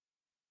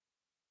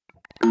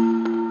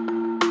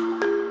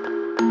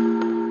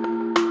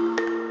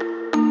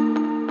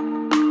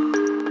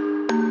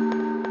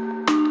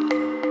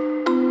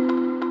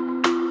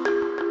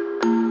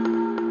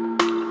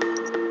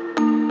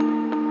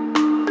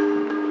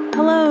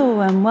Hello,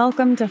 and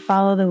welcome to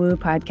Follow the Woo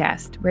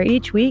podcast, where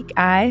each week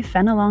I,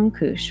 Fenelon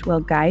Kush, will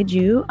guide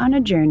you on a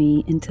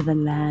journey into the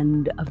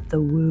land of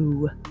the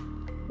woo.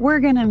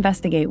 We're going to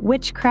investigate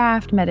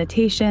witchcraft,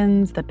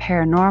 meditations, the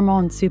paranormal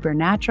and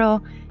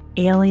supernatural,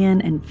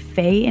 alien and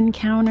fae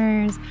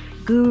encounters,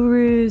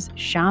 gurus,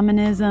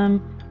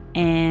 shamanism,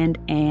 and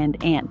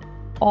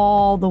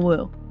all the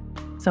woo.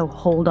 So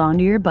hold on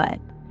to your butt.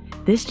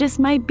 This just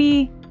might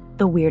be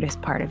the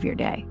weirdest part of your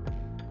day.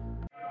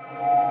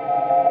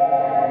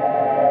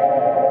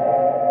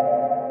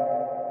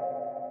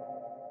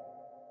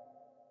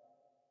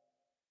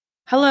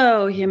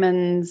 Hello,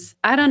 humans.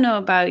 I don't know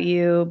about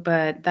you,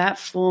 but that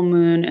full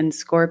moon in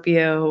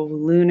Scorpio,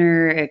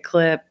 lunar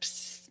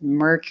eclipse,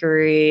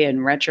 Mercury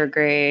and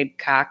retrograde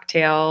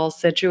cocktail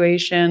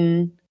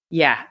situation,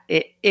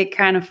 it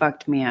kind of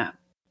fucked me up.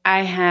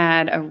 I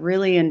had a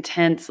really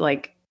intense,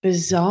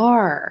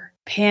 bizarre,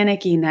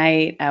 panicky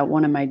night at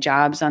one of my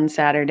jobs on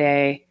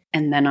Saturday.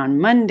 And then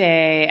on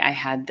Monday, I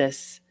had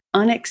this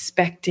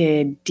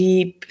unexpected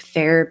deep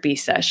therapy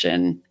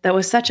session that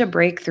was such a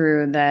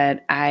breakthrough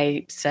that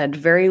I said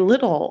very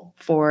little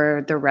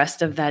for the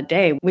rest of that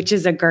day, which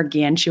is a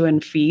gargantuan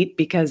feat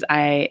because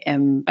I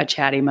am a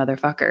chatty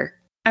motherfucker.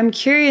 I'm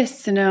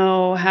curious to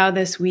know how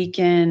this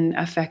weekend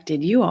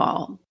affected you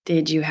all.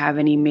 Did you have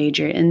any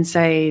major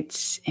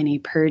insights, any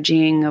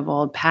purging of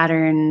old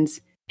patterns,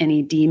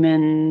 any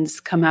demons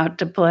come out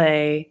to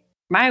play?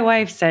 My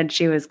wife said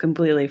she was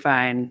completely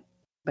fine,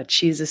 but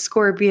she's a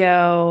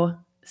Scorpio.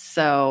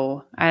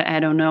 So I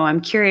don't know. I'm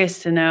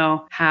curious to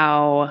know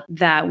how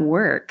that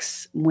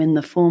works when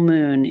the full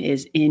moon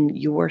is in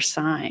your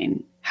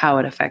sign, how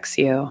it affects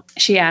you.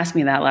 She asked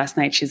me that last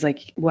night. She's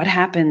like, what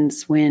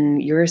happens when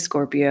you're a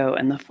Scorpio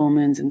and the full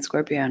moon's in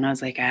Scorpio? And I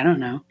was like, I don't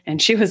know.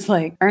 And she was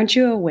like, aren't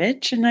you a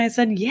witch? And I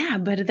said, yeah,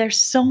 but there's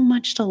so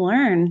much to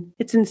learn.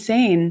 It's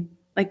insane.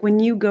 Like when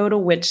you go to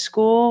witch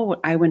school,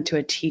 I went to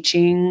a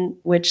teaching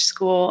witch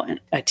school,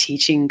 a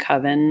teaching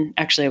coven.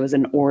 Actually, it was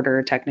an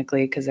order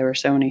technically because there were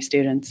so many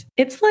students.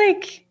 It's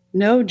like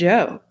no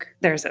joke.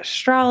 There's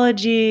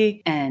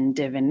astrology and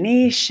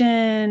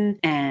divination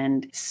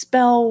and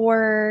spell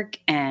work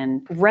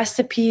and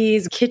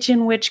recipes,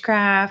 kitchen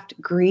witchcraft,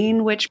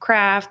 green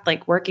witchcraft,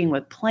 like working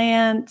with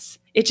plants.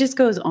 It just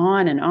goes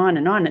on and on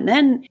and on. And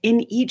then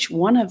in each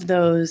one of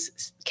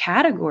those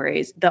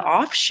categories, the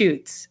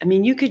offshoots, I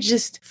mean, you could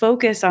just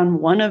focus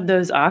on one of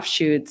those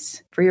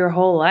offshoots for your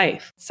whole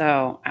life.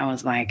 So I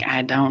was like,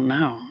 I don't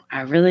know.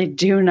 I really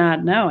do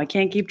not know. I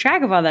can't keep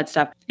track of all that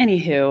stuff.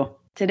 Anywho,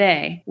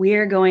 today, we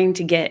are going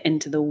to get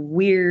into the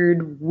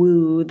weird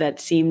woo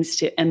that seems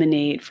to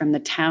emanate from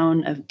the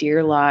town of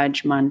Deer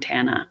Lodge,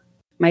 Montana.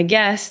 My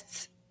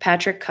guests,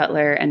 Patrick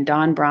Cutler and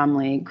Dawn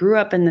Bromley, grew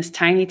up in this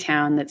tiny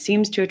town that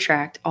seems to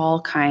attract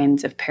all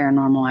kinds of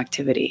paranormal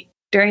activity.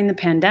 During the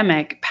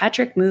pandemic,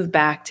 Patrick moved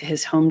back to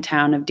his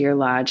hometown of Deer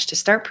Lodge to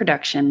start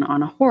production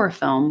on a horror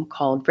film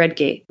called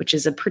Redgate, which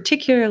is a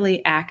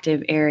particularly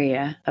active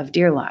area of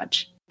Deer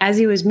Lodge. As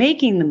he was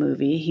making the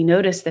movie, he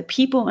noticed that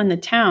people in the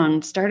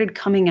town started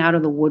coming out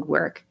of the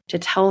woodwork to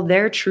tell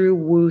their true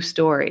woo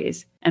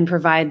stories and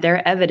provide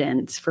their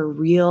evidence for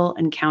real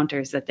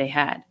encounters that they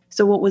had.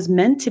 So what was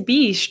meant to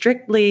be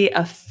strictly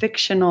a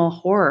fictional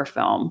horror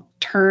film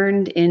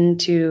turned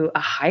into a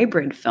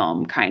hybrid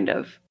film, kind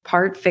of.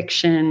 Part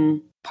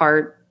fiction,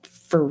 part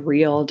for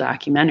real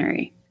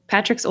documentary.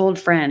 Patrick's old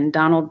friend,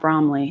 Donald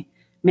Bromley,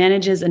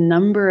 manages a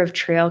number of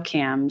trail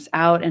cams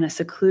out in a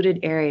secluded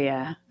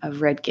area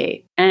of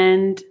Redgate.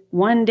 And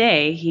one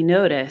day he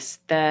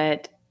noticed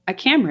that a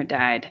camera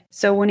died.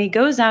 So when he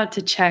goes out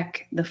to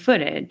check the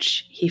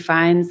footage, he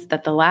finds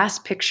that the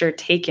last picture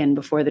taken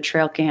before the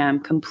trail cam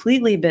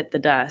completely bit the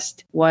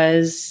dust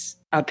was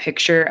a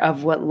picture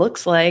of what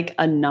looks like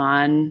a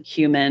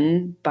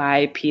non-human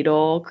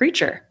bipedal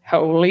creature.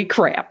 Holy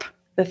crap.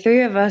 The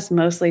three of us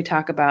mostly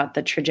talk about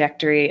the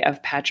trajectory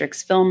of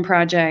Patrick's film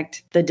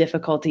project, the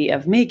difficulty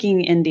of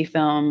making indie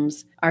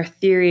films, our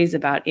theories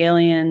about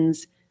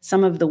aliens,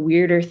 some of the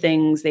weirder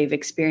things they've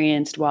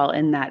experienced while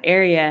in that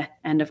area,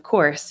 and of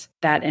course,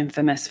 that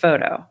infamous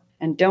photo.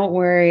 And don't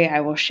worry, I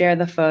will share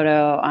the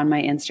photo on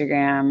my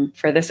Instagram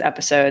for this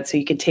episode so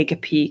you can take a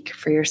peek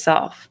for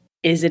yourself.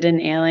 Is it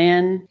an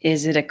alien?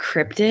 Is it a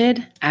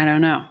cryptid? I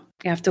don't know.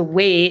 You have to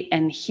wait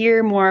and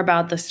hear more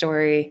about the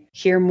story,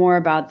 hear more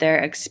about their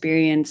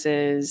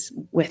experiences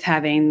with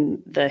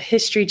having the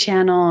History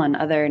Channel and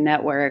other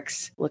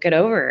networks look it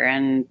over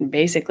and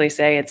basically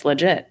say it's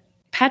legit.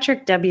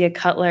 Patrick W.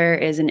 Cutler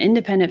is an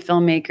independent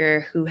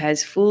filmmaker who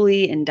has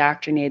fully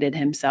indoctrinated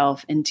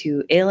himself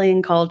into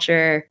alien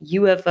culture,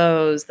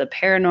 UFOs, the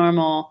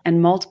paranormal,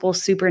 and multiple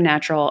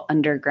supernatural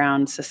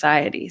underground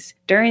societies.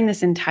 During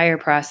this entire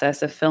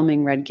process of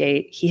filming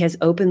Redgate, he has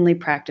openly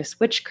practiced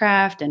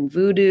witchcraft and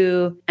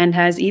voodoo and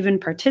has even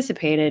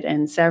participated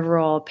in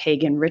several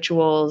pagan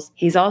rituals.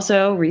 He's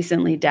also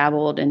recently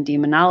dabbled in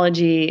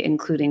demonology,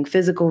 including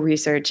physical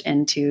research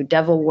into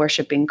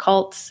devil-worshipping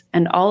cults,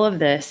 and all of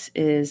this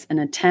is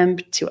an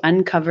attempt to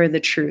uncover the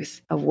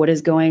truth of what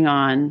is going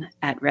on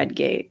at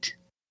Redgate.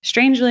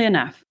 Strangely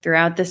enough,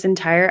 throughout this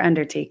entire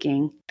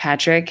undertaking,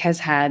 Patrick has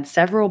had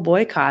several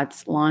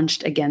boycotts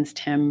launched against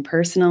him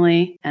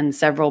personally and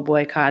several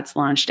boycotts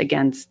launched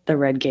against the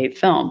Redgate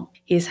film.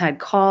 He's had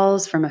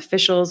calls from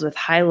officials with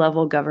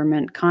high-level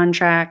government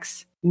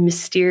contracts,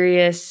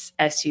 mysterious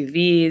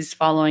SUVs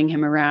following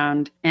him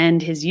around,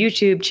 and his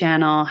YouTube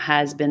channel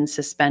has been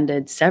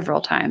suspended several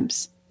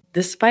times.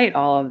 Despite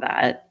all of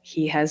that,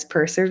 he has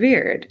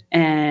persevered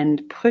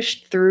and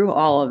pushed through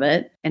all of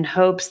it in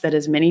hopes that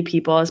as many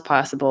people as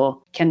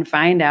possible can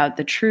find out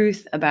the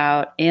truth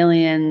about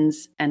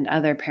aliens and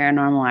other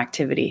paranormal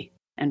activity.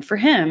 And for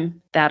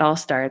him, that all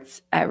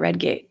starts at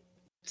Redgate.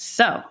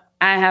 So,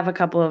 I have a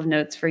couple of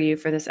notes for you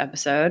for this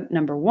episode.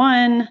 Number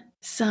one,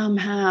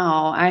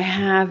 somehow I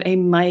have a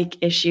mic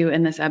issue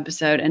in this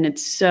episode, and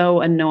it's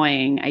so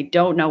annoying. I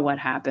don't know what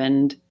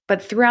happened.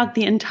 But throughout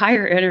the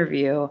entire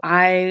interview,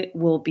 I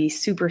will be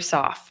super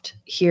soft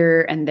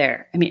here and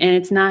there. And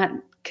it's not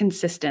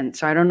consistent,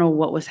 so I don't know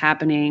what was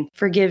happening.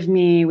 Forgive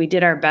me. We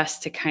did our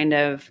best to kind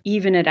of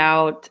even it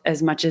out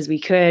as much as we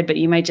could, but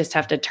you might just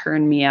have to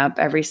turn me up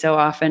every so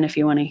often if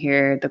you want to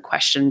hear the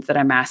questions that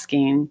I'm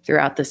asking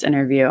throughout this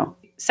interview.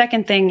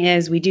 Second thing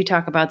is we do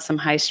talk about some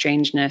high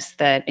strangeness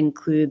that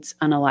includes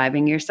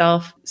unaliving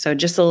yourself. So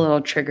just a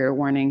little trigger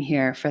warning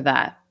here for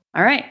that.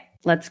 All right,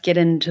 let's get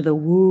into the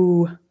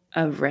woo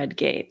of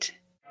Redgate.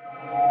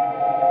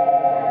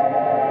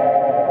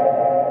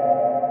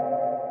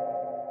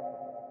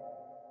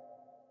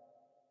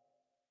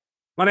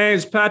 My name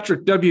is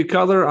Patrick W.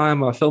 Cutler.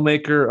 I'm a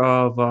filmmaker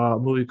of a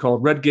movie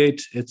called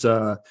Redgate. It's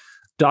a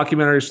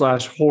documentary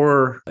 /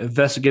 horror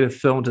investigative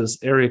film to this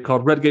area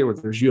called Redgate, where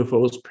there's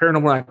UFOs,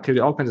 paranormal activity,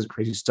 all kinds of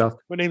crazy stuff.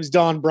 My name is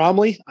Don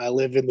Bromley. I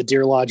live in the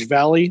Deer Lodge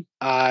Valley.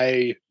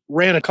 I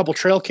ran a couple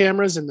trail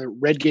cameras in the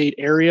Redgate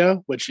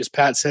area, which, as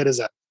Pat said, is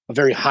a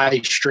very high,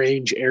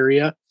 strange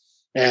area.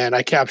 And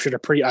I captured a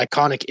pretty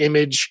iconic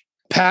image.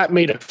 Pat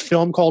made a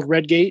film called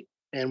Redgate,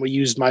 and we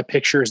used my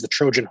picture as the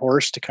Trojan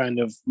horse to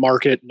kind of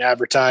market and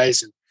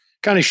advertise and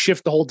kind of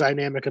shift the whole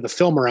dynamic of the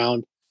film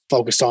around,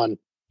 focused on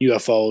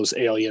UFOs,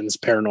 aliens,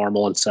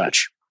 paranormal, and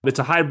such. It's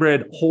a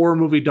hybrid horror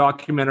movie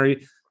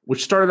documentary,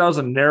 which started out as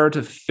a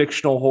narrative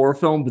fictional horror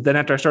film. But then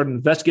after I started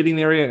investigating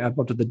the area, I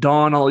bumped to the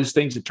dawn, all these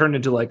things, it turned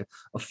into like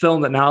a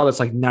film that now that's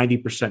like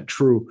 90%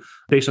 true,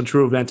 based on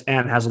true events,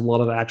 and has a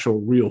lot of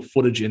actual real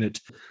footage in it.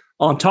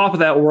 On top of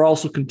that, we're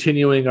also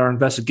continuing our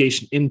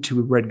investigation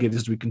into Redgate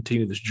as we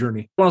continue this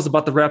journey. When I was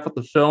about to wrap up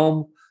the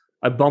film,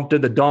 I bumped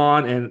into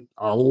dawn and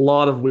a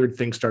lot of weird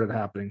things started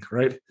happening,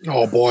 right?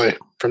 Oh boy.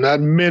 From that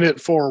minute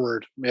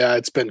forward. Yeah,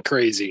 it's been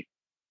crazy.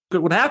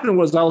 What happened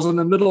was I was in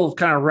the middle of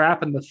kind of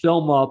wrapping the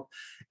film up,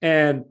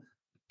 and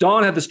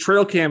Dawn had this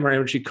trail camera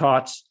image she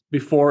caught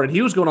before, and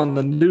he was going on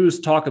the news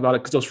to talk about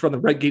it because it was from the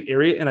Redgate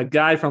area, and a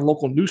guy from a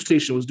local news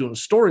station was doing a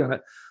story on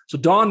it. So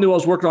Dawn knew I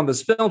was working on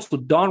this film, so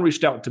Dawn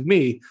reached out to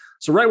me.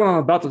 So right when I'm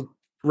about to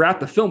wrap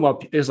the film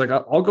up, he's like,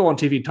 I'll go on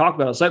TV and talk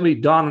about it. So I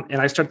meet Dawn,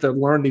 and I start to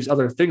learn these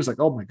other things like,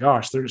 oh my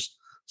gosh, there's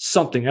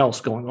something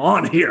else going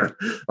on here.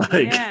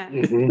 Yeah.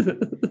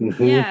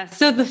 Yeah.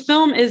 So the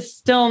film is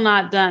still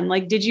not done.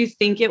 Like, did you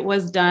think it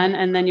was done?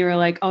 And then you were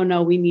like, oh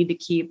no, we need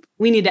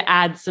to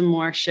add some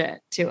more shit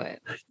to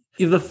it.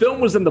 The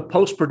film was in the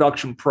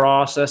post-production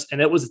process,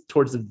 and it was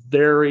towards the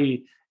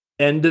very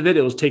end of it.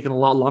 It was taking a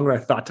lot longer, I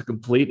thought, to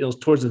complete. It was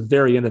towards the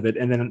very end of it.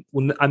 And then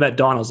when I met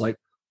Dawn, I was like,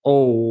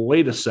 oh,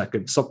 wait a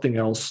second, something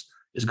else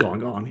is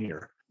going on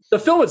here. The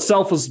film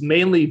itself was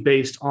mainly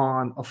based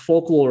on a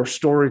folklore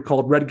story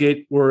called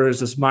Redgate, where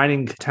this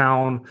mining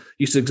town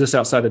used to exist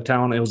outside of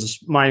town. It was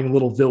this mining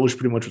little village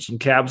pretty much with some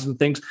cabins and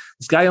things.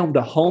 This guy owned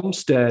a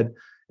homestead,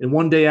 and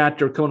one day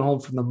after coming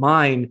home from the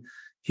mine,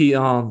 he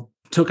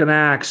took an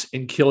axe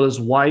and killed his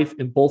wife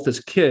and both his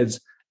kids.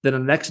 Then the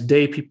next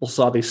day,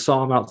 they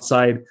saw him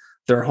outside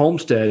their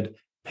homestead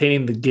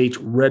painting the gates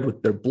red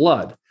with their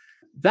blood.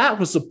 That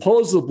was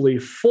supposedly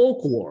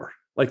folklore.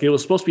 Like, it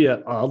was supposed to be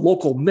a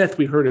local myth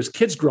we heard as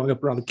kids growing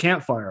up around the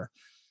campfire.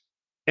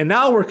 And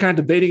now we're kind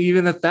of debating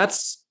even if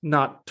that's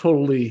not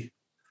totally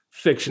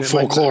fiction.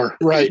 Folklore,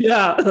 right.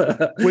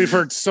 Yeah. We've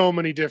heard so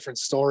many different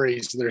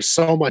stories. There's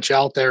so much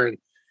out there. And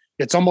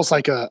it's almost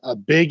like a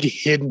big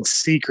hidden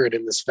secret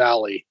in this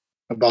valley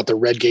about the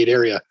Redgate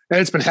area. And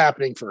it's been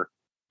happening for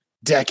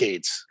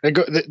decades.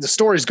 The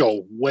stories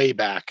go way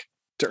back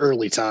to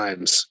early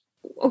times.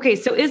 Okay,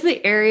 so is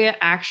the area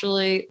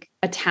actually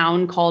a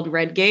town called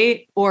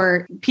Redgate,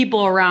 or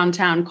people around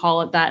town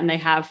call it that and they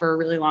have for a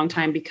really long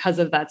time because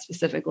of that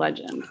specific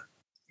legend?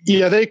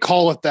 Yeah, they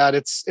call it that.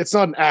 It's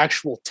not an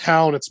actual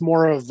town. It's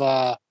more of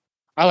I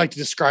like to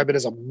describe it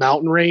as a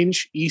mountain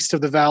range east of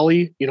the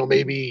valley,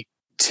 maybe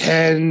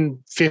 10,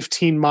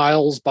 15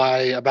 miles by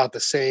about the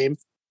same.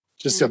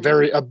 Just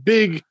a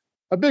big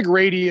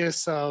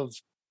radius of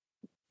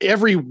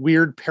every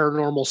weird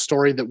paranormal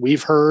story that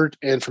we've heard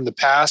and from the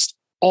past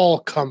all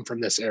come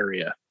from this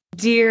area.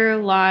 Deer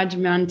Lodge,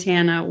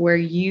 Montana, where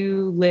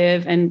you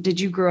live. And did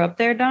you grow up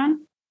there,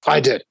 Don? I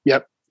did.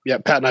 Yep. Yeah,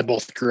 Pat and I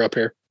both grew up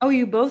here. Oh,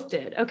 you both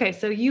did. Okay,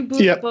 so you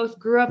Yep. both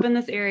grew up in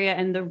this area,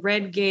 and the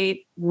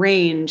Redgate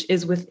Range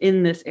is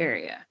within this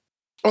area.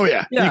 Oh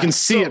yeah, Yeah, you can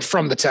see so- it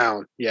from the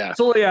town. Yeah.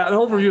 So yeah, an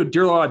overview of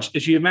Deer Lodge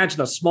is you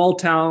imagine a small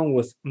town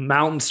with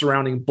mountains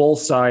surrounding both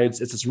sides.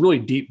 It's this really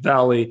deep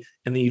valley,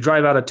 and then you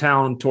drive out of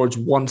town towards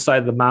one side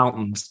of the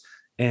mountains.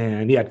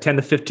 And yeah, 10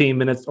 to 15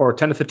 minutes or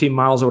 10 to 15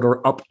 miles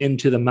or up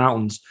into the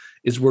mountains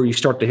is where you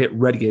start to hit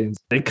Redgate.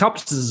 It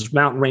encompasses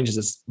mountain ranges,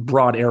 this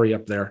broad area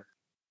up there.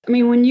 I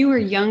mean, when you were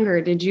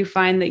younger, did you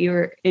find that you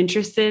were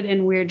interested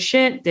in weird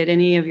shit? Did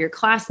any of your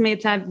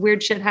classmates have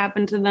weird shit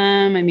happen to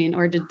them? I mean,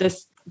 or did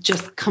this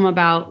just come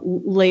about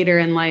later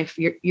in life,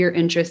 your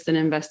interest in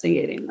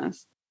investigating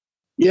this?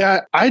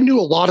 Yeah, I knew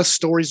a lot of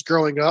stories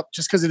growing up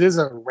just because it is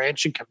a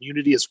ranching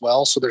community as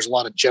well. So there's a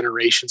lot of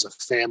generations of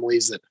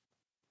families that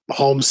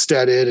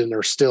homesteaded and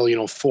are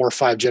still, 4 or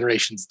 5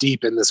 generations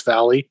deep in this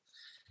valley.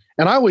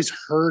 And I always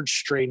heard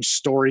strange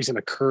stories and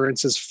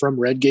occurrences from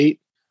Redgate.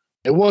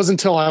 It wasn't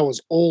until I was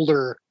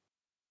older,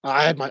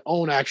 I had my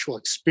own actual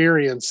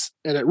experience,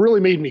 and it really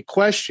made me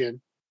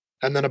question.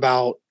 And then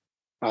about,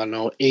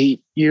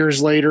 8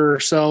 years later or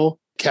so,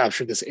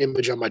 captured this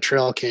image on my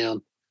trail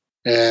cam.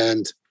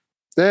 And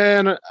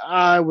then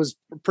I was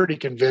pretty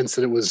convinced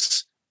that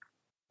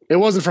it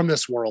wasn't from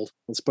this world.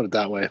 Let's put it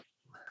that way.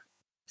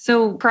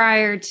 So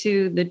prior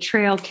to the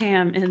trail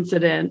cam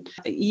incident,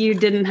 you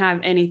didn't have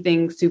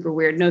anything super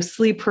weird, no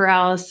sleep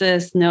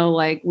paralysis, no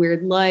like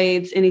weird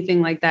lights,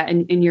 anything like that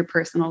in your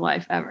personal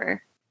life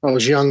ever? I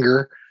was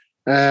younger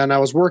and I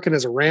was working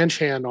as a ranch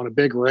hand on a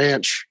big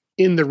ranch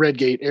in the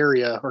Redgate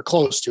area or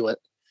close to it.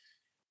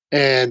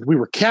 And we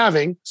were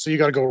calving. So you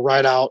got to go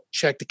right out,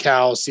 check the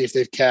cows, see if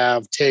they've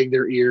calved, tag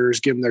their ears,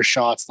 give them their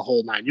shots, the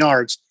whole 9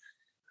 yards.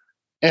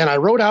 And I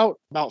rode out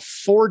about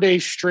 4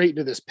 days straight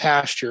into this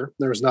pasture.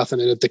 There was nothing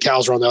in it. The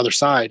cows were on the other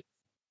side.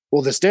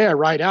 Well, this day I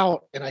ride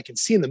out and I can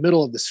see in the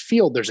middle of this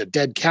field, there's a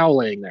dead cow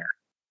laying there.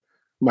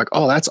 I'm like,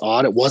 oh, that's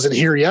odd. It wasn't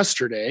here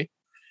yesterday.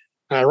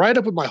 And I ride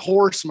up with my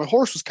horse. My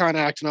horse was kind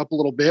of acting up a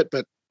little bit,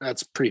 but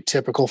that's pretty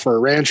typical for a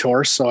ranch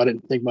horse. So I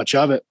didn't think much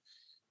of it.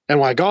 And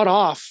when I got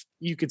off,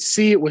 you could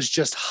see it was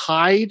just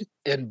hide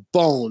and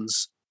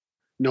bones,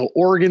 no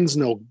organs,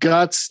 no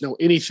guts, no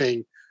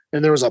anything.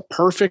 And there was a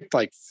perfect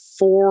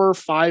 4 or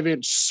 5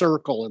 inch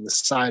circle in the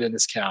side of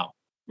this cow.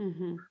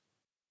 Mm-hmm.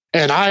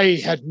 And I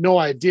had no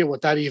idea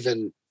what that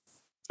even,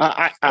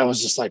 I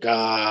was just like,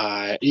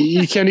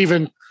 you can't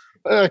even,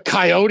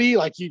 coyote,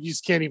 you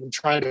just can't even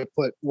try to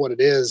put what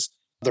it is.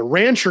 The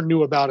rancher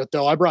knew about it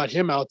though. I brought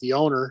him out, the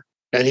owner,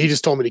 and he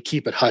just told me to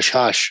keep it hush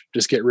hush,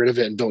 just get rid of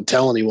it and don't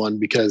tell anyone,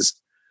 because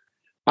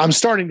I'm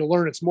starting to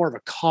learn it's more of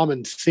a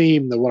common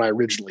theme than what I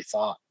originally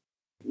thought.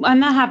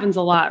 And that happens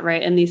a lot,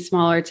 right? In these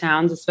smaller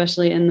towns,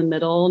 especially in the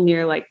middle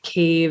near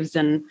caves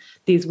and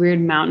these weird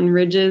mountain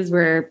ridges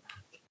where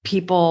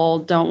people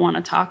don't want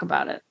to talk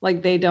about it.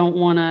 They don't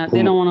want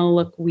to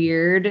look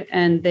weird,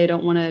 and they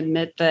don't want to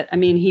admit that. I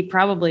mean, he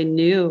probably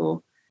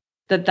knew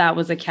that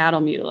was a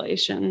cattle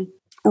mutilation.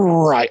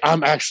 Right.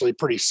 I'm actually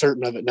pretty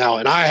certain of it now.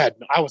 And I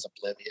was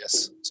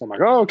oblivious. So I'm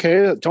like, oh,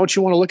 okay. Don't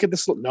you want to look at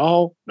this?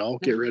 No,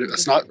 get rid of it.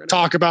 Let's not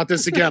talk about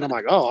this again. I'm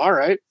like, oh, all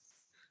right.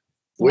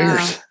 Weird.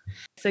 Wow.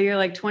 So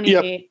you're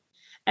 28 yep.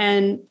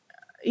 And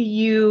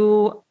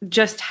you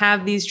just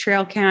have these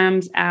trail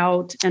cams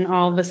out, and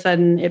all of a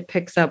sudden it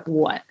picks up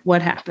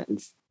what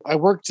happens? I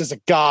worked as a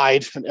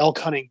guide, an elk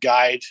hunting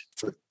guide,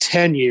 for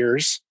 10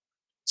 years.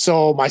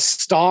 So my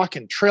stock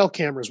and trail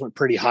cameras went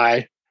pretty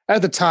high.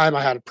 At the time,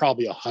 I had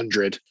probably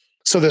 100.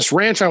 So this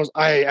ranch,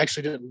 I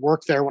actually didn't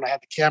work there when I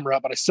had the camera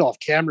up, but I still have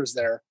cameras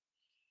there.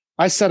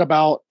 I set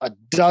about a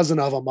dozen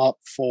of them up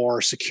for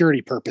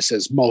security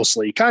purposes,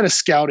 mostly kind of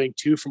scouting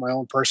too for my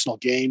own personal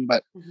gain,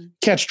 but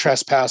catch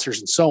trespassers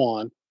and so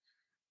on.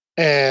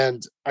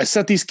 And I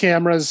set these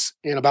cameras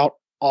in about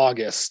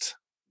August,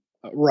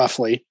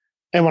 roughly.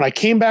 And when I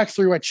came back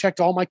through, I checked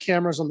all my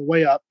cameras on the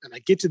way up, and I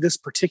get to this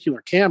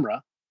particular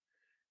camera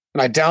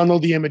and I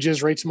download the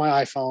images right to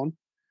my iPhone.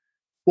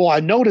 Well,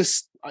 I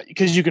noticed,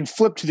 because you can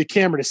flip to the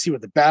camera to see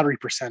what the battery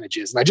percentage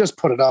is. And I just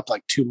put it up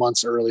 2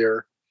 months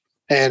earlier,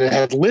 and it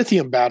had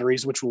lithium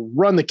batteries, which will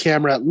run the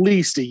camera at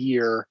least a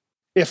year,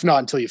 if not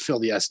until you fill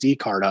the SD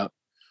card up.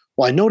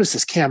 Well, I noticed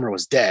this camera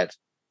was dead.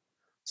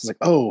 So I was like,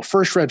 oh,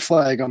 first red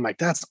flag. I'm like,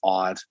 that's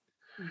odd.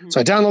 Mm-hmm.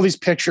 So I download these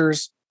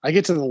pictures. I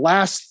get to the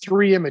last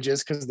 3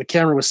 images because the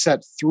camera was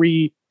set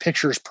 3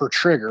 pictures per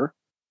trigger.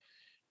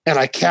 And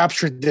I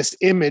captured this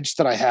image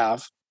that I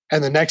have,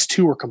 and the next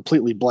 2 were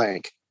completely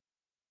blank.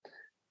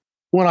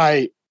 When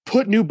I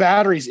put new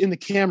batteries in the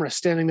camera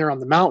standing there on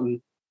the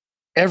mountain,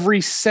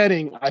 every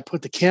setting I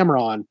put the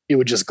camera on, it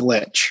would just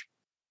glitch.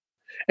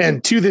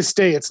 And to this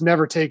day, it's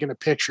never taken a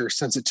picture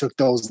since it took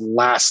those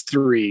last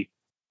 3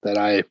 that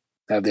I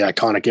have the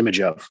iconic image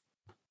of.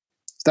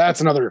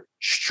 That's another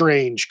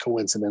strange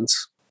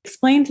coincidence.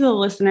 Explain to the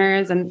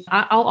listeners, and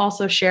I'll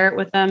also share it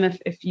with them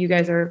if you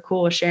guys are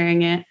cool with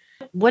sharing it.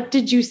 What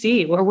did you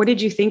see, or what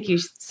did you think you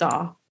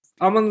saw?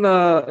 I'm in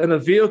a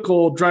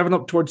vehicle driving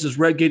up towards this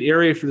Red Gate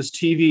area for this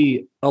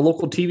a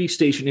local TV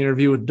station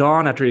interview with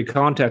Don after he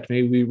contacted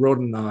me. We rode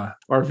in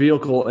our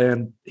vehicle,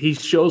 and he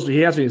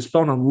has me his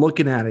phone. I'm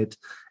looking at it,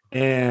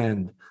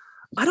 and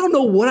I don't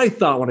know what I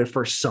thought when I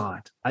first saw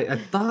it. I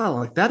thought,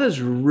 like, that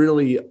is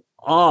really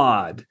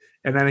odd.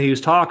 And then he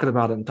was talking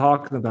about it.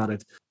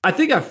 I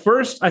think at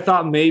first I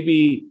thought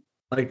maybe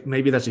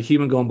that's a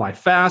human going by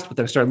fast, but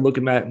then I started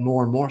looking at it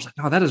more and more. I was like,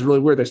 no, that is really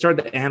weird. I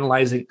started to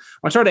analyze the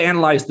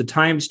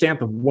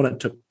timestamp of when it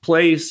took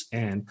place,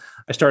 and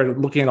I started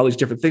looking at all these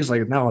different things.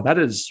 Like, no, that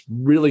is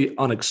really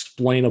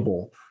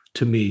unexplainable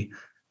to me.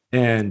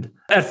 And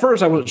at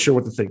first I wasn't sure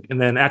what to think. And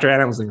then after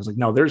analyzing, I was like,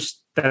 no,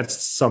 that's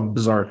some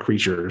bizarre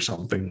creature or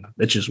something.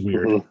 It's just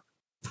weird. Mm-hmm.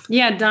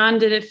 Yeah, Don,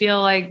 did it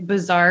feel like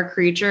bizarre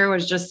creature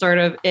was just sort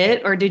of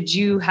it, or did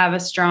you have a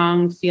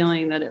strong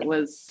feeling that it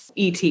was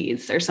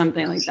ETs or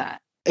something like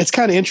that? It's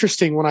kind of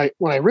interesting. When I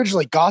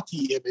originally got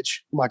the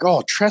image, I'm like,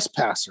 oh,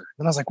 trespasser.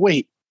 And I was like,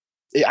 wait,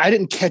 I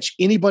didn't catch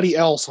anybody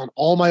else on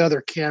all my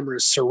other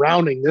cameras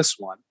surrounding this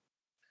one.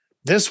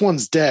 This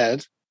one's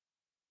dead.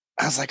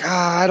 I was like,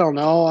 I don't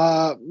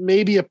know,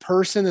 maybe a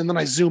person. And then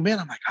I zoom in.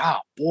 I'm like, oh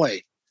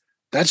boy,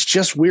 that's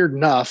just weird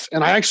enough.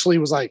 And I actually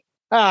was like,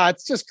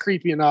 it's just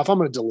creepy enough. I'm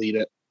going to delete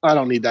it. I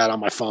don't need that on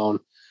my phone.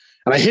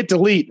 And I hit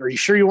delete. Are you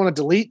sure you want to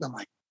delete? And I'm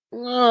like,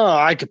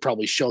 I could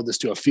probably show this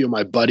to a few of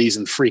my buddies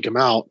and freak them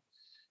out.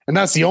 And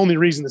that's the only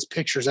reason this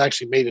picture's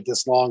actually made it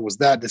this long, was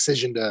that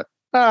decision to,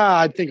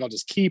 I think I'll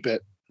just keep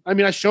it. I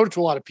mean, I showed it to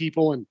a lot of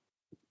people, and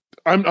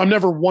I'm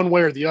never one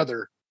way or the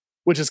other,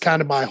 which is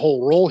kind of my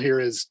whole role here.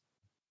 Is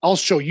I'll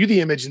show you the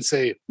image and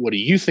say, what do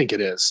you think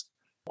it is?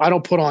 I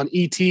don't put on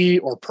ET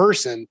or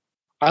person.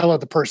 I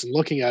let the person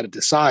looking at it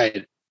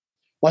decide.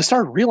 Well, I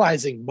started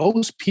realizing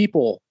most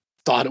people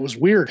thought it was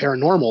weird,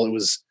 paranormal. It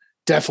was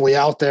definitely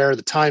out there.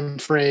 The time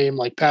frame,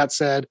 like Pat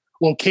said,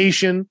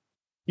 location,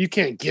 you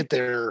can't get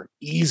there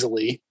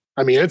easily.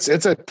 I mean, it's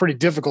a pretty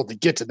difficult to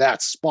get to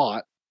that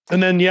spot.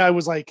 And then, I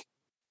was like,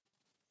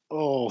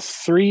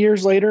 3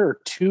 years later, or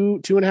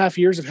 2.5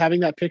 years of having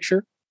that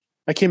picture,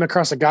 I came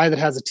across a guy that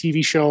has a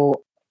TV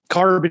show,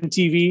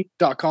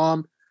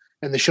 carbontv.com,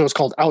 and the show is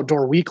called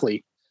Outdoor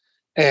Weekly.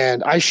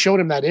 And I showed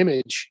him that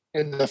image,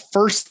 and the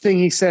first thing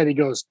he said, he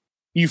goes,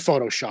 "You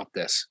photoshopped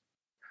this."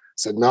 I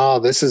said, "No,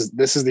 this is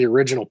the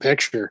original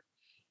picture."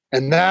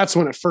 And that's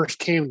when it first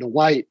came to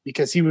light,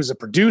 because he was a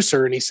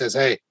producer, and he says,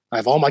 "Hey, I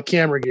have all my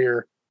camera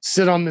gear.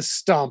 Sit on this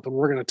stump, and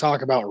we're going to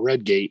talk about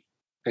Red Gate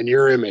and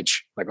your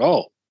image." Like,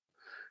 oh.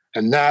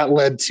 And that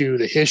led to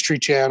the History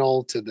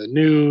Channel, to the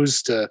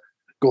news, to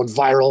going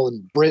viral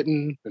in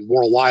Britain and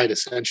worldwide,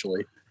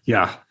 essentially.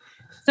 Yeah.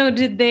 So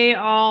did they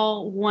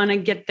all want to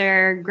get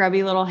their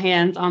grubby little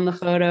hands on the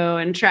photo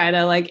and try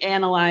to like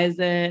analyze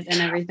it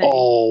and everything?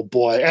 Oh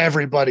boy,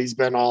 everybody's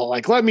been all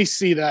like, let me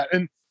see that.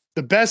 And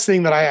the best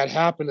thing that I had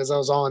happen is I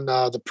was on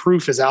The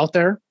Proof is Out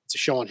There. It's a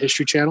show on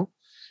History Channel.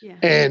 Yeah.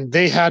 And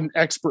they had an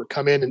expert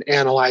come in and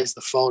analyze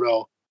the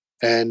photo.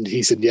 And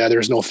he said, yeah,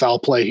 there's no foul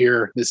play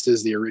here. This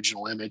is the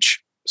original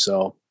image.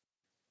 So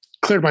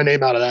cleared my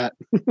name out of that.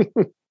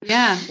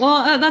 Yeah.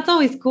 Well, that's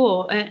always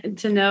cool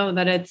to know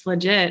that it's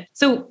legit.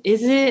 So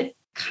is it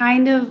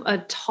kind of a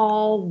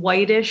tall,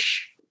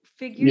 whitish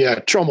figure? Yeah.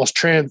 Almost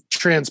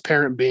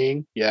transparent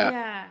being. Yeah.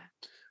 Yeah.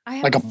 I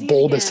like a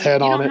bulbous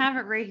head on it. You don't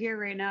have it right here,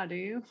 right now, do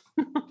you?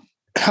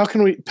 How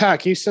can we,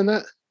 Pat, can you send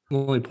that?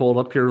 Let me pull it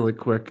up here really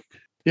quick.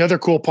 The other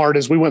cool part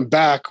is we went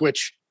back,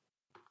 which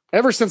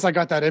ever since I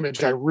got that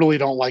image, I really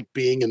don't like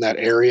being in that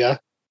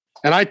area.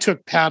 And I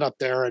took Pat up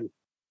there, and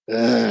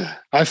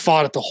I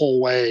fought it the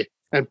whole way.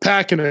 And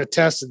Pat can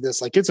attest to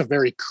this. Like, it's a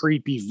very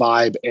creepy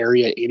vibe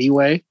area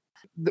anyway.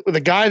 The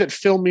guy that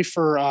filmed me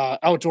for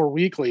Outdoor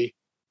Weekly,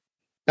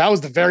 that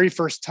was the very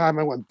first time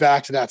I went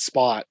back to that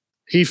spot.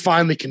 He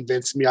finally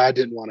convinced me I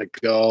didn't want to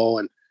go.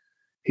 And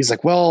he's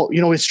like, well,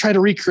 let's try to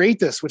recreate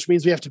this, which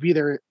means we have to be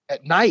there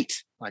at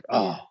night. I'm like,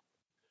 oh,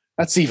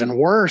 that's even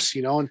worse,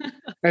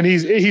 And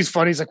he's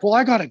funny. He's like, well,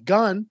 I got a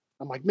gun.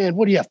 I'm like, man,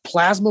 what do you have?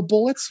 Plasma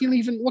bullets?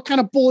 What kind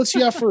of bullets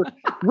you have for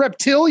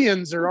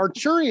reptilians or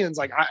Arcturians?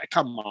 Like,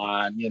 come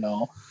on,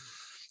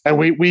 And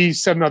we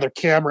set another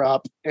camera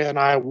up, and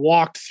I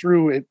walked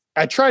through it.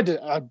 I tried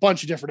a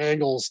bunch of different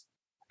angles,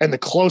 and the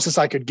closest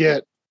I could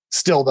get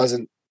still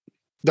doesn't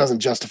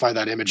justify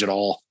that image at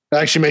all. It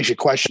actually makes you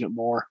question it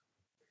more.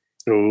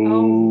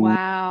 Oh,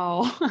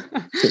 wow.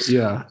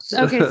 Yeah.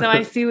 Okay, so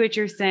I see what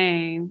you're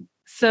saying.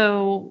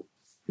 So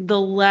the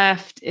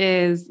left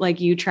is like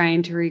you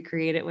trying to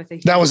recreate it with a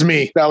human. That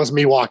was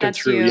me walking That's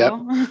through. You?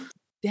 Yep.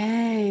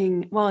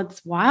 Dang. Well,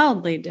 it's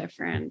wildly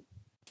different.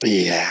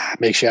 Yeah. It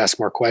makes you ask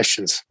more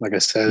questions. Like I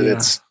said,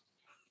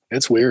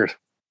 it's weird.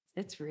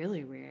 It's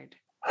really weird.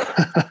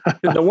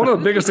 One of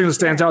the biggest things that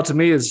stands out to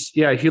me is,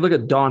 if you look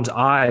at Dawn's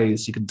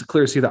eyes, you can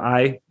clearly see the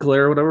eye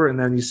glare or whatever. And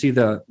then you see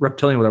the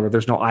reptilian, whatever.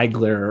 There's no eye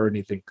glare or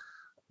anything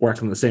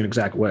working the same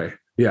exact way.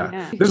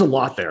 Yeah. There's a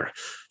lot there.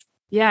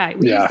 Yeah.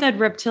 When you said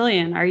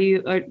reptilian,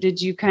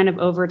 did you kind of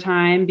over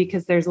time,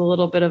 because there's a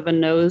little bit of a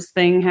nose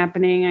thing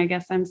happening, I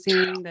guess I'm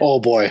seeing? Oh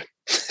boy.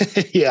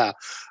 Yeah.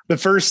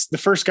 the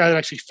first guy that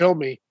actually filmed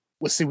me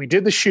was, we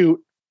did the shoot,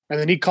 and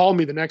then he called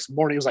me the next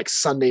morning. It was like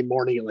Sunday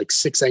morning at like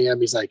 6 a.m.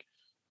 He's like,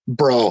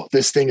 bro,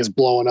 this thing is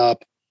blowing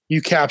up.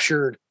 You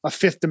captured a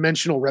 5th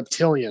dimensional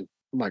reptilian.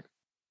 I'm like,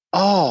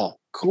 oh,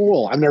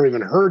 cool. I've never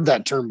even heard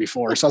that term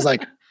before. So I was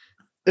like,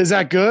 is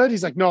that good?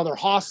 He's like, no, they're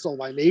hostile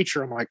by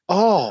nature. I'm like,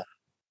 oh,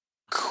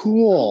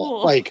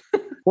 cool. Like,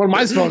 what am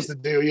I supposed to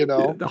do? You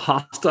know, the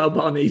hostile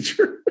by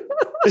nature.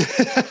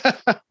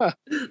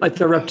 Like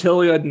the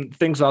reptilian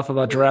things off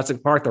of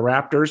Jurassic Park, the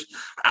raptors.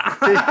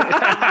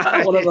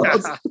 One of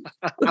those.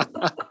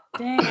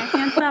 Dang, I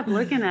can't stop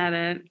looking at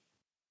it.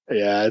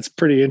 Yeah, it's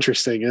pretty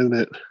interesting, isn't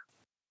it?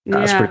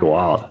 That's pretty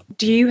wild.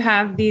 Do you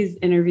have these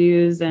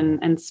interviews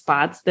and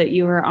spots that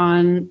you were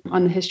on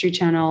the History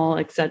Channel,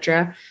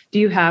 etc.? Do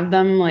you have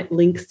them, like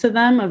links to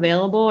them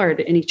available, or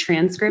any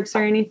transcripts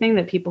or anything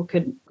that people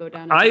could go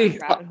down a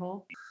rabbit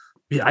hole?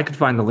 Yeah, I could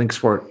find the links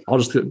for it. I'll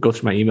just go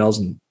through my emails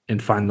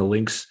and find the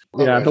links.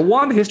 Okay. Yeah, the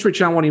one History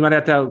Channel one, you might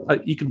have to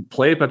have, you can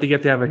play it, but I think you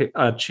have to have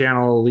a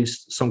channel, at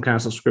least some kind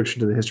of subscription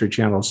to the History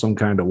Channel, some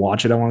kind to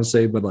watch it, I want to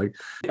say. But like,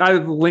 I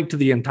have a link to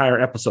the entire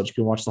episode. You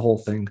can watch the whole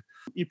thing.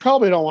 You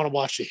probably don't want to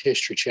watch the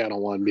History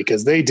Channel one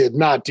because they did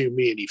not do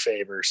me any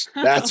favors.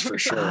 That's for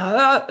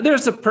sure.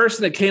 There's a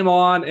person that came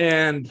on,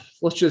 and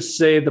let's just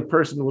say the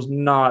person was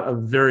not a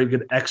very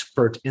good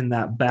expert in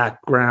that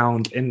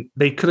background, and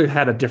they could have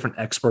had a different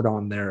expert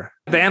on there.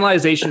 The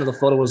analyzation of the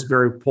photo was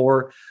very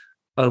poor.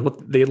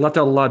 They left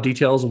out a lot of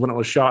details of when it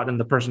was shot, and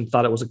the person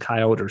thought it was a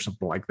coyote or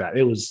something like that.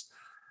 It was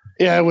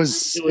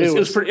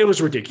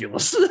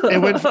ridiculous.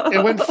 It went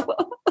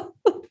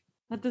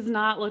that does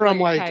not look from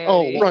like a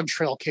coyote. We're on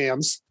trail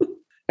cams.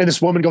 And this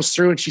woman goes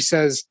through and she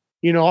says,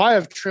 you know, I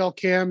have trail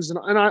cams and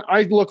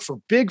I look for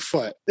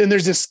Bigfoot. And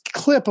there's this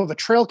clip of a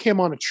trail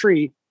cam on a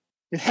tree.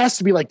 It has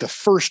to be like the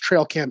first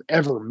trail cam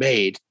ever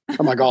made.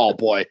 I'm like, oh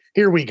boy,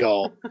 here we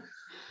go.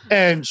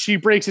 And she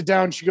breaks it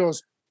down. She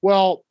goes,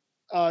 well,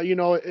 you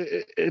know,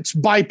 it's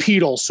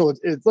bipedal. So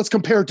let's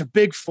compare it to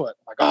Bigfoot.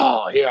 I'm like,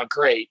 oh yeah,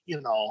 great.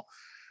 You know,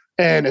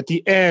 and at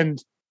the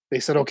end they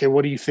said, okay,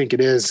 what do you think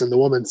it is? And the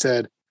woman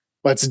said,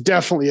 but it's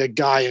definitely a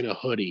guy in a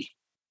hoodie.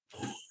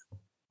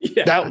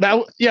 Yeah.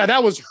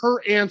 That was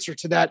her answer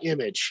to that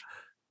image.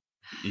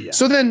 Yeah.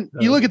 So then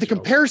you look at the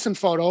comparison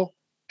photo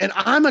and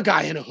I'm a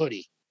guy in a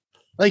hoodie.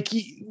 Like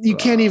you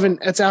can't even,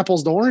 it's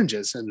apples to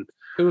oranges. And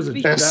it was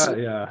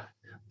yeah.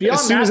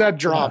 As soon as that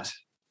dropped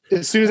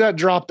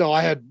though,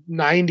 I had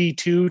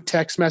 92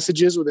 text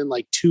messages within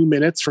like 2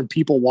 minutes from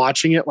people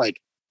watching it.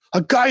 Like,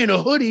 a guy in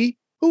a hoodie?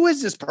 Who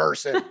is this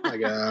person? Like,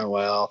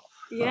 well.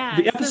 Yeah.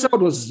 The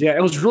episode was, it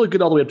was really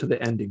good all the way up to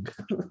the ending.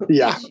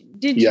 Yeah.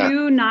 Did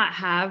you not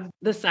have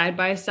the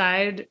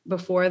side-by-side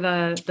before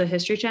the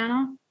History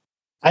Channel?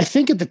 I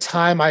think at the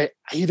time I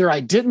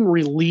didn't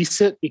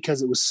release it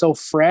because it was so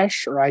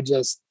fresh, or I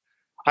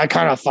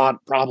kind of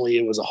thought probably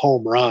it was a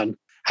home run.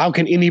 How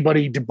can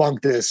anybody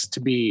debunk this to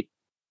be,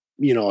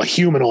 you know, a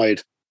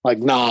humanoid? Like,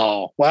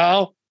 no.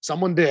 Well,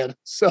 someone did.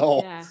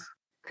 So yeah.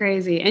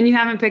 Crazy. And you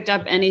haven't picked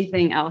up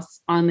anything else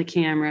on the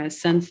camera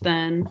since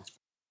then?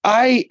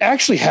 I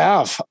actually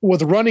have.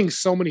 With running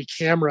so many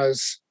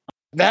cameras,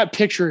 that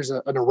picture is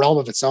in a realm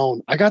of its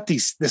own. I got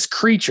this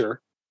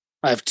creature.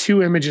 I have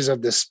 2 images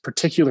of this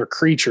particular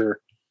creature,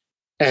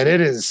 and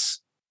it is,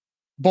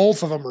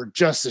 both of them are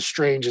just as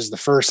strange as the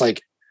first.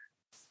 Like,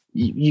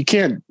 you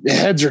can't,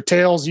 heads or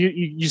tails,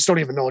 you just don't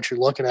even know what you're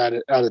looking at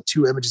out of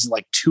 2 images at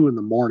like 2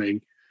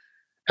 a.m.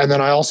 And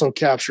then I also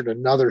captured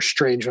another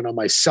strange one on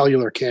my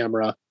cellular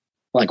camera,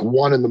 like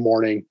 1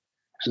 a.m.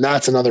 And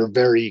that's another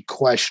very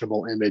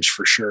questionable image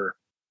for sure.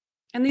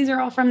 And these are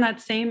all from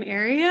that same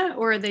area,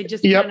 or are they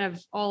just kind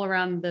of all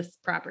around this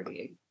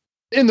property?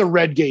 In the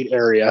Redgate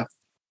area.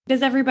 Does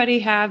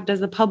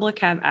the public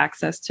have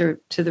access to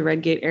the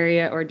Redgate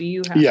area, or do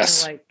you have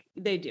to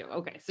they do?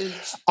 Okay. So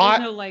there's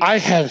I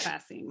have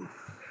passing.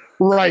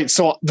 Right.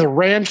 So the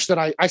ranch that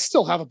I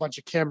still have a bunch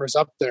of cameras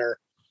up there.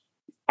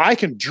 I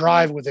can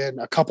drive within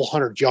a couple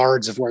 100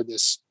 yards of where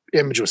this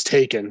image was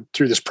taken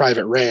through this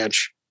private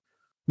ranch.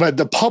 But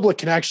the public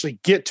can actually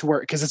get to where,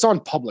 because it's on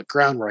public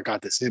ground where I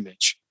got this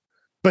image.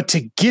 But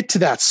to get to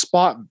that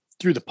spot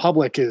through the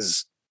public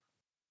is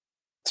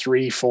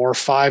 3, 4,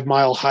 5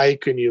 mile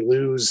hike, and you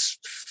lose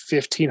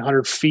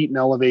 1,500 feet in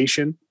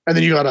elevation. And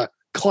then you got to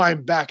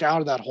climb back out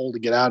of that hole to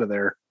get out of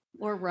there.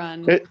 Or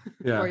run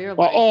for your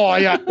life. Oh,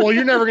 yeah. Well,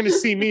 you're never going to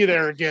see me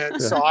there again,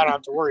 so I don't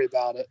have to worry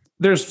about it.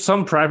 There's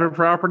some private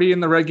property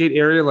in the Redgate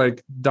area,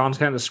 like Don's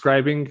kind of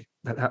describing,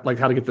 like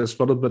how to get this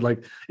photo, but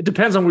like it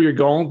depends on where you're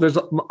going. There's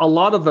a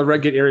lot of the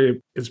Redgate area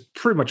is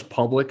pretty much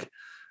public.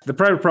 The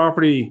private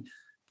property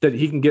that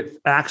he can get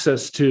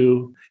access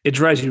to, it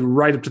drives you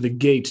right up to the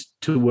gate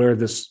to where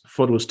this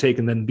photo was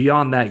taken. Then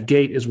beyond that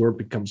gate is where it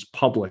becomes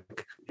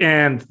public.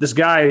 And this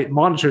guy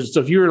monitors.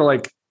 So if you were to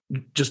like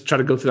just try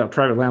to go through that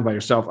private land by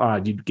yourself,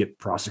 you'd get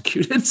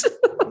prosecuted.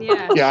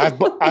 Yeah.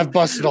 I've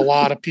busted a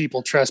lot of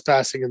people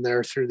trespassing in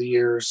there through the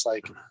years.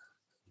 Like,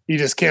 you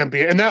just can't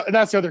be. And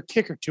that's the other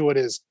kicker to it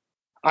is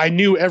I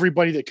knew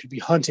everybody that could be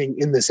hunting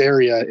in this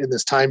area in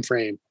this time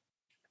frame.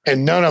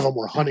 and none of them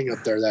were hunting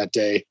up there that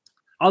day.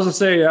 I was going to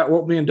say,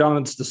 what me and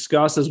Donovan's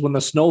discussed is when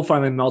the snow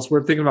finally melts,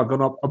 we're thinking about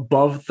going up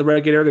above the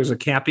Red Gate area. There's a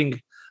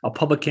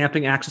public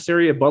camping access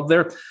area above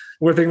there.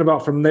 We're thinking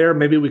about from there,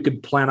 maybe we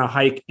could plan a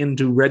hike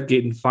into Red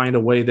Gate and find a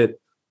way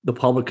that the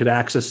public could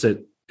access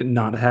it and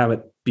not have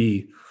it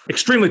be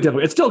extremely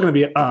difficult. It's still going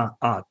to be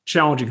a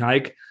challenging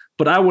hike,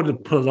 but I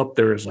wouldn't put it up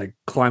there as like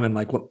climbing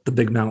like what the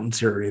big mountains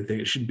here or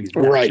anything. It shouldn't be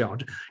that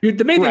challenging.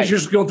 The main thing is you're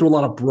just going through a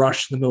lot of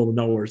brush in the middle of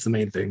nowhere. It's the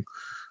main thing.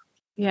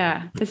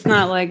 Yeah, it's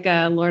not like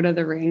a Lord of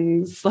the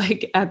Rings,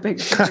 like epic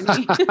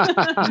journey.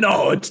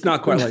 No, it's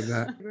not quite like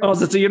that. Oh,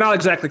 so you're not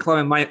exactly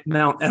climbing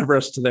Mount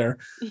Everest to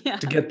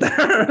get there.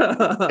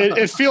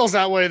 It feels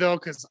that way though,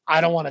 because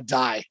I don't want to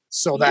die,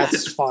 so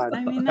that's fun.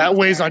 I mean, that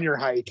weighs on your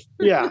hike.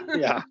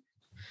 Yeah.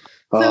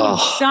 So,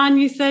 Don,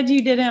 you said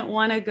you didn't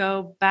want to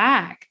go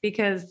back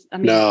because,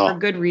 for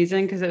good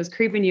reason, because it was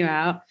creeping you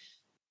out.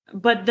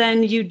 But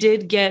then you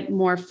did get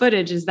more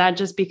footage. Is that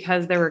just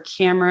because there were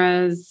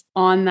cameras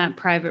on that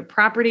private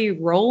property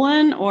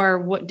rolling, or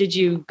what? Did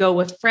you go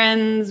with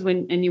friends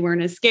and you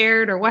weren't as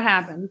scared, or what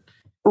happened?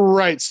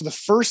 Right. So the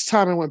first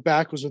time I went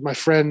back was with my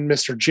friend,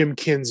 Mr. Jim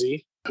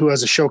Kinsey, who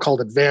has a show called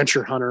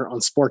Adventure Hunter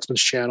on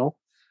Sportsman's Channel.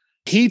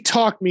 He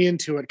talked me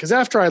into it because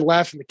after I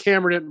left and the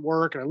camera didn't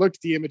work and I looked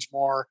at the image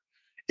more,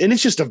 and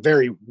it's just a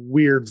very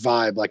weird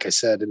vibe, like I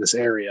said, in this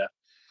area.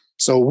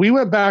 So we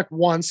went back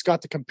once,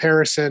 got the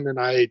comparison, and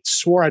I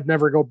swore I'd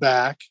never go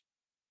back.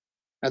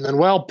 And then,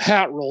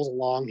 Pat rolls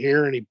along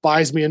here and he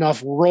buys me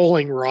enough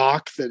Rolling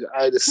Rock that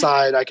I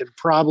decide I can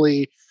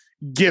probably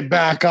get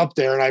back up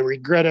there, and I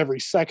regret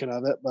every second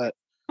of it. But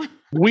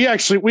we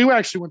actually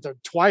went there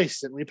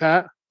twice, didn't we,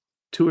 Pat?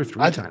 2 or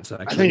 3 times,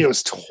 actually. I think it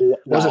was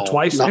Was it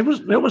twice? No.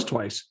 It was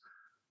twice.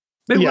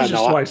 Maybe it was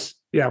just twice.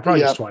 Yeah,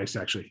 probably just twice,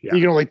 actually. Yeah.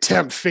 You can only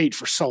tempt fate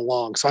for so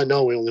long. So I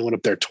know we only went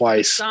up there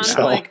twice. Sounds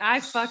like I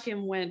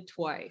fucking went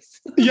twice.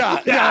 Yeah.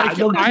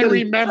 I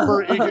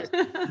remember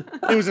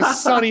it was a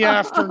sunny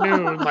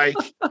afternoon. Like,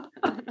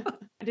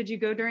 did you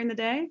go during the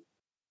day?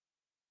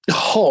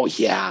 Oh,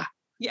 yeah.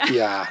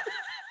 Yeah.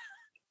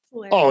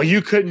 Oh,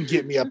 you couldn't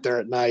get me up there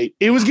at night.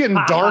 It was getting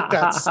dark.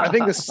 I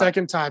think the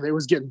second time it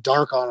was getting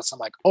dark on us. I'm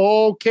like,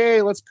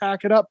 okay, let's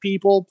pack it up,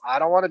 people. I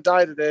don't want to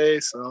die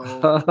today. So,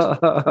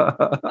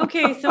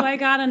 okay. So I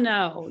gotta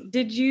know,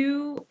 did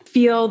you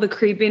feel the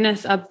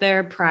creepiness up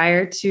there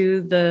prior to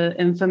the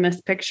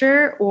infamous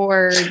picture,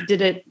 or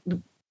did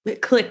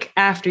it click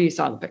after you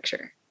saw the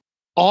picture?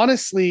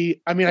 Honestly,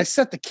 I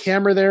set the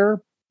camera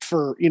there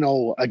for,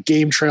 a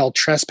game trail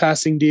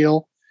trespassing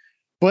deal.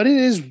 But it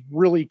is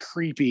really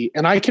creepy.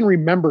 And I can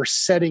remember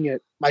setting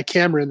my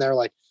camera in there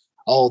like,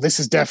 oh, this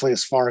is definitely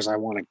as far as I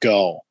want to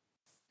go.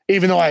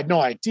 Even though I had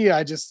no idea,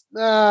 I just,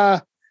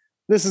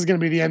 this is going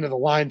to be the end of the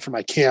line for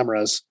my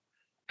cameras.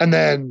 And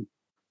then,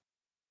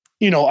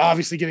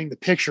 obviously getting the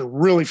picture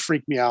really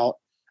freaked me out.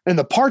 And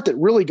the part that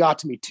really got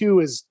to me too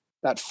is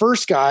that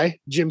first guy,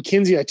 Jim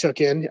Kinsey, I took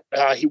in,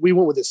 we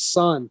went with his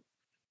son.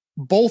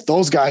 Both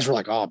those guys were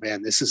like, oh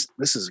man, this is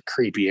a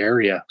creepy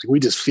area. We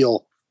just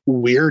feel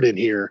weird in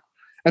here.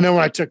 And then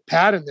when I took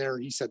Pat in there,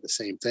 he said the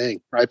same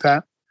thing, right,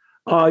 Pat?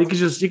 You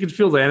could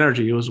feel the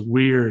energy. It was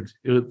weird.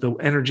 The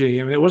energy.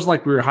 It wasn't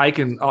like we were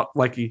hiking up,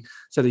 like he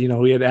said.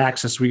 We had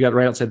access. We got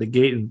right outside the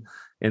gate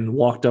and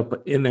walked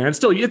up in there. And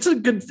still, it's a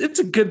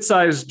good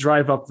sized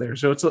drive up there.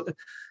 So it's a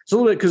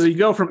little bit because you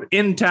go from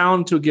in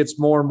town to it gets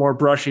more and more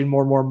brushy,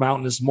 more and more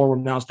mountainous, more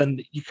mountains. Then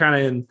you kind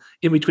of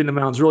in between the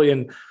mountains, really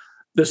in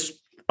this.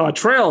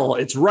 Trail,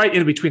 it's right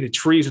in between the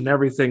trees and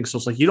everything. So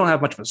it's like you don't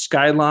have much of a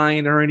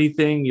skyline or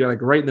anything. You're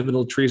like right in the middle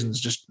of trees, and it's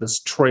just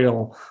this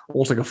trail,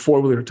 almost like a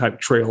 4-wheeler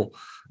type trail.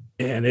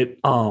 And it,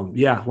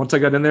 once I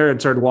got in there and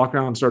started walking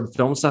around and started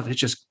filming stuff, it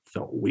just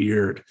felt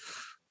weird.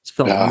 It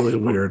felt really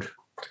weird.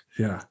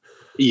 Yeah.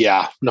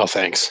 Yeah. No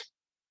thanks.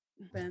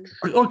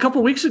 A couple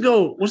of weeks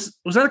ago, was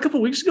that a couple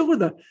of weeks ago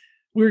where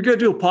we were going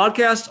to do a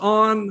podcast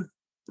on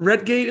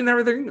Red Gate and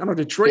everything on a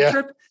Detroit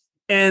trip,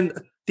 and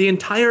the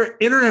entire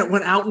internet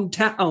went out in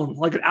town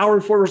like an hour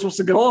before we were supposed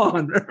to go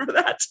on. Remember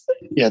that?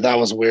 Yeah, that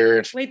was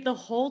weird. Wait, the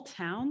whole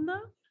town though?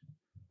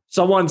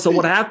 So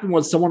what happened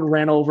was someone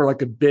ran over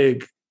like a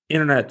big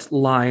internet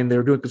line they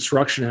were doing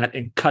construction at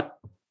and cut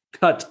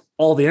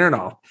all the internet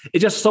off. It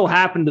just so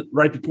happened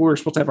right before we were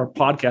supposed to have our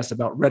podcast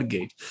about Red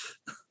Gate.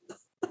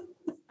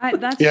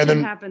 That's what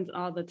happens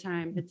all the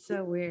time. It's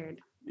so weird.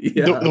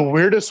 Yeah. The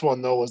weirdest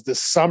one though was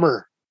this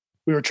summer.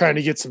 We were trying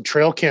to get some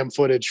trail cam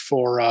footage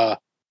for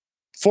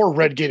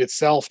Red Gate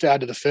itself to add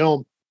to the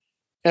film.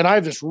 And I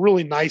have this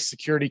really nice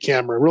security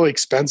camera, really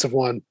expensive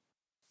one.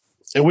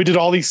 And we did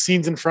all these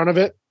scenes in front of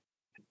it,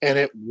 and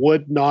it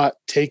would not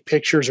take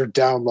pictures or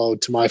download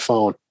to my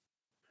phone.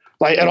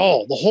 Like at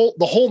all.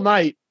 The whole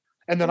night.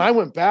 And then I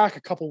went back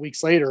a couple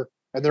weeks later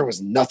and there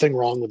was nothing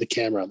wrong with the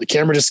camera. The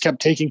camera just kept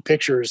taking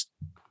pictures.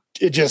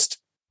 It just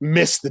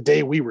missed the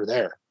day we were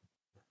there.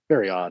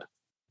 Very odd.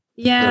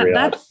 Yeah,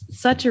 that's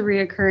such a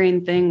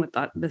reoccurring thing with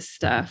this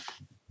stuff.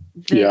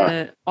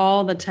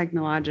 All the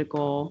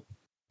technological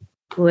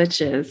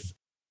glitches.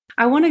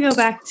 I want to go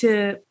back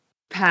to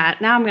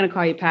Pat. Now I'm going to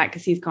call you Pat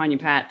because he's calling you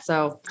Pat.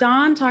 So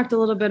Don talked a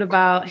little bit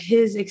about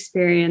his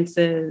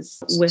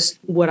experiences with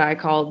what I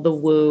call the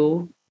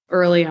woo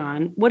early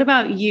on. What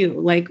about you?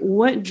 Like,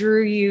 what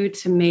drew you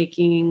to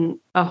making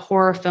a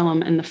horror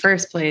film in the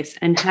first place?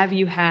 And have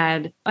you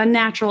had a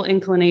natural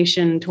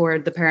inclination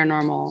toward the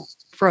paranormal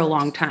for a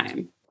long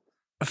time?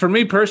 For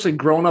me personally,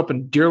 growing up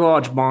in Deer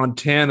Lodge,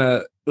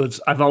 Montana,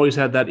 I've always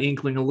had that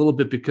inkling a little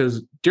bit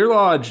because Deer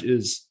Lodge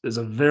is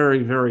a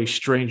very, very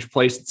strange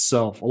place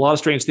itself. A lot of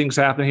strange things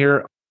happen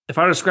here. If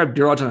I were to describe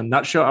Deer Lodge in a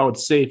nutshell, I would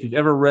say if you've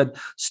ever read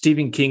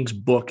Stephen King's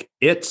book,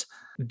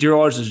 Deer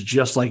Lodge is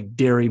just like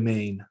Derry,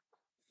 Maine.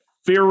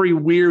 Very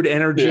weird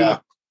energy. Yeah.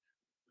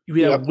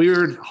 We have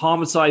weird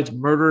homicides,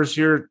 murders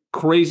here,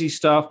 crazy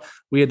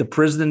stuff. We had the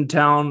prison in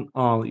town.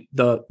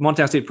 The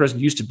Montana State Prison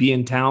used to be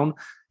in town,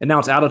 and now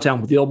it's out of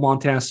town. But the old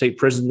Montana State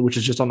Prison, which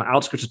is just on the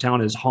outskirts of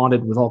town, is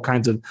haunted with all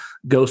kinds of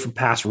ghosts from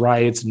past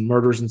riots and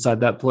murders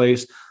inside that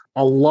place.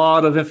 A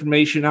lot of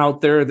information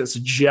out there that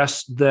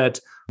suggests that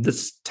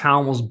this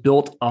town was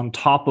built on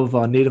top of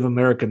a Native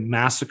American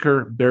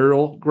massacre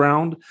burial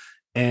ground,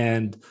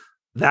 and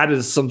that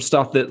is some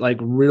stuff that like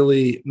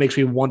really makes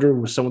me wonder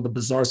with some of the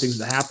bizarre things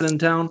that happen in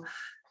town.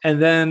 And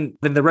then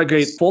the Red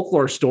Gate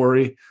folklore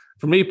story,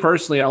 for me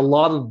personally, a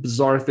lot of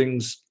bizarre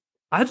things.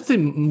 I'd say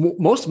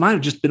most of mine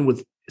have just been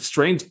with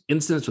strange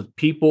incidents with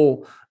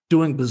people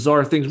doing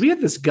bizarre things. We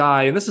had this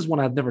guy, and this is one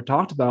I've never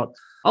talked about.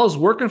 I was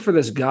working for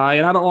this guy,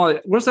 and I don't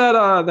know, what's that?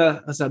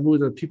 That's that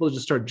movie where people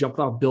just start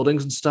jumping off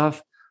buildings and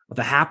stuff.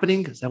 The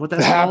Happening? Is that what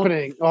that's called? The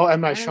Happening. Oh,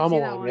 M. Night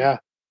Shyamalan. Yeah.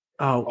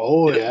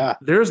 Oh, yeah.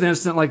 There's an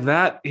incident like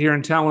that here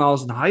in town when I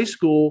was in high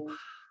school.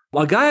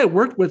 A guy I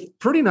worked with,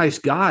 pretty nice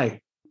guy.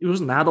 He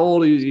wasn't that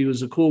old. He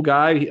was a cool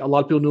guy. A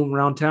lot of people knew him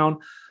around town.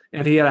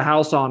 And he had a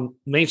house on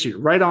Main Street,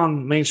 right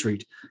on Main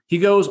Street. He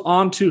goes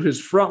onto his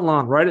front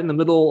lawn, right in the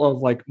middle of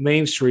like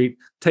Main Street,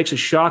 takes a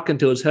shotgun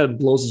to his head and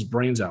blows his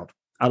brains out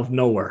of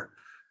nowhere.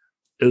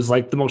 It was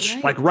like the most,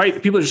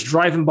 people are just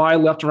driving by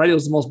left and right. It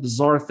was the most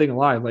bizarre thing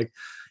alive. Like,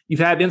 you've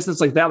had incidents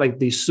like that, like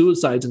these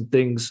suicides and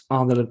things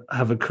that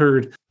have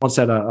occurred. Once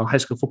at a high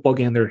school football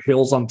game, there are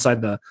hills on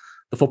side the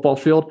football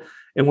field.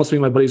 And once me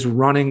and my buddies were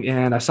running,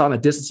 and I saw in the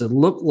distance, it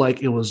looked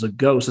like it was a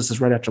ghost. This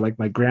is right after like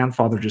my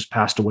grandfather just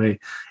passed away.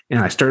 And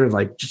I started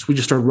we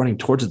just started running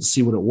towards it to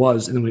see what it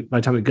was. And then by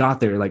the time we got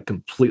there, it like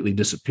completely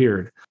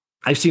disappeared.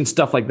 I've seen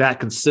stuff like that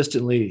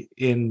consistently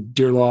in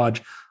Deer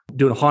Lodge.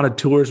 Doing haunted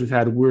tours, we've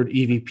had weird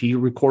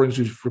EVP recordings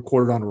we've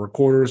recorded on the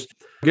recorders.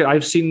 Again,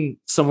 I've seen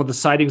some of the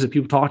sightings that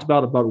people talked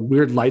about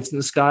weird lights in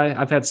the sky.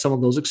 I've had some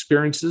of those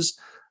experiences.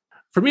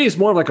 For me, it's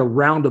more of like a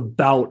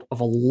roundabout of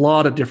a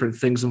lot of different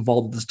things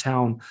involved in this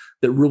town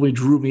that really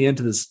drew me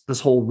into this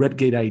whole Red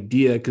Gate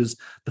idea. Because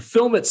the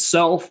film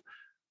itself,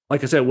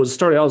 like I said,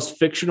 started out as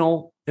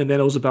fictional, and then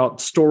it was about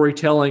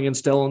storytelling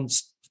and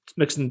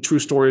mixing true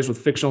stories with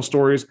fictional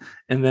stories.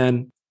 And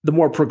then the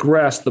more it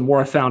progressed, the more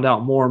I found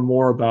out more and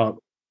more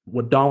about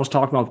what Don was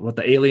talking about, with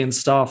the alien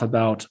stuff,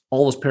 about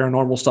all this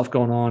paranormal stuff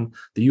going on.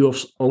 The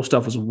UFO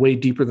stuff was way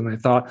deeper than I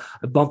thought.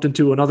 I bumped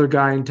into another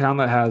guy in town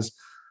that has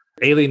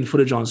alien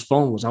footage on his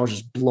phone. I was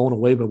just blown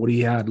away by what he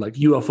had, like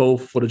UFO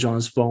footage on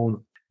his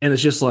phone. And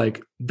it's just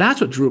like,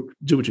 that's what drew,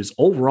 which is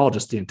overall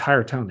just the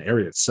entire town, the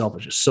area itself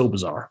is just so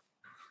bizarre.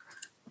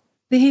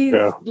 These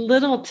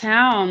little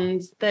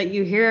towns that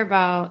you hear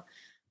about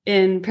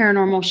in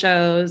paranormal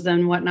shows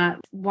and whatnot,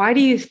 why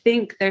do you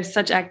think there's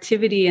such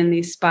activity in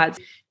these spots?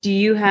 Do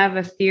you have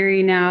a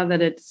theory now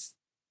that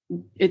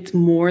it's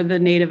more the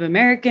Native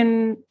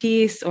American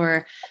piece,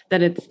 or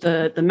that it's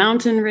the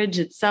mountain ridge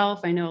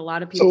itself? I know a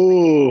lot of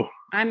people.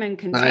 I'm in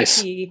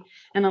Kentucky,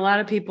 and a lot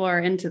of people are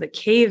into the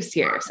caves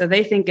here. So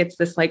they think it's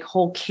this like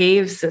whole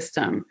cave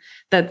system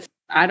that's,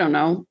 I don't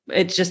know,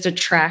 it just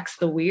attracts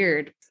the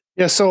weird.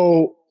 Yeah.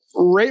 So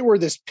right where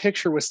this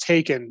picture was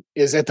taken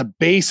is at the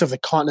base of the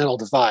Continental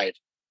Divide,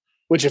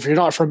 which, if you're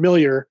not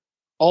familiar,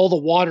 all the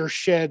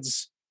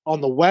watersheds on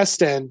the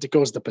west end, it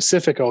goes to the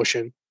Pacific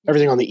Ocean.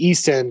 Everything on the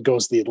east end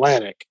goes to the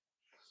Atlantic.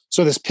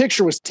 So this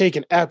picture was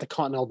taken at the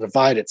Continental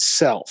Divide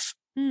itself.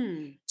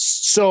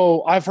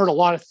 So I've heard a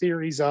lot of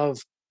theories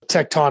of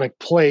tectonic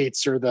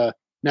plates or the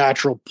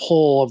natural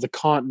pull of the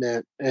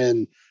continent,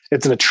 and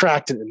it's an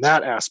attractant in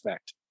that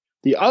aspect.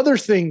 The other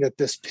thing that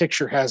this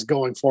picture has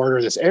going for it,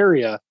 or this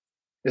area,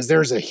 is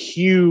there's a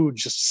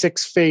huge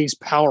 6-phase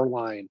power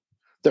line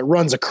that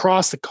runs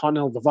across the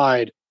Continental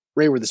Divide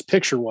right where this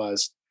picture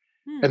was.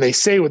 And they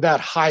say with that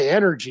high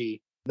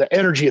energy, the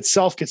energy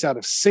itself gets out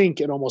of sync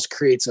and almost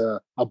creates a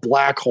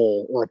black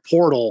hole or a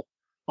portal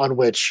on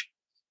which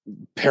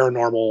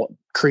paranormal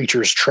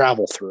creatures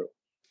travel through.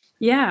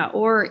 Yeah,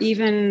 or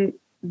even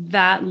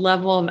that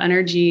level of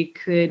energy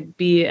could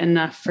be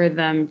enough for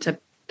them to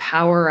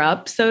power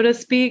up, so to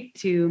speak,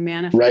 to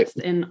manifest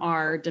in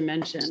our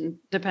dimension,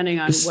 depending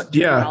on what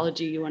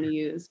terminology you want to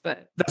use.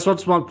 But that's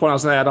what's one point I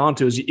was going to add on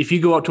to is if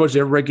you go out towards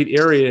the Red Gate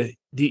area,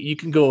 you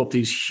can go up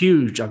these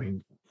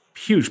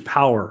huge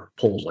power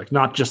poles, like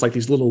not just like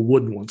these little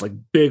wooden ones, like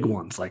big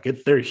ones. Like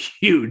they're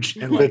huge.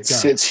 And like,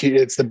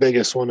 it's the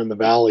biggest one in the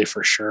valley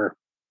for sure.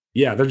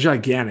 Yeah, they're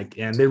gigantic,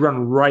 and they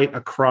run right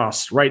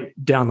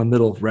down the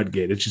middle of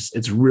Redgate.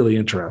 It's really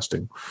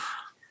interesting.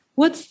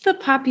 What's the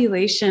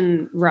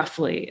population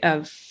roughly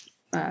of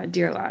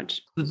Deer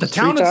Lodge? The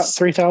town is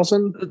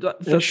 3,000.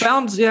 The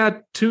town's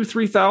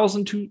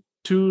 3,000,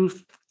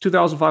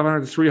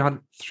 2,500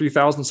 to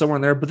 3,000, somewhere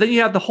in there. But then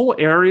you have the whole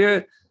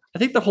area. I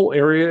think the whole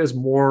area is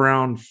more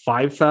around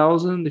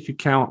 5,000 if you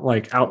count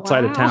like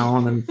outside of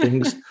town and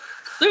things.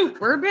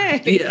 Super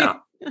big. Yeah.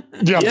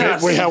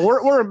 Yes.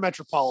 We're a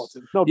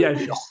metropolitan. No big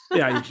deal.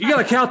 Yeah. You got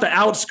to count the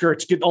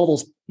outskirts, get all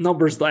those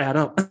numbers to add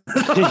up.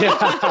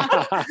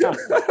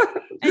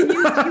 And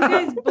you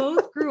guys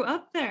both grew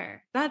up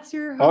there. That's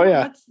your home. Oh,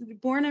 yeah. That's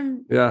born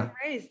and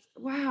raised.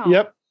 Wow.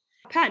 Yep.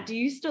 Pat, do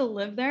you still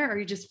live there or are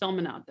you just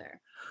filming out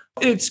there?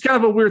 It's kind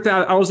of a weird thing.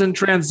 I was in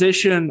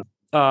transition.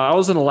 I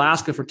was in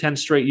Alaska for 10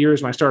 straight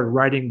years when I started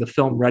writing the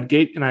film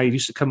Redgate. And I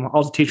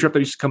was a teacher up there.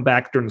 I used to come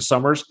back during the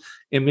summers.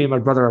 And me and my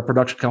brother, our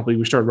production company,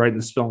 we started writing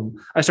this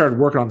film. I started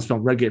working on this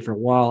film Redgate for a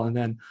while. And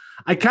then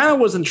I kind of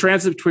was in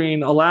transit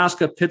between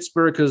Alaska,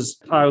 Pittsburgh,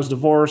 because I was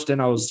divorced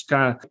and I was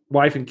kind of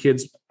wife and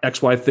kids,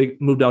 ex-wife, they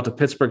moved out to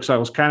Pittsburgh. So I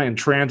was kind of in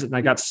transit and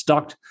I got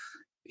stuck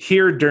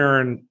here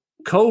during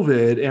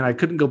COVID and I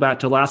couldn't go back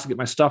to Alaska, get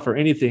my stuff or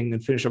anything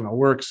and finish up my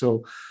work.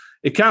 So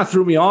it kind of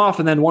threw me off.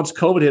 And then once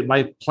COVID hit,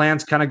 my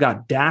plans kind of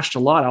got dashed a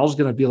lot. I was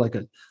going to be like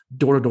a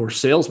door-to-door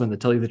salesman, to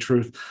tell you the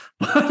truth.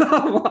 But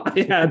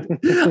I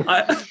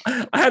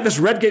had this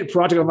Redgate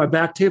project on my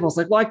back table. I was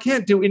like, well, I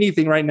can't do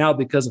anything right now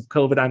because of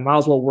COVID. I might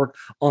as well work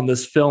on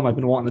this film I've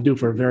been wanting to do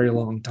for a very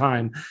long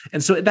time.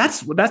 And so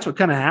that's what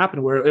kind of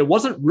happened, where it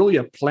wasn't really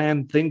a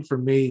planned thing for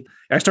me.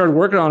 I started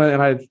working on it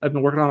and I've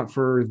been working on it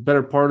for the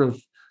better part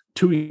of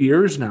 2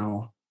 years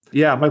now.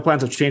 Yeah, my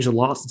plans have changed a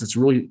lot since it's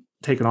really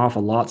taken off a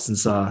lot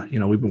since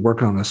we've been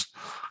working on this.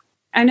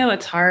 I know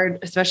it's hard,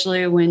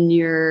 especially when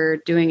you're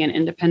doing an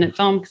independent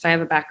film, because I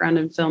have a background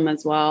in film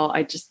as well.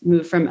 I just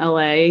moved from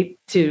LA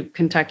to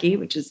Kentucky,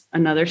 which is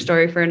another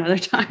story for another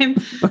time.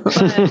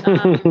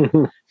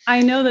 But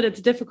I know that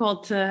it's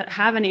difficult to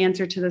have an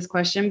answer to this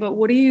question, but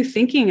what are you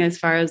thinking as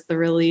far as the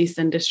release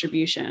and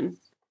distribution?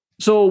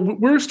 So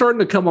we're starting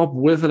to come up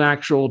with an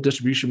actual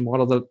distribution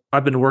model that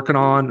I've been working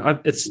on.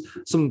 It's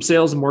some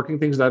sales and marketing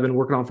things that I've been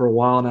working on for a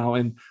while now.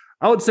 And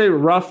I would say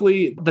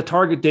roughly the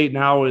target date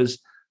now is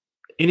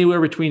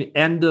anywhere between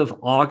end of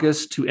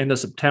August to end of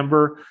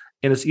September.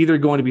 And it's either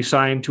going to be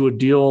signed to a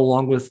deal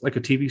along with like a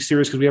TV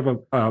series, because we have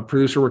a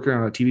producer working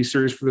on a TV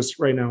series for this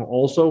right now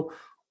also,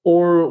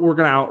 or we're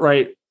going to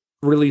outright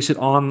release it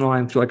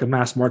online through like a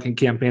mass marketing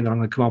campaign that I'm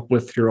going to come up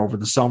with here over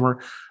the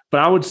summer.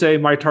 But I would say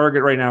my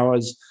target right now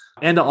is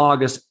end of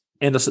August,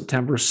 end of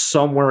September,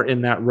 somewhere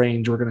in that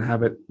range. We're going to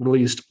have it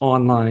released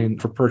online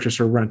for purchase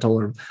or rental.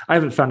 Or I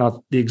haven't found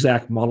out the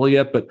exact model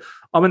yet, but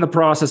I'm in the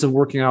process of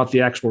working out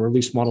the actual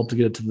release model to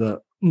get it to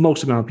the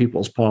most amount of people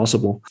as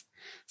possible.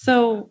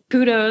 So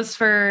kudos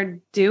for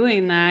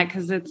doing that,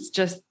 because it's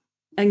just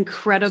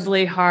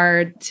incredibly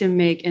hard to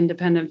make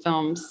independent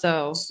films.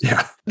 So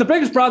yeah, the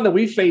biggest problem that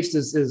we faced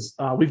is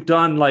we've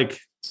done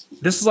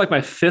this is like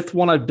my fifth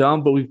one I've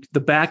done, but the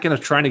back end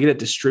of trying to get it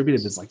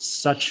distributed is like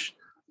such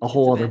a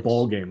whole other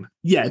ball game.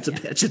 Yeah, it's a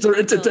bitch.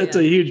 It's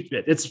a huge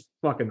bit. It's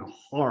fucking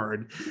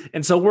hard.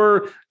 And so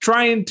we're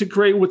trying to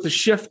create, with the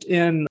shift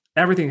in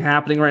everything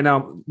happening right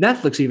now.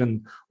 Netflix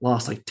even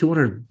lost like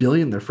 $200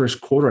 billion their first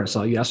quarter. I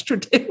saw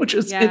yesterday, which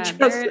is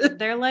interesting.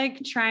 They're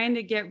like trying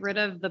to get rid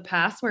of the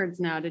passwords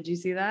now. Did you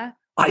see that?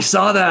 I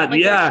saw that.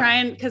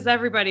 Yeah. Because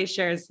everybody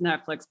shares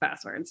Netflix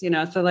passwords,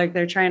 so like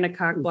they're trying to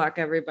cock block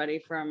everybody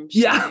from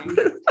sharing.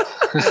 No.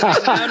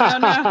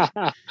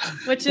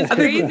 Which is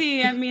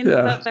crazy. I mean,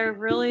 that they're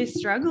really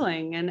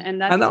struggling.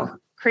 And that's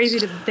crazy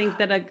to think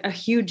that a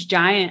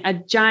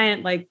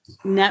giant like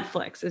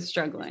Netflix is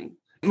struggling.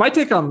 My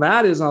take on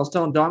that is, and I was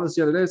telling Don this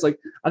the other day, it's like,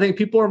 I think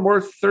people are more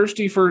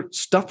thirsty for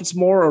stuff that's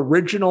more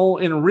original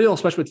and real,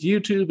 especially with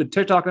YouTube and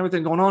TikTok and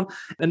everything going on.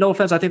 And no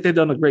offense, I think they've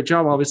done a great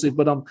job, obviously,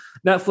 but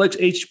Netflix,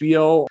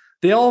 HBO,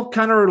 they all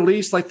kind of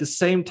release like the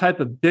same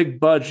type of big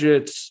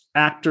budget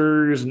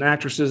actors and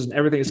actresses and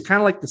everything. It's kind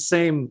of like the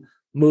same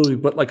movie,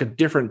 but like a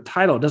different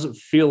title. It doesn't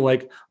feel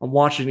like I'm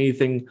watching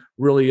anything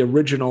really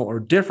original or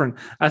different.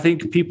 I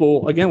think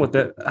people, again, with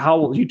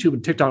how YouTube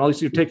and TikTok, all these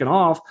things are taking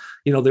off,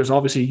 there's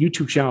obviously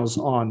YouTube channels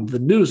on the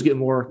news getting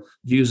more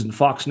views than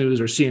Fox News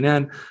or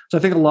CNN. So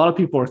I think a lot of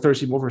people are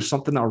thirsty more for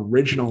something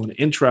original and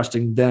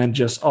interesting than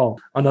just,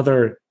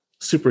 another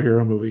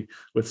superhero movie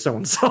with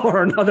so-and-so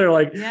or another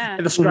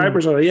and the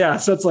subscribers are,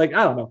 so it's like,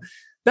 I don't know.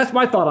 That's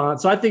my thought on it.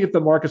 So I think if the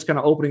market's kind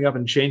of opening up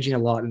and changing a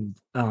lot, and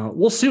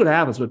we'll see what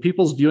happens, but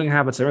people's viewing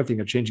habits, everything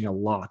are changing a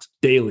lot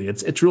daily.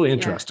 It's really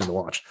interesting to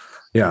watch.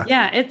 Yeah.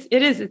 Yeah, it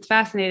is. It's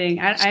fascinating.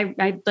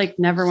 I like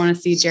never want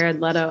to see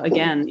Jared Leto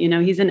again.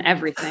 He's in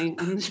everything.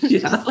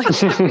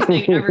 Just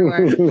everything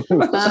everywhere.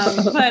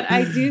 But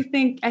I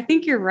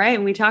think you're right.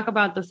 And we talk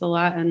about this a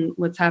lot and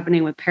what's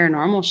happening with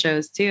paranormal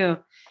shows too.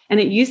 And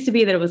it used to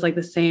be that it was like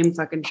the same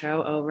fucking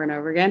show over and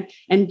over again.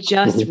 And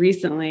just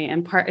recently,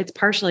 and it's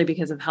partially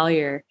because of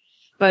Hellier,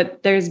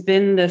 but there's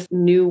been this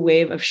new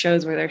wave of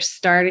shows where they're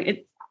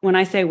starting. when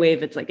I say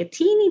wave, it's like a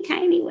teeny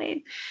tiny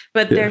wave,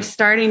 but they're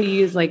starting to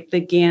use like the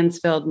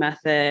Gansfield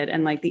method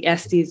and like the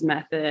Estes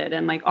method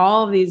and like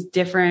all of these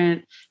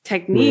different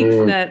techniques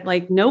that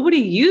like nobody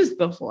used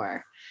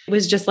before. It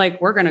was just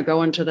like, we're going to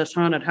go into this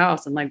haunted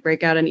house and like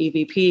break out an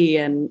EVP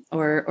and,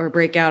 or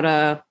break out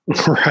a,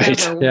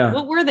 right. Yeah.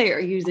 What were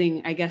they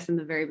using, I guess, in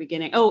the very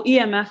beginning? Oh,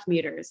 EMF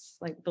meters,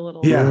 like the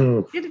little,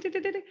 So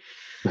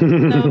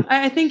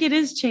I think it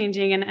is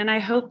changing. And I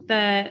hope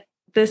that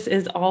this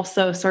is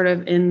also sort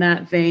of in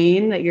that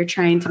vein that you're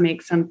trying to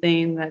make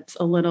something that's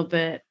a little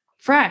bit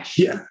fresh.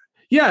 Yeah.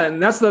 Yeah.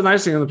 And that's the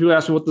nice thing. When people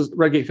ask me what the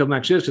Redgate film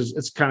actually is, because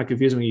it's kind of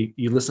confusing when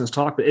you listen to us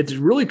talk, but it's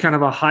really kind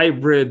of a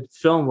hybrid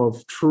film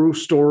of true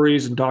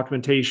stories and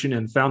documentation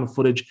and found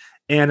footage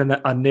and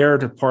a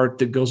narrative part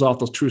that goes off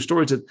those true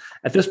stories that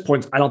at this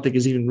point, I don't think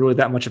is even really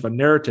that much of a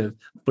narrative,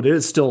 but it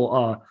is still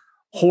a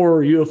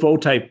horror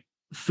UFO type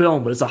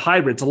film, but it's a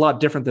hybrid. It's a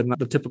lot different than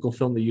the typical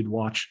film that you'd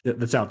watch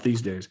that's out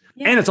these days.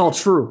 Yeah. And it's all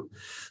true.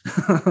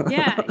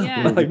 Yeah.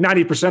 Like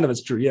 90% of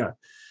it's true. Yeah.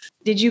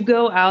 Did you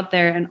go out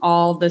there and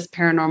all this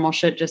paranormal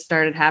shit just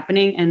started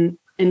happening? And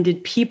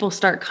did people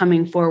start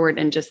coming forward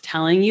and just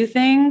telling you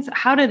things?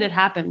 How did it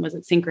happen? Was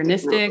it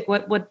synchronistic?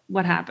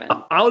 What happened?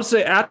 I would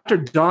say after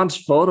Don's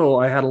photo,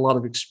 I had a lot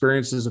of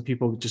experiences of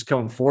people just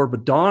coming forward,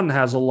 but Don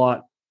has a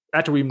lot.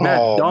 After we met,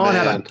 Don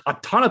had a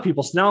ton of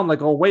people. So now I'm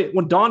like, oh, wait.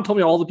 When Don told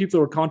me all the people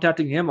that were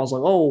contacting him, I was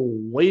like, oh,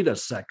 wait a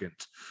second.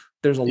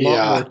 There's a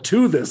lot more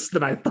to this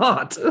than I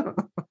thought.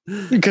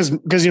 because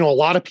a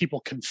lot of people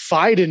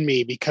confide in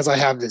me because I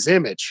have this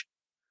image.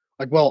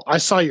 Like, well, I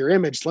saw your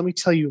image. Let me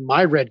tell you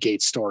my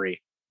Redgate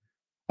story.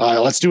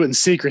 Let's do it in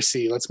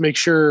secrecy. Let's make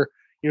sure,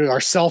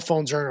 our cell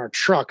phones are in our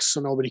trucks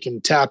so nobody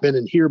can tap in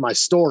and hear my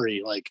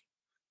story. Like,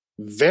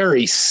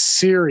 very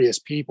serious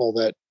people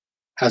that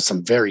have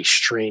some very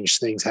strange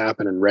things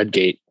happen in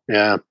Redgate.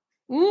 Yeah.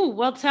 Ooh,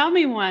 well, tell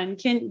me one.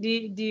 Do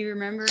you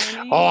remember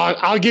any? Oh,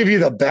 I'll give you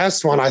the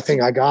best one. I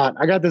think I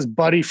got this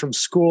buddy from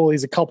school.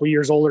 He's a couple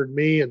years older than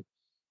me. And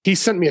he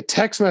sent me a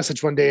text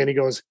message one day and he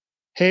goes,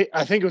 hey,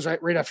 I think it was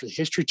right after the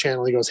History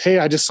Channel. He goes, hey,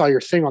 I just saw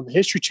your thing on the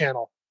History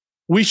Channel.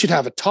 We should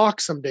have a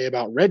talk someday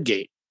about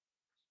Redgate.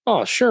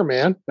 Oh, sure,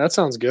 man. That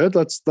sounds good.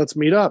 Let's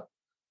meet up.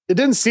 It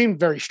didn't seem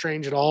very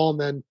strange at all. And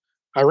then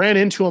I ran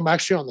into him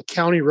actually on the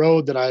county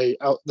road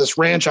this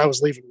ranch I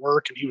was leaving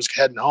work and he was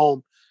heading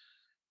home.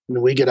 And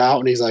we get out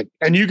and he's like,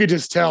 and you could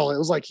just tell it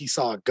was like he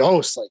saw a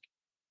ghost. Like,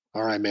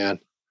 all right, man,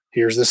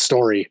 here's this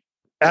story.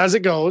 As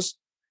it goes,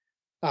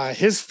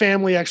 his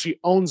family actually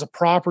owns a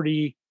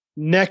property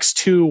next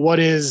to what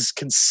is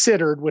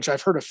considered, which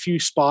I've heard a few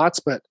spots,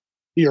 but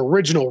the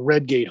original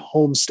Redgate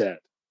homestead.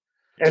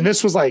 And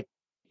this was like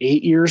 9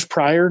 years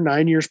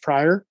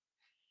prior.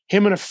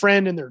 Him and a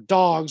friend and their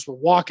dogs were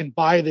walking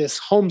by this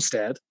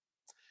homestead.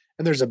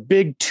 And there's a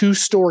big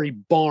 2-story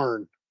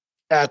barn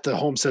at the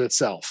homestead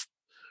itself,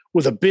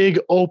 with a big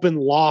open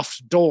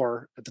loft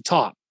door at the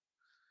top.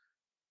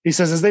 He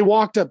says, as they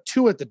walked up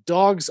to it, the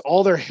dogs,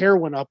 all their hair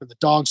went up and the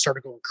dogs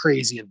started going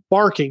crazy and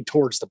barking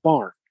towards the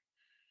barn.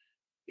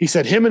 He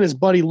said him and his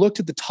buddy looked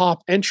at the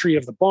top entry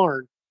of the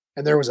barn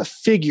and there was a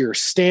figure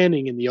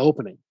standing in the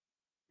opening.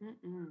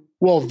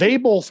 Well, they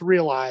both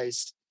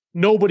realized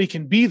nobody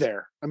can be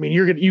there. I mean,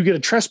 you get a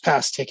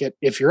trespass ticket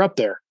if you're up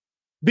there.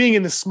 Being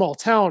in this small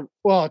town,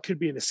 well, it could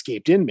be an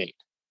escaped inmate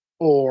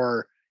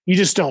or you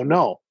just don't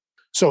know.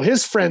 So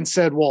his friend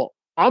said, well,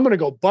 I'm going to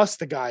go bust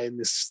the guy in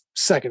this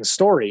second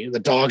story. And the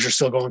dogs are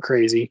still going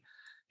crazy.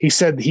 He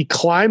said he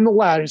climbed the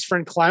ladder. His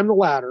friend climbed the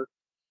ladder,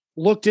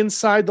 looked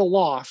inside the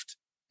loft,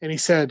 and he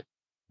said,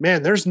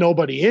 man, there's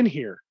nobody in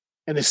here.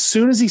 And as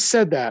soon as he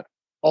said that,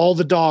 all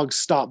the dogs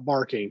stopped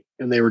barking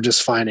and they were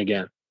just fine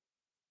again.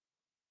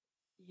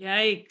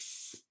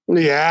 Yikes.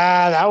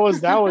 Yeah, that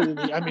was,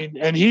 I mean,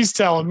 and he's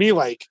telling me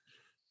like,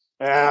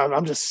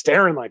 I'm just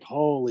staring like,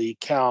 holy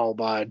cow,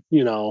 bud,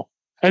 And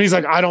he's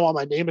like, I don't want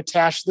my name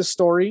attached to this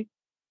story.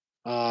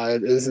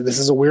 This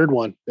is a weird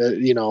one,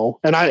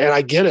 and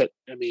I get it.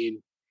 I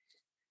mean,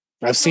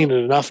 I've seen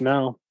it enough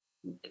now.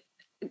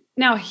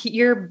 Now,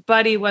 your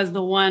buddy was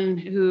the one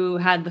who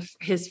had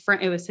his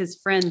friend. It was his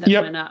friend that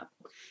went up.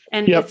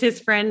 And is his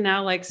friend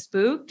now like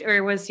spooked,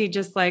 or was he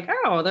just like,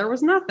 oh, there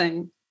was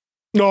nothing?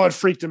 No, it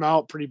freaked him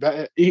out pretty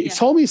bad. He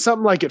told me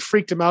something like it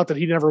freaked him out that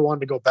he never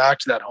wanted to go back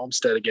to that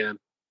homestead again.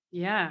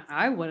 Yeah,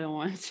 I wouldn't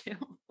want to.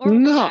 Or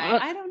no,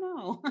 I don't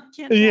know. I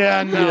can't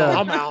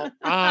I'm out.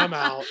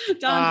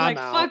 Don's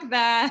fuck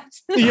that.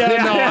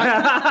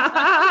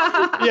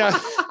 Yeah,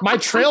 my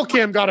trail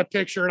cam got a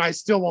picture and I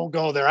still won't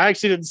go there. I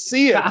actually didn't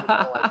see it.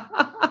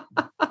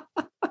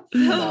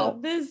 So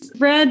this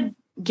red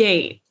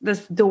gate,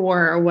 this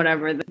door or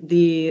whatever,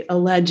 the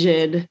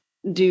alleged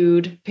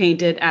dude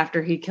painted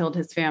after he killed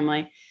his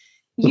family.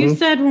 You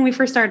said when we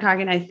first started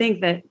talking, I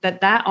think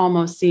that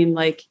almost seemed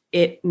like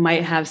it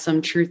might have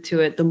some truth to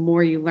it the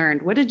more you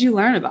learned. What did you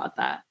learn about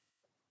that?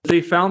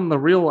 They found the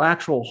real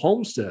actual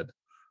homestead,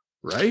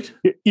 right?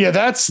 Yeah,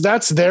 that's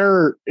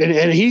their,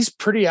 and he's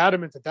pretty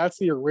adamant that that's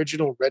the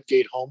original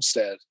Redgate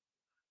homestead.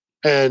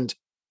 And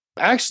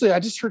actually, I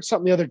just heard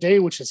something the other day,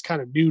 which is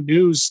kind of new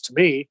news to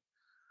me.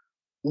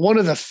 one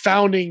of the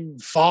founding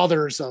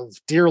fathers of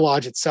Deer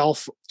Lodge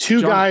itself.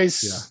 Two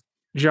guys.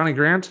 Yeah. Johnny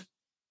Grant?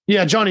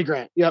 Yeah, Johnny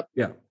Grant. Yep.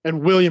 Yeah.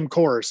 And William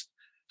Coors.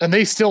 And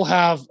they still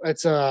have,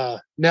 it's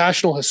a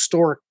National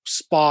Historic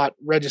Spot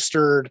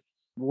registered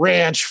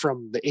ranch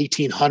from the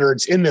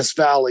 1800s in this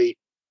valley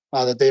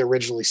that they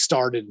originally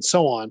started and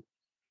so on.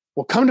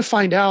 Well, come to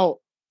find out,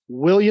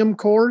 William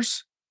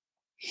Coors,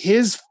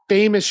 his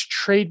famous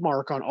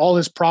trademark on all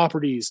his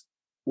properties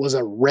was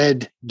a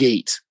red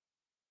gate.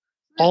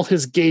 All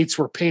his gates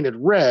were painted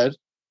red.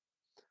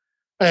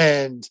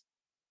 And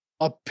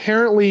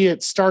apparently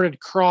it started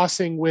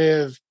crossing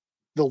with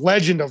the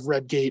legend of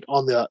Red Gate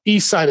on the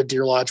east side of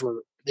Deer Lodge, where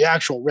the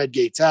actual Red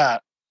Gate's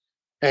at.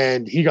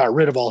 And he got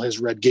rid of all his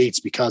red gates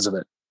because of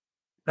it.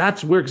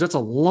 That's weird, because that's a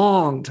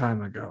long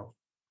time ago.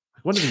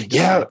 What did he do?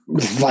 Yeah,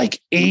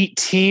 like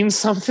 18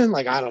 something.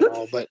 Like, I don't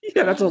know, but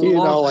yeah, that's a you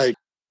long. know, like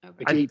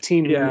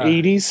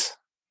 1880s.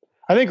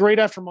 I think right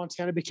after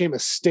Montana became a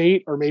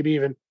state, or maybe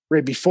even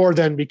right before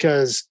then,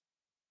 because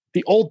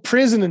the old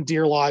prison in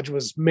Deer Lodge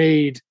was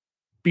made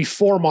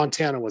before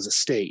Montana was a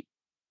state.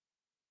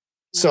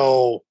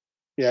 So,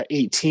 yeah,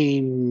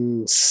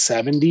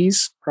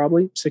 1870s,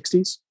 probably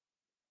 60s.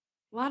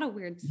 A lot of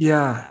weird stuff.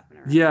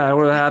 Yeah, it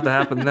would have had to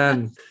happen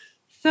then.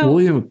 So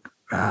William,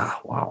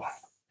 wow.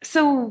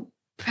 So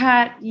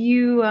Pat,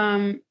 you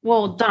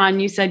Don,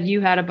 you said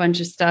you had a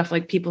bunch of stuff,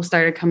 like people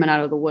started coming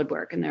out of the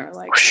woodwork and they were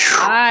like,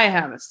 I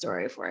have a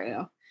story for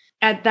you.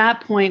 At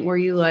that point, were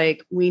you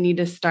like, we need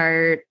to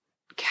start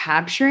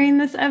capturing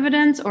this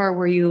evidence? Or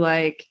were you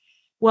like,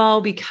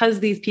 well,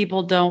 because these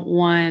people don't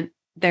want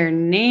their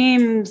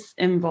names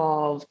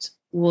involved,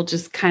 we'll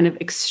just kind of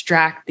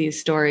extract these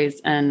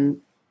stories and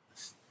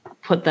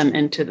put them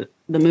into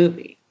the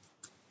movie,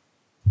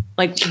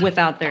 like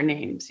without their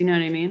names? You know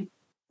what I mean?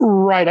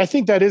 Right. I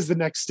think that is the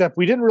next step.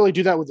 We didn't really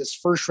do that with this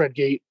first Red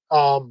Gate.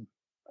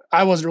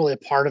 I wasn't really a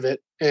part of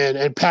it.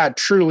 And Pat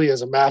truly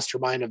is a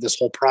mastermind of this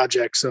whole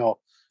project. So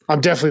I'm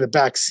definitely the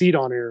back seat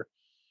on here.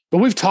 But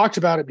we've talked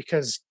about it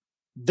because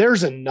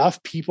there's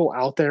enough people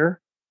out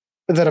there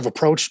that have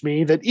approached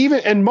me that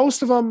and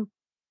most of them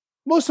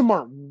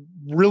aren't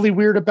really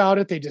weird about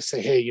it. They just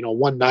say, hey,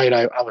 one night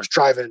I was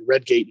driving in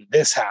Red Gate and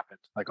this happened.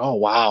 Like, oh,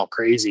 wow,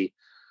 crazy.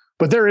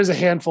 But there is a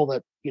handful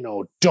that,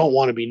 don't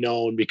want to be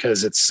known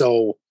because it's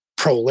so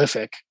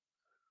prolific.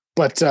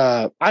 But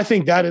I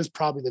think that is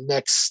probably the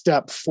next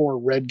step for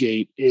Red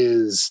Gate,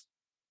 is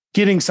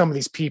getting some of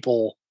these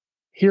people,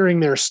 hearing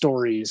their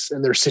stories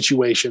and their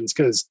situations.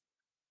 Because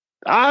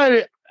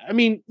I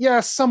mean,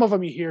 yeah, some of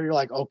them you hear, you're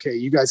like, okay,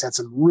 you guys had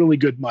some really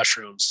good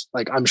mushrooms.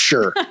 Like, I'm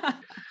sure.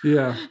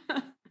 Yeah.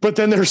 But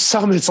then there's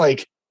some, it's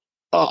like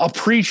a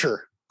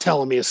preacher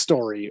telling me a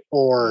story,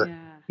 or,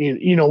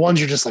 ones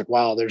you're just like,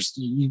 wow,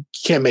 you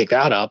can't make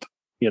that up,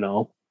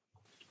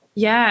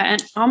 Yeah.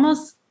 And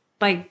almost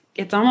like,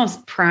 it's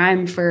almost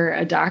prime for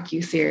a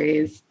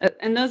docuseries.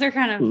 And those are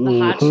kind of the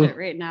hot shit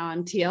right now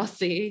on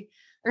TLC,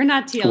 or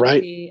not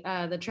TLC,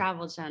 right. The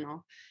Travel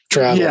Channel.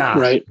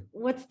 Right.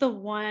 What's the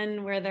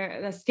one where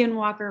they're the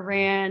Skinwalker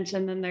Ranch,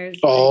 and then there's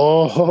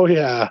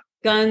yeah.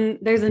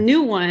 There's a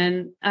new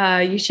one.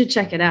 You should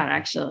check it out,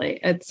 actually.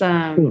 It's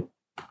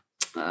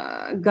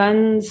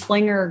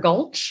Gunslinger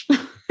Gulch.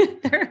 I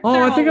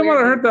think I might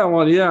have heard that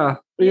one. Yeah.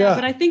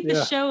 But I think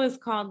the show is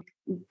called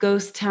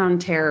Ghost Town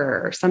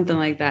Terror or something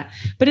like that.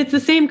 But it's the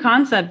same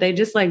concept. They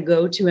just like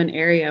go to an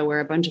area where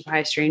a bunch of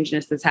high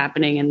strangeness is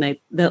happening, and they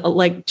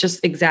like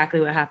just exactly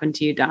what happened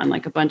to you, Don.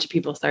 Like a bunch of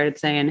people started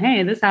saying,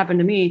 hey, this happened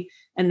to me.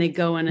 And they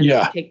go in and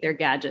they take their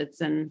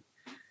gadgets and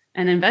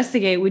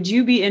investigate. Would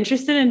you be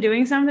interested in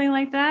doing something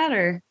like that?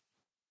 Or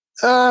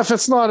if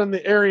it's not in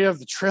the area of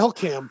the trail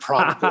cam,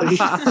 probably.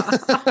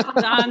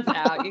 Don's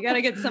out. You got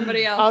to get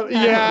somebody else.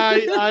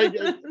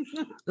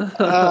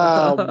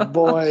 Oh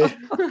boy.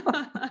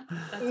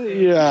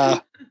 Yeah.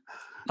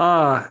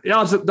 Don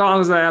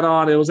was add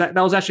on. That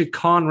was actually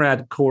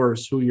Conrad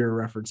Coors, who you're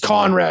referencing.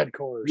 Conrad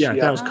Coors. Yeah,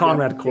 that was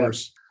Conrad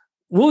Coors.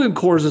 Yeah. William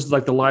Coors is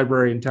like the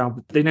library in town,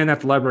 but they named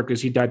after the library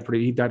because he died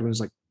when he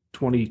was like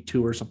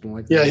 22 or something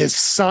like that. Yeah, his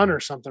son or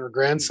something, or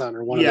grandson,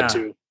 or one of the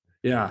two.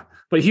 Yeah,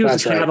 but he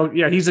was cattle.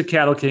 Yeah, he's a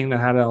cattle king that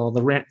had all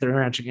the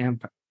ranching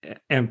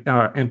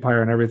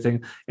empire and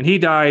everything, and he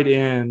died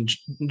in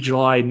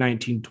July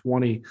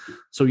 1920.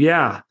 So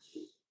yeah,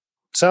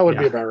 so that would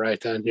be about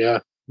right then. Yeah,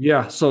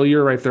 yeah. So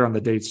you're right there on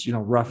the dates.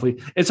 Roughly.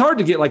 It's hard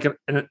to get like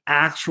an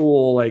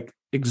actual like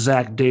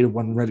exact date of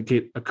when Red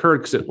Gate occurred,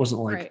 because it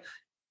wasn't like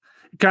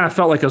it kind of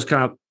felt like it was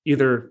kind of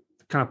either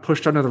kind of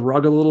pushed under the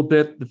rug a little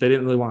bit, that they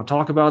didn't really want to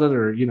talk about it,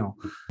 or,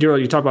 Daryl,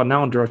 you talk about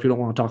now in Durham, we don't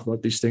want to talk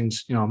about these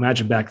things,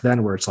 imagine back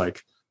then where it's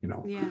like,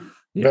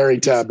 very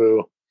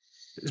taboo,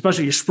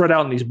 especially you're spread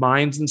out in these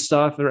mines and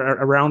stuff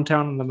around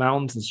town in the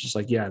mountains. It's just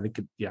like,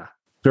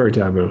 very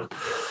taboo.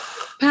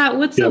 Pat,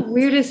 what's the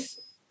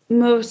weirdest,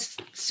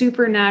 most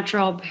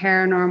supernatural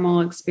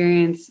paranormal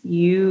experience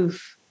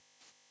you've,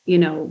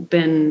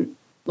 been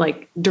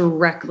like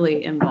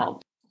directly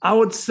involved? I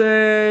would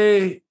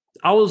say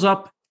I was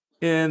up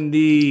in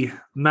the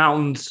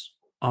mountains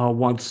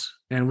once,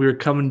 and we were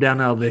coming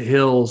down out of the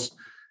hills.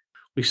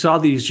 we saw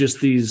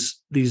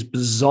these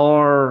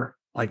bizarre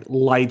like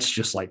lights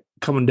just like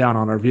coming down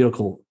on our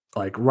vehicle,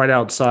 like right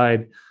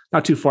outside,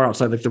 not too far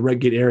outside, like the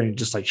Red Gate area, and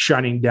just like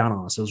shining down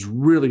on us. It was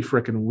really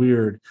freaking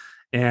weird.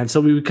 And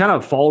so we kind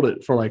of followed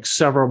it for like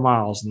several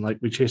miles, and like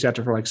we chased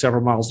after for like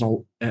several miles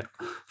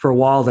for a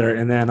while there.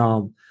 And then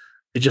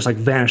it just like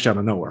vanished out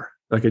of nowhere.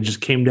 Like it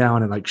just came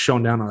down and like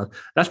shone down on us.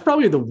 That's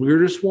probably the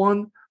weirdest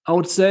one, I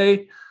would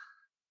say.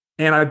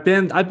 And I've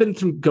been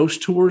through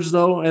ghost tours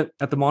though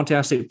at the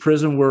Montana State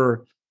Prison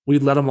where we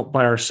let them up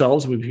by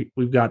ourselves.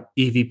 We've got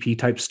EVP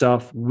type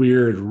stuff,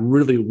 weird,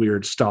 really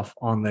weird stuff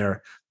on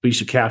there we used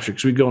to capture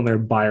because we go in there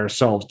by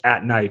ourselves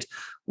at night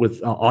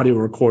with audio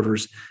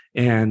recorders,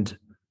 and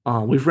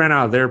we've ran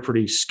out of there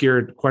pretty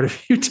scared quite a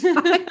few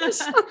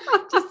times.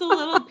 Just a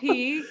little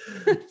peek.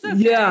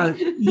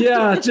 Okay.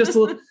 Yeah.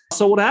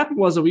 So what happened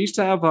was that we used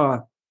to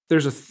have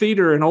there's a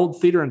theater, an old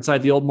theater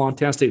inside the old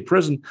Montana State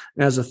Prison.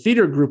 And as a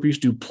theater group, we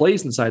used to do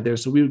plays inside there.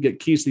 So we would get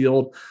keys to the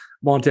old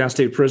Montana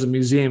State Prison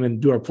Museum and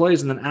do our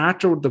plays. And then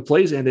after the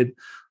plays ended,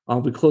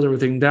 we close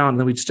everything down, and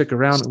then we'd stick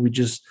around and we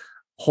just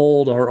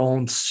hold our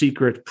own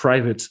secret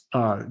private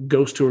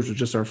ghost tours with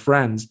just our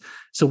friends.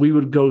 So we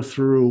would go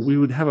through, we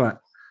would have a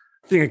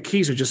thing of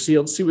keys. We just see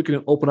what we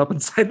can open up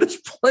inside this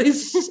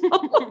place.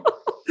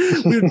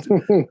 we'd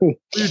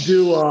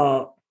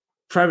do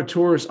private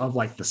tours of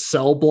like the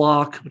cell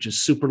block, which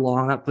is super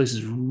long. That place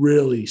is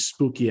really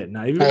spooky at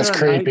night. That's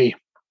creepy. Night?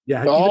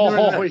 Yeah.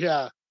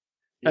 Yeah.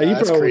 Yeah, you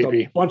probably with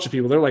a bunch of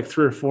people. There are like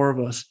 3 or 4 of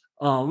us.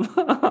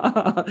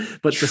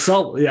 But the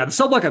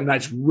cell block at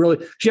night's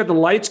really. You have the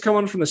lights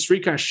coming from the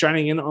street, kind of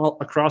shining in all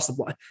across the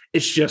block.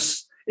 It's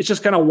just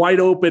kind of wide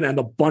open and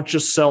a bunch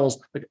of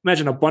cells. Like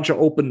imagine a bunch of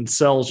open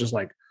cells, just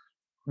like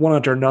one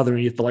after another,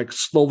 and you have to like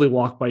slowly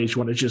walk by each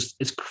one.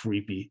 It's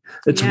creepy.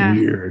 It's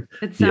weird.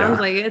 It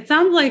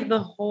sounds like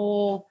the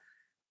whole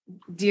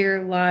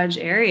Deer Lodge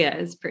area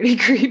is pretty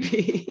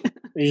creepy.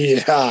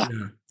 Yeah.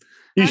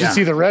 You should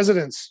see the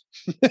residents.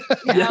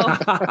 That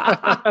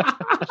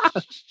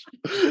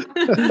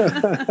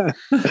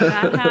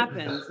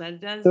happens. That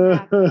does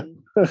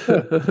happen.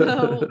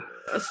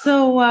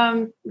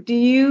 So, do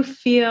you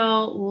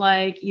feel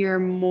like you're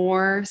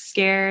more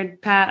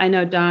scared, Pat? I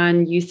know,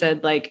 Don, you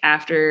said like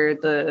after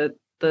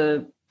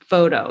the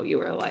photo, you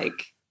were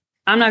like,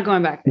 I'm not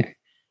going back there.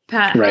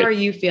 Pat, How are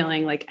you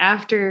feeling like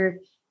after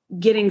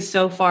getting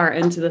so far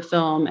into the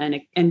film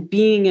and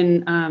being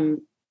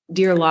in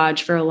Deer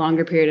Lodge for a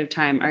longer period of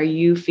time? Are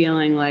you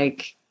feeling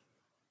like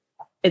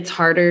it's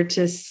harder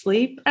to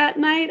sleep at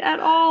night at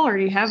all? Or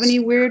do you have any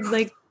weird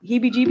like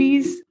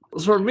heebie-jeebies?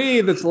 For me,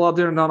 that's a lot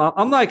different.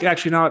 I'm like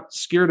actually not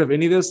scared of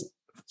any of this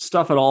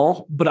stuff at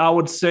all. But I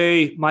would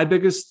say my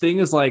biggest thing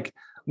is like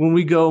when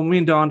me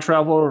and Don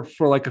travel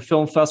for like a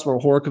film festival or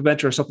horror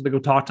convention or something to go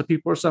talk to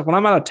people or stuff. When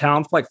I'm out of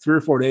town for like 3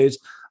 or 4 days,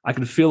 I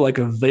can feel like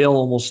a veil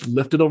almost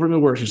lifted over me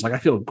where it's just like I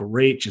feel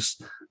great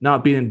just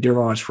not being in Deer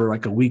Lodge for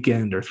like a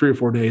weekend or 3 or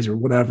 4 days or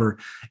whatever.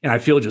 And I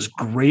feel just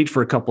great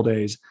for a couple of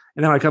days.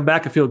 And then when I come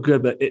back, I feel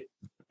good. But it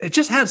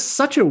just has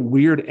such a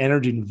weird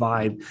energy and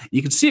vibe.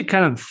 You can see it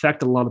kind of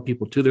infect a lot of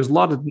people too. There's a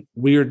lot of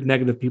weird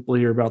negative people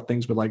here about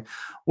things. But like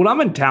when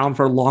I'm in town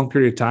for a long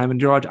period of time in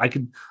Deer Lodge, I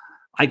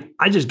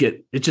just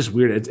get, it's just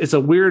weird. It's a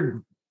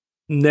weird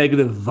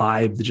negative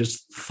vibe that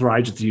just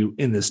thrives with you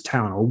in this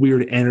town, a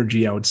weird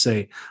energy, I would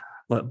say.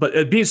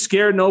 But being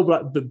scared, no,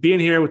 but being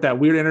here with that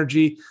weird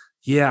energy,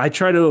 yeah, I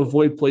try to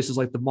avoid places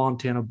like the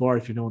Montana Bar,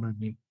 if you know what I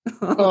mean.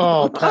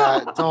 Oh,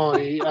 Pat,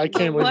 Tony, I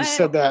can't believe you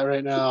said that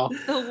right now.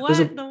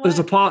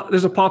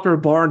 There's a popular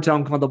bar in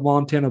town called the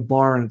Montana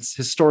Bar, and it's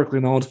historically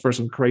known for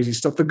some crazy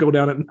stuff to go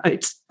down at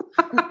night.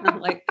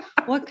 Like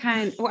what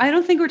kind? I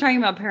don't think we're talking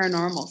about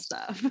paranormal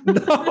stuff.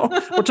 No,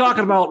 we're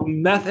talking about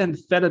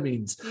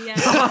methamphetamines. Yeah,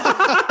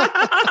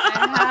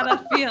 I had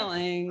a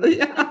feeling.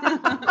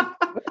 Yeah.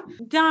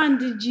 Don,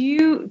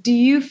 do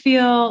you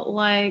feel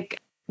like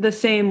the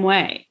same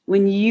way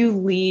when you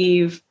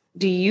leave?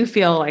 Do you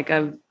feel like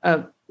a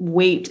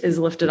weight is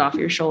lifted off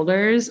your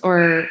shoulders,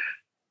 or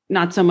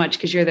not so much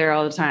because you're there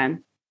all the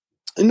time?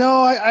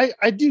 No,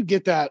 I do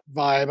get that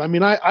vibe. I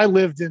mean, I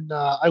lived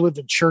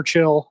in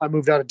Churchill. I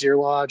moved out of Deer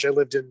Lodge. I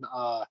lived in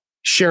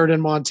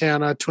Sheridan,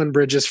 Montana, Twin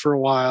Bridges for a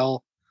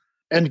while,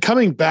 and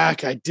coming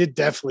back, I did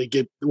definitely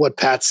get what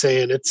Pat's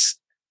saying.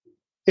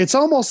 It's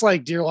almost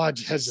like Deer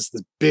Lodge has just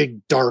this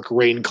big dark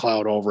rain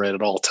cloud over it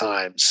at all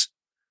times,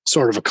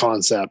 sort of a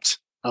concept.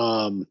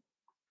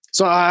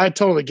 So I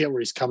totally get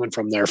where he's coming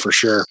from there for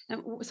sure.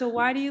 So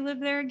why do you live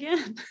there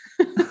again?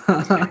 Is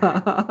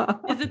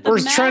it We're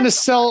trying to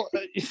sell.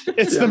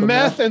 It's the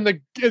meth and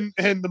the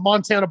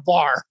Montana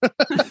Bar.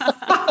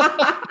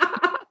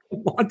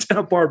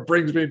 Montana Bar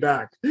brings me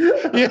back.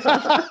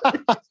 Yeah.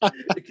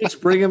 It keeps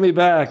bringing me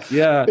back.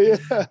 Yeah.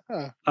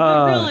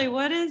 Really,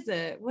 what is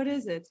it?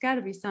 It's got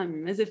to be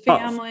something. Is it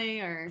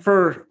family or?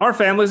 For our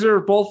families are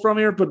both from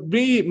here, but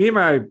me and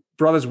my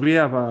brothers, we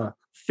have a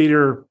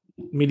theater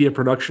media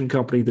production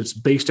company that's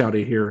based out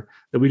of here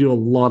that we do a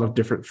lot of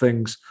different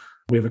things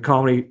We have a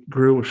comedy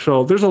group.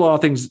 So there's a lot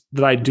of things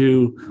that I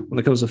do when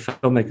it comes to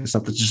filmmaking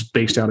stuff that's just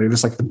based out here.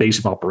 Just like the base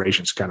of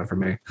operations kind of for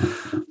me.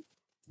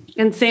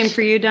 And same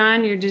for you,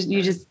 Don.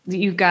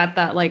 You've got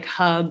that like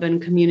hub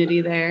and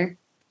community there.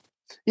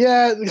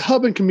 Yeah,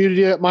 hub and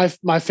community.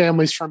 My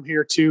family's from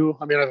here too.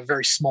 I mean, I have a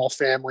very small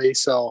family,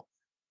 so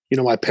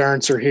my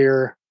parents are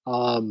here.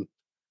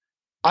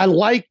 I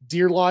like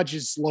Deer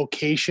Lodge's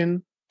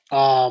location.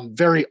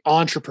 Very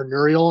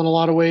entrepreneurial in a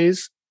lot of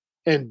ways,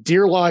 and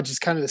Deer Lodge is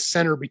kind of the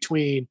center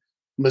between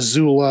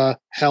Missoula,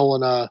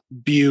 Helena,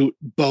 Butte,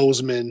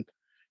 Bozeman.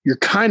 You're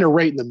kind of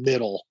right in the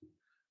middle.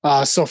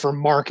 So for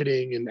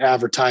marketing and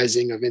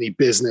advertising of any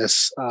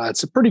business,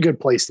 it's a pretty good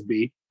place to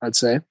be, I'd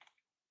say.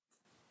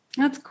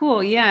 That's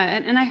cool. Yeah.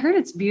 And I heard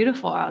it's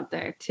beautiful out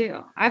there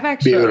too.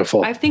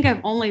 Beautiful. I think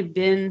I've only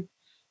been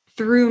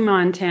through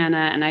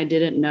Montana and I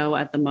didn't know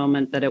at the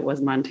moment that it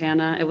was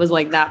Montana. It was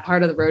like that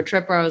part of the road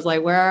trip where I was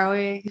like, where are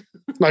we?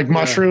 Like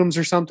mushrooms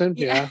or something?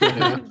 Yeah.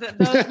 Not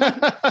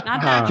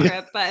that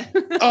trip, but.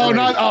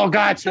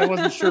 Gotcha. I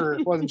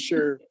wasn't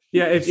sure.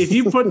 Yeah. If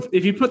you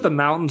put the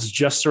mountains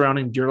just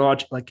surrounding Deer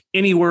Lodge, like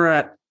anywhere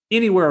at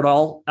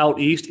all out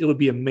east, it would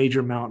be a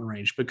major mountain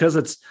range because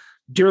it's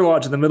Deer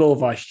Lodge in the middle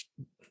of a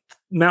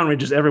mountain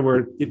ranges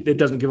everywhere. It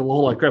doesn't give a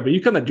whole lot of credit, but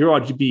you come to Deer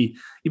Lodge, you'd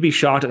be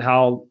shocked at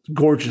how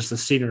gorgeous the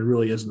scenery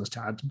really is in this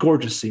town. It's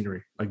gorgeous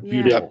scenery, like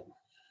beautiful.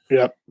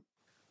 Yep.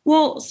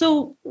 Well,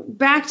 so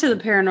back to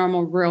the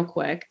paranormal real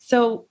quick.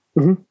 So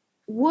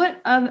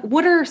what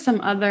are some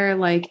other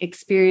like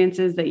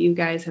experiences that you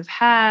guys have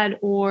had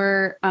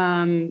or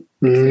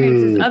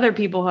experiences other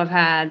people have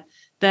had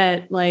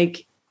that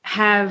like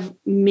have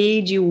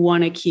made you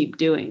want to keep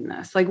doing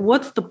this? Like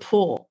what's the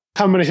pull?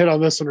 I'm going to hit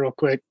on this one real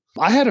quick.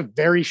 I had a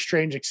very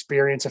strange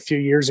experience a few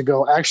years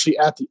ago, actually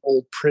at the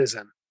old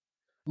prison.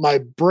 My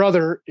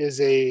brother is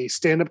a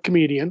stand-up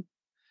comedian,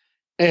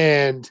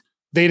 and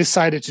they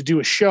decided to do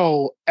a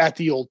show at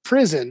the old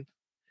prison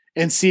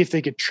and see if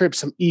they could trip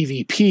some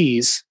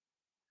EVPs.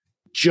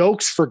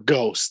 Jokes for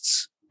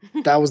Ghosts.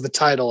 That was the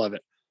title of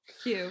it.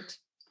 Cute.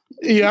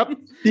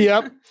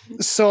 Yep.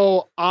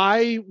 So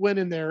I went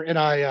in there and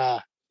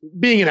I,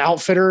 being an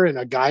outfitter and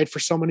a guide for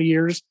so many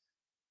years,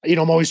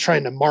 I'm always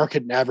trying to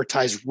market and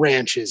advertise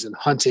ranches and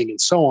hunting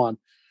and so on.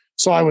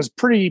 So I was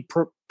pretty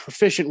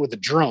proficient with the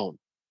drone.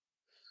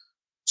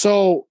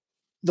 So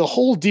the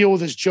whole deal with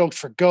this Jokes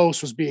for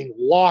Ghosts was being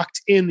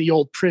locked in the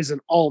old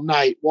prison all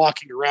night,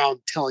 walking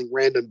around telling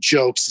random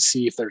jokes to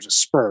see if there's a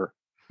spur.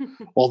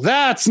 Well,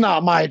 that's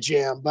not my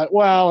jam, but it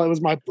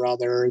was my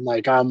brother and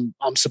like I'm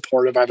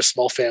supportive. I have a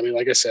small family,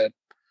 like I said.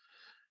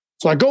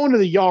 So I go into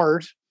the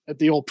yard at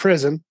the old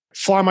prison,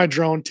 fly my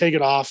drone, take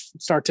it off,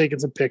 start taking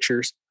some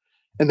pictures.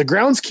 And the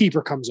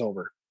groundskeeper comes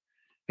over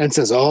and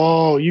says,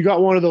 "Oh, you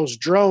got one of those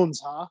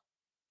drones, huh?"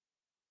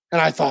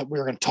 And I thought we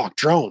were going to talk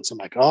drones. I'm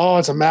like, "Oh,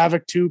 it's a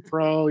Mavic 2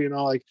 Pro."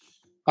 Like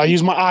I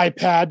use my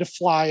iPad to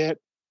fly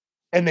it.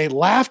 And they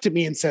laughed at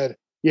me and said,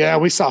 "Yeah,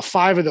 we saw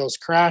 5 of those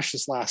crash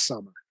this last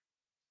summer."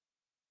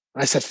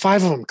 And I said,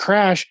 5 of them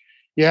crash?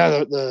 Yeah,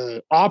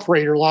 the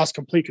operator lost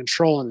complete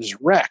control and is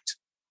wrecked.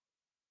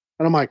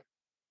 And I'm like,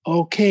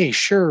 okay,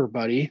 sure,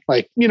 buddy.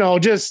 Like,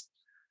 just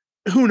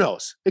who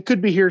knows? It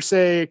could be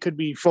hearsay. It could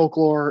be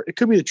folklore. It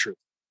could be the truth.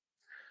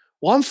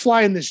 Well, I'm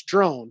flying this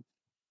drone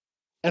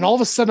and all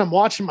of a sudden I'm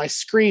watching my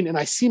screen and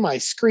I see my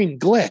screen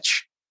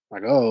glitch.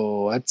 I'm like,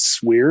 oh,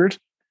 that's weird.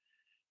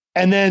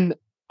 And then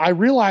I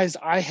realized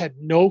I had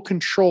no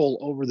control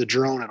over the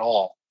drone at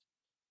all.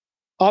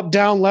 Up,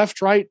 down,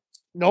 left, right.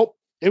 Nope.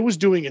 It was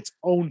doing its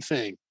own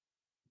thing,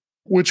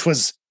 which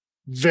was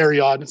very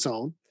odd in its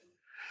own.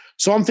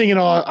 So I'm thinking,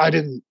 I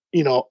didn't,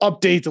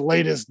 update the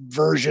latest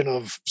version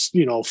of,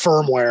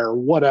 firmware or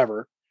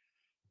whatever.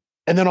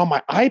 And then on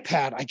my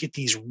iPad, I get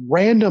these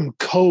random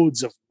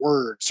codes of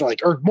words,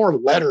 or more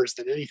letters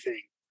than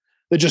anything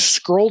that just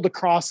scrolled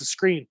across the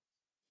screen.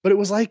 But it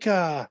was like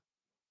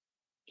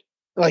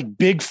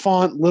big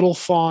font, little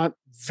font,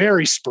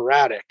 very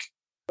sporadic.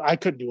 I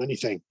couldn't do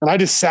anything. And I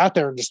just sat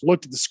there and just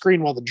looked at the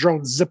screen while the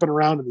drone's zipping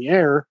around in the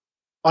air,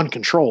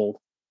 uncontrolled.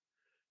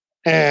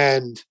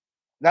 And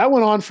that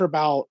went on for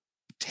about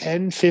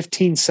 10,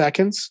 15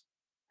 seconds.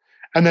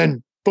 And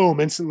then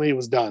boom, instantly it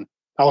was done.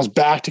 I was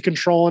back to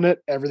controlling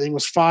it. Everything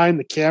was fine.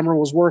 The camera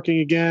was working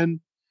again.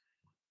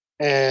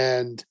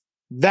 And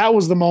that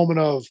was the moment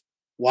of,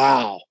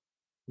 wow,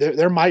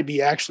 there might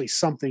be actually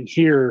something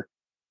here.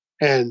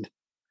 And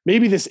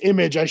maybe this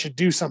image, I should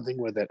do something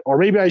with it. Or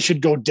maybe I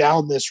should go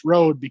down this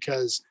road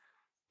because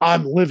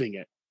I'm living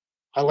it.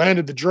 I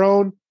landed the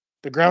drone.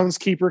 The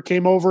groundskeeper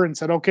came over and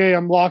said, "Okay,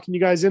 I'm locking you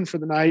guys in for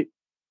the night."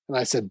 And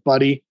I said,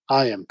 "Buddy,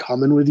 I am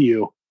coming with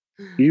you.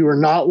 You are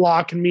not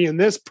locking me in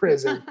this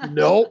prison.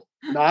 Nope,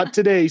 not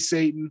today,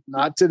 Satan.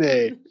 Not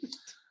today."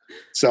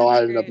 So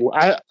I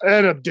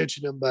ended up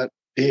ditching him, but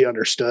he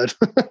understood.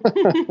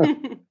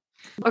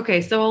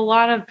 Okay, so a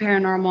lot of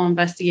paranormal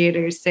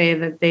investigators say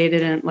that they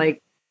didn't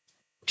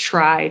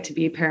try to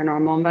be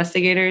paranormal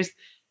investigators,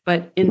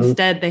 but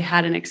instead they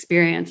had an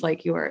experience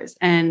like yours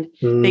and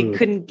they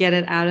couldn't get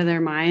it out of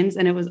their minds.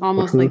 And it was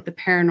almost like the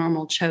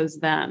paranormal chose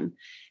them.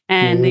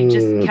 And they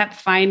just kept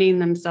finding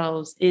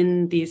themselves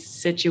in these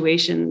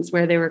situations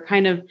where they were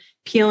kind of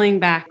peeling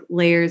back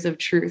layers of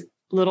truth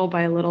little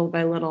by little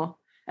by little,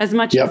 as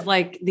much as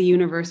like the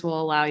universe will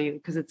allow you,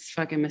 because it's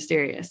fucking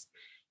mysterious.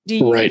 Do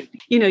you,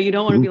 you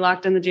don't want to be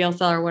locked in the jail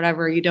cell or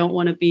whatever. You don't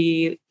want to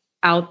be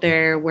out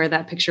there where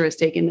that picture was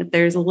taken. That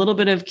there's a little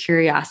bit of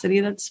curiosity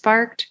that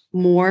sparked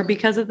more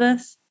because of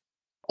this.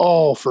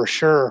 Oh, for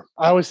sure.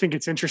 I always think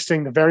it's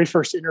interesting. The very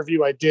first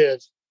interview I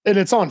did, and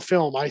it's on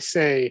film, I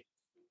say,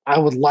 I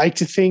would like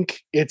to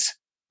think it's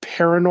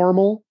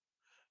paranormal,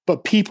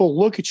 but people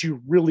look at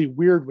you really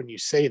weird when you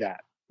say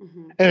that.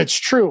 Mm-hmm. And it's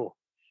true.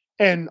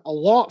 And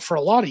for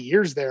a lot of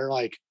years there,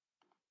 like,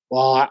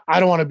 well, I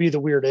don't want to be the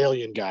weird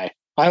alien guy.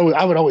 I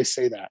would always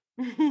say that.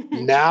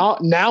 Now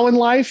in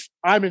life,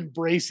 I'm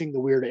embracing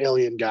the weird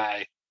alien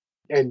guy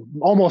and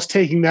almost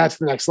taking that to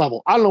the next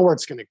level. I don't know where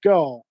it's going to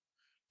go,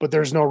 but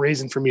there's no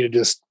reason for me to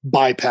just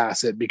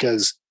bypass it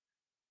because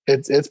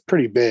it's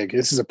pretty big.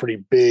 This is a pretty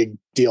big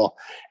deal.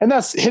 And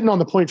that's hitting on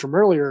the point from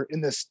earlier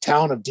in this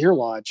town of Deer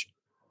Lodge.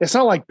 It's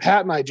not like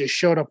Pat and I just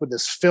showed up with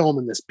this film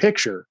and this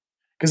picture,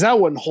 because that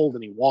wouldn't hold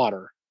any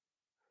water.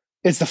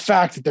 It's the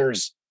fact that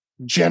there's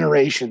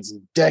generations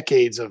and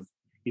decades of,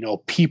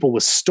 people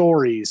with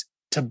stories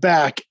to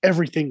back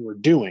everything we're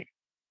doing.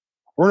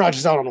 We're not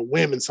just out on a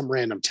whim in some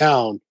random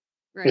town.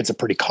 Right. It's a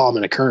pretty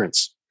common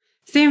occurrence.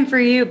 Same for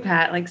you,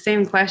 Pat. Like,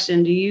 same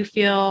question. Do you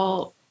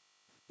feel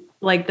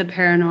like the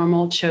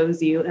paranormal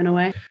chose you in a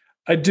way?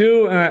 I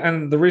do.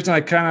 And the reason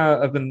I kind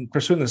of have been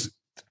pursuing this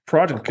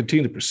project,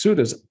 continue to pursue it,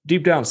 is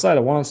deep down inside,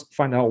 I want to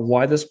find out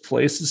why this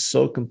place is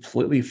so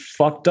completely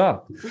fucked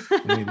up.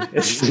 I mean,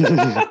 it's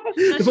that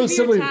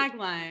should be your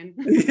tagline.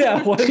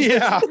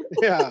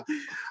 Yeah.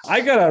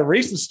 I got a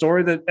recent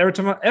story that every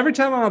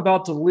time I'm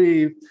about to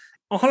leave,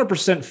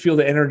 100% feel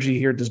the energy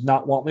here does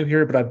not want me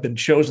here, but I've been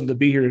chosen to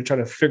be here to try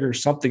to figure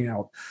something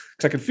out,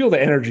 because I can feel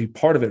the energy.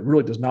 Part of it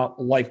really does not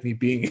like me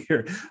being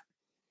here.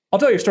 I'll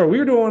tell you a story. We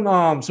were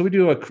doing, so we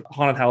do a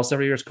haunted house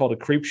every year. It's called a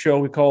creep show.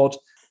 We call it.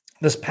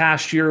 This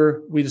past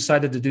year, we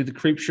decided to do the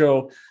creep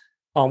show.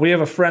 We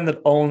have a friend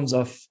that owns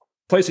a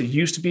place that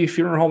used to be a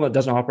funeral home that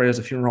doesn't operate as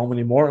a funeral home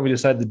anymore. And we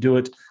decided to do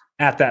it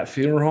at that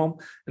funeral home.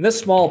 And this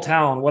small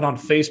town went on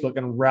Facebook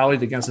and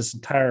rallied against this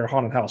entire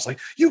haunted house. Like,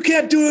 you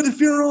can't do it at the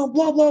funeral home,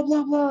 blah, blah,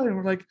 blah, blah. And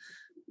we're like,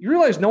 you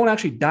realize no one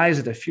actually dies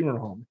at a funeral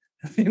home.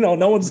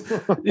 No one's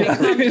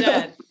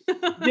dead.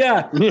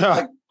 Yeah.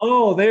 Like,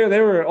 oh, they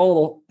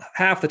were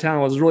half the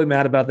town was really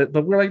mad about it.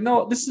 But we're like,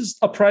 no, this is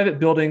a private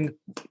building.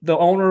 The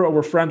owner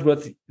we're friends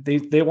with,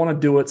 they want to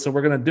do it, so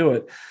we're going to do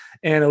it.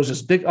 And it was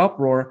this big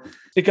uproar.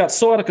 It got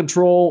so out of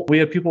control. We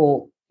had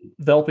people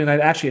developing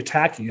and actually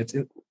attacking it.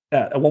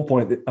 At one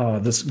point,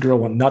 this girl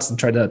went nuts and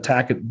tried to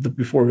attack it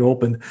before we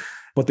opened.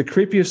 But the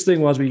creepiest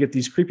thing was we get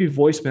these creepy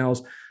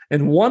voicemails.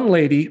 And one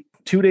lady,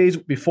 2 days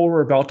before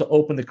we're about to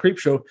open the creep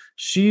show,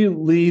 she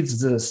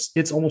leaves this,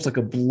 it's almost like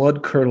a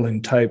blood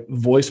curdling type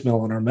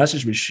voicemail on our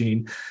message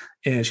machine.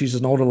 And she's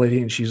an older lady.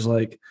 And she's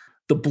like,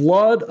 the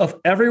blood of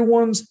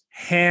everyone's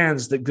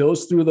hands that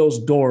goes through those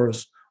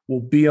doors will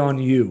be on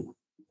you.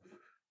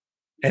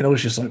 And it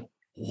was just like,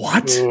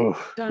 what?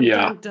 Dun,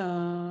 yeah.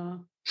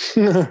 Dun,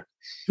 dun.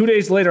 2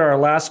 days later, our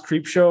last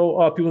creep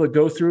show, people that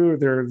go through,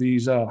 they're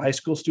these high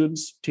school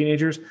students,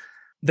 teenagers.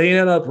 They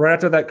ended up, right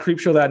after that creep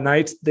show that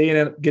night, they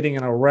ended up getting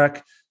in a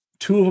wreck.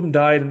 2 of them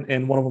died,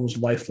 and one of them was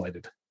life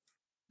flighted.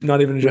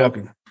 Not even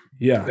joking.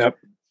 Yeah. Yep.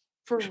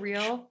 For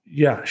real?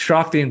 Yeah.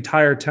 Shocked the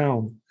entire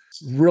town.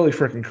 Really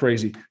freaking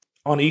crazy.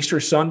 On Easter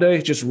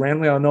Sunday, just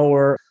randomly out of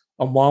nowhere,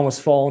 a mom was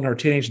following her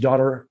teenage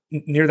daughter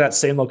near that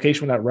same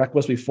location where that wreck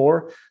was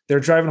before. They're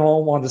driving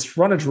home on this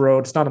frontage road.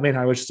 It's not a main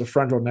highway, it's just a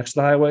frontage road next to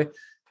the highway.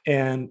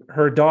 And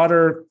her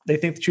daughter, they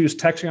think that she was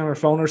texting on her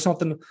phone or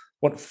something,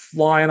 went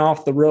flying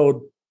off the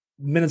road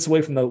minutes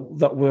away from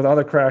where the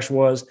other crash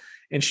was.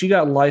 And she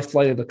got life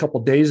flighted a couple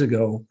of days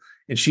ago.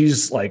 And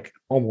she's like,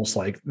 almost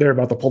like they're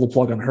about to pull the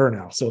plug on her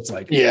now. So it's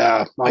like,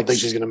 yeah, I don't think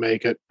she's going to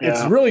make it. Yeah.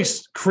 It's really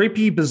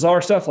creepy,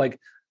 bizarre stuff. Like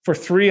for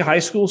 3 high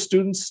school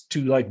students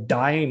to like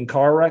die in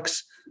car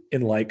wrecks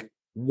in like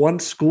one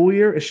school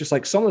year, it's just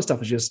like some of the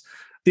stuff is just.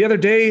 The other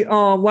day,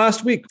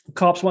 last week,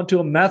 cops went to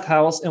a meth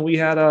house and we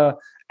had a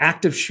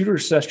active shooter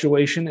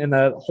situation and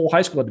the whole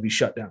high school had to be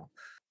shut down.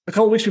 A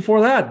couple of weeks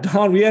before that,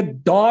 Don, we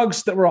had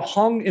dogs that were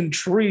hung in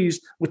trees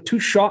with 2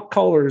 shock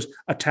collars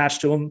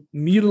attached to them,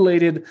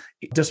 mutilated,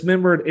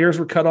 dismembered, ears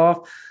were cut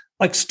off.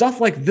 Like stuff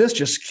like this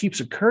just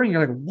keeps occurring.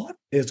 You're like, what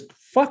is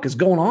fuck is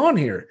going on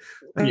here?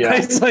 Yeah.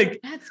 It's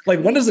like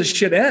when does this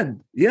shit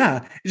end?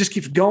 Yeah. It just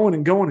keeps going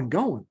and going and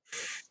going.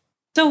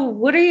 So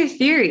what are your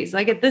theories?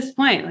 Like at this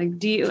point,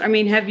 like,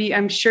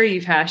 I'm sure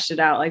you've hashed it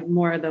out like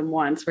more than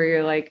once where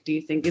you're like, do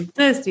you think it's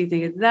this? Do you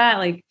think it's that?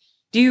 Like,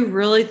 do you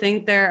really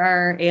think there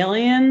are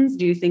aliens?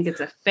 Do you think it's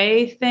a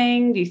fae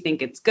thing? Do you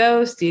think it's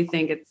ghosts? Do you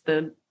think it's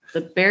the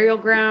burial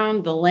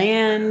ground, the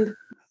land?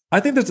 I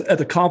think that's at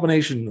the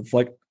combination of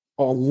like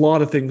a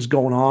lot of things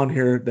going on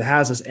here that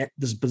has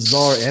this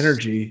bizarre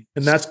energy.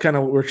 And that's kind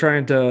of what we're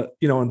trying to,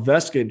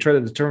 investigate and try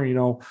to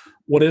determine,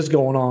 what is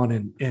going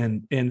on.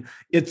 And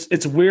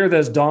it's weird,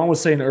 as Don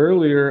was saying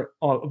earlier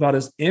about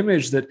his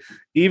image, that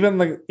even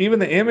the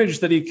image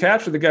that he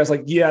captured, the guy's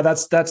like, yeah,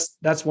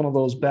 that's one of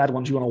those bad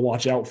ones you want to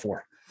watch out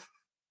for.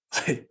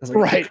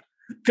 Right.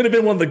 Could have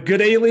been one of the good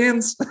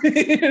aliens. Right.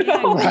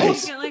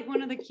 Get like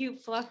one of the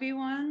cute fluffy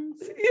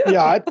ones.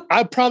 Yeah,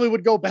 I probably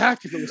would go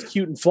back if it was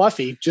cute and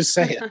fluffy. Just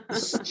saying.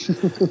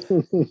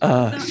 What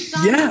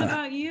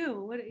about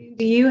you?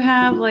 Do you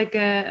have like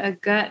a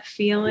gut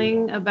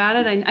feeling about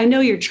it? I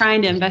know you're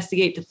trying to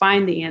investigate to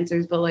find the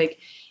answers, but like,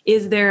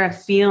 is there a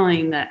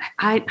feeling that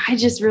I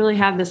just really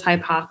have this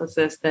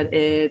hypothesis that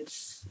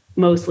it's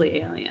mostly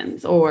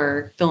aliens,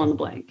 or fill in the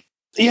blank?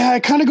 Yeah,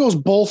 it kind of goes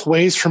both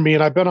ways for me.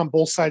 And I've been on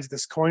both sides of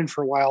this coin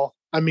for a while.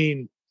 I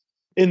mean,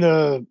 in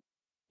the,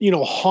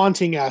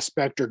 haunting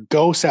aspect or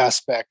ghost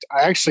aspect,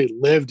 I actually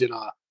lived in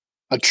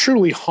a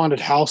truly haunted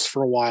house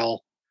for a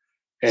while,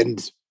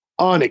 and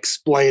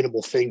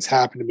unexplainable things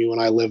happened to me when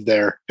I lived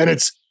there. And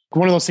it's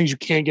one of those things you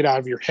can't get out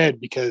of your head,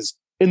 because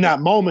in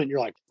that moment you're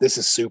like, this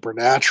is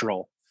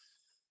supernatural.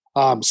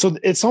 So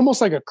it's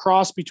almost like a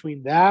cross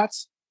between that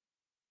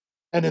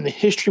and then the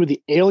history with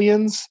the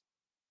aliens.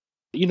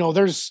 Pat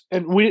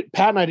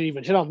and I didn't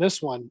even hit on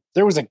this one.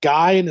 There was a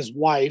guy and his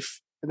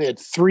wife, and they had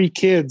 3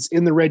 kids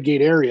in the Red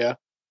Gate area,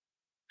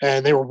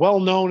 and they were well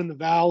known in the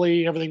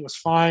valley. Everything was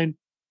fine.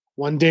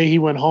 One day he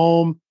went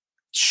home,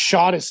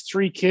 shot his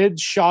 3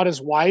 kids, shot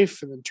his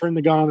wife, and then turned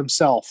the gun on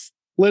himself.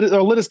 Lit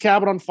his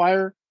cabin on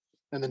fire,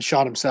 and then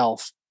shot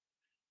himself.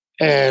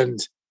 And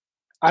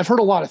I've heard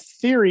a lot of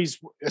theories,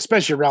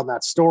 especially around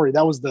that story.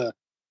 That was the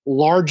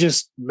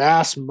largest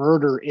mass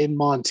murder in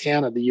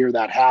Montana the year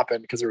that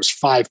happened, because there was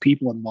 5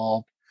 people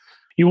involved.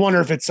 You wonder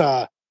if it's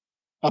a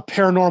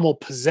paranormal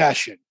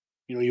possession.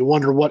 You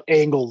wonder what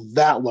angle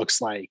that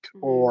looks like,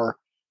 or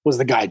was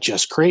the guy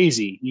just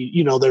crazy?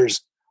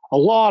 There's a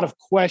lot of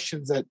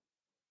questions that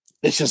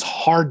it's just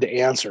hard to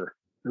answer.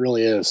 It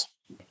really is.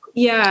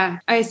 Yeah,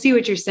 I see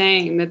what you're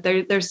saying, that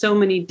there's so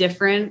many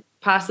different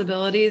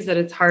possibilities that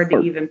it's hard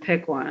to even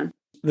pick one.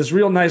 This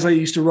real nice lady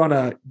used to run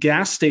a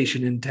gas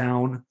station in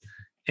town,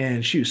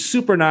 and she was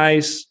super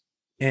nice,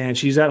 and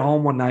she's at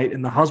home one night,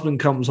 and the husband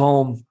comes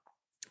home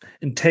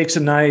and takes a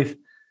knife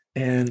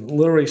and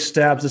literally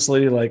stabs this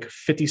lady like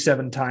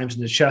 57 times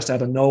in the chest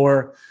out of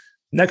nowhere.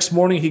 Next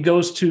morning, he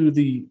goes to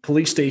the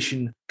police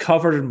station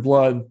covered in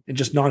blood and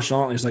just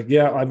nonchalantly is like,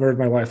 yeah, I murdered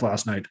my wife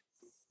last night.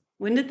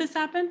 When did this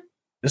happen?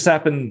 This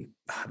happened,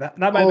 that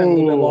might have been a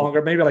little bit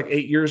longer, maybe like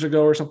 8 years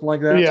ago or something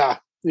like that.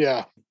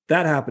 Yeah.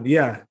 That happened,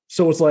 yeah.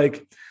 So it's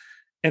like,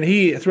 and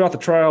he, throughout the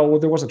trial, well,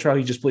 there wasn't a trial,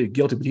 he just pleaded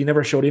guilty, but he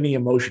never showed any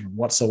emotion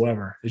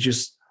whatsoever. It's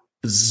just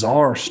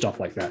bizarre stuff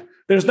like that.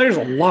 There's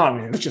a lot,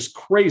 man. It's just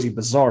crazy,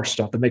 bizarre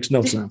stuff that makes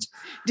no sense.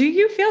 Do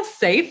you feel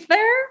safe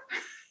there?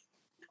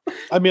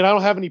 I mean, I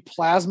don't have any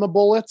plasma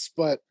bullets,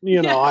 but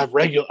I have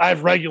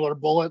regular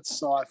bullets,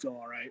 so I feel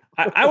all right.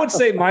 I would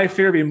say my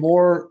fear would be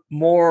more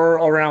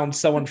around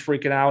someone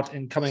freaking out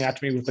and coming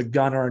after me with a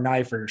gun or a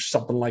knife or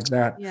something like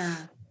that. Yeah,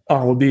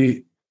 would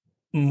be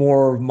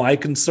more of my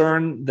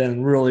concern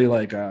than really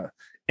like a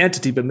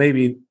entity, but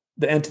maybe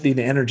the entity,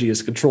 the energy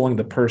is controlling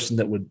the person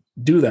that would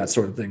do that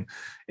sort of thing.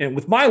 And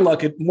with my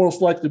luck, it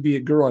most likely be a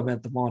girl I met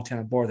at the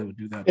Montana bar that would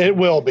do that. It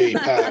will be,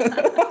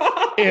 Pat.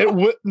 It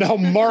would. Now,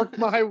 mark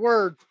my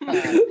word.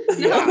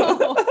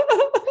 No.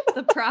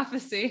 The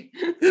prophecy.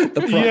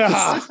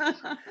 Yeah.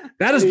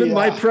 That has been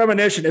my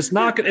premonition. It's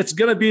not. It's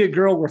going to be a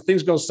girl where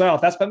things go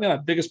south. That's been my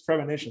biggest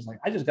premonition. Like,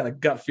 I just got a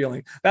gut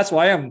feeling. That's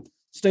why I'm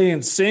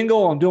staying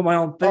single and doing my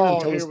own thing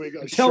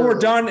until we're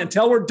done.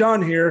 Until we're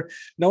done here,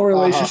 no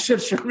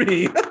relationships for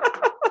me.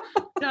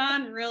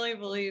 Don really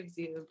believes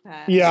you,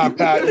 Pat. Yeah,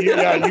 Pat. You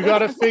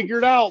got it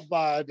figured out,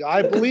 bud.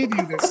 I believe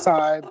you this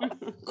time.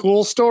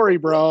 Cool story,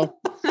 bro.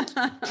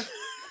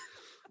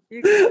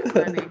 You're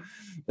funny.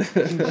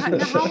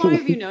 How long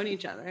have you known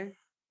each other?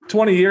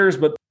 20 years,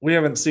 but we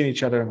haven't seen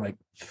each other in like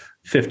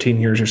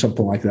 15 years or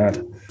something like that.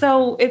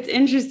 So it's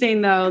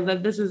interesting, though,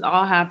 that this is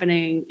all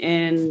happening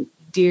in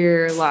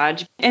Deer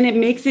Lodge. And it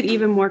makes it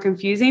even more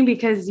confusing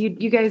because you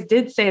guys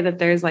did say that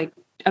there's like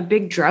a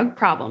big drug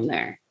problem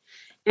there.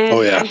 And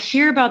I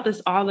hear about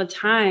this all the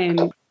time.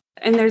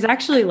 And there's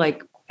actually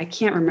like, I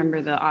can't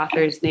remember the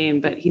author's name,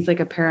 but he's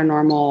like a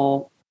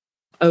paranormal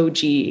OG.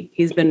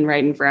 He's been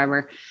writing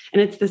forever.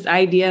 And it's this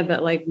idea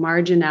that like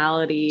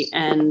marginality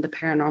and the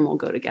paranormal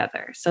go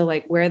together. So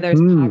like where there's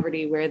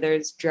poverty, where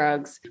there's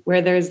drugs,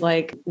 where there's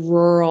like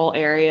rural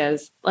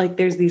areas, like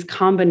there's these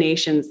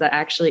combinations that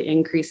actually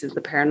increases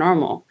the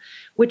paranormal,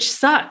 which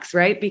sucks,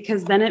 right?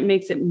 Because then it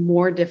makes it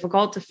more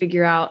difficult to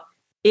figure out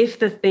if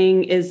the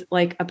thing is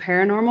like a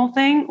paranormal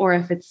thing or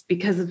if it's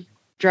because of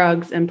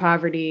drugs and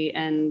poverty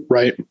and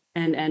right.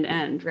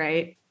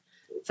 Right.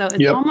 So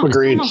it's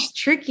almost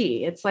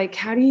tricky. It's like,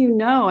 how do you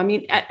know? I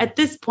mean, at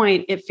this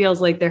point, it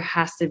feels like there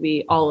has to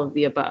be all of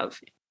the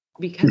above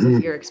because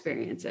of your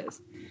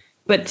experiences.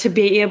 But to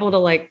be able to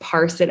like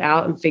parse it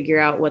out and figure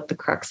out what the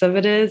crux of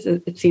it is,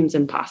 it seems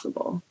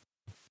impossible.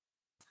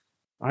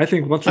 I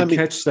think once we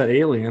catch that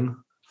alien.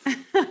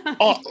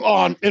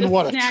 In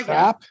what, a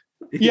trap?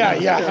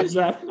 Yeah.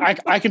 Exactly.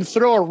 I can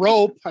throw a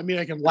rope. I mean,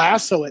 I can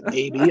lasso it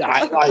maybe.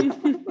 I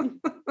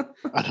don't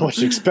know what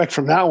to expect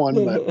from that one,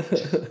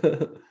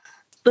 but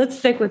Let's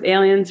stick with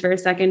aliens for a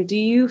second. Do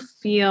you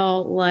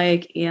feel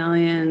like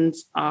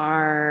aliens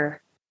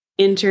are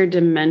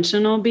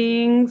interdimensional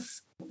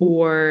beings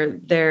or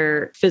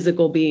they're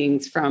physical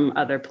beings from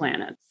other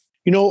planets?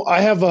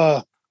 I have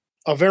a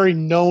very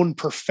known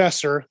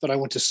professor that I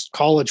went to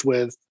college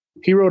with.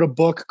 He wrote a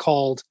book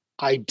called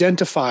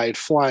Identified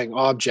Flying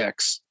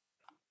Objects.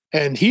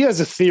 And he has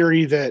a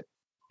theory that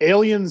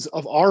aliens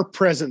of our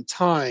present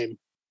time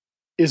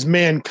is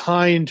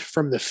mankind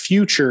from the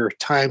future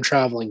time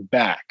traveling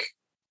back.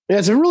 Yeah,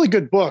 it's a really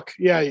good book.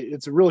 Yeah,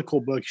 it's a really cool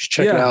book. You should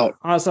check it out.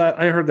 Honestly,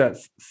 I heard that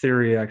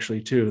theory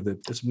actually too, that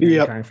it's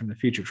mankind from the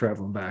future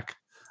traveling back.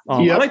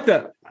 I like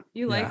that.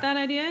 You like that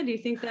idea? Do you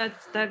think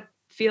that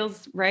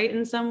feels right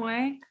in some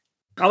way?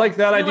 I like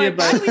that idea. Like,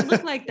 why do we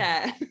look like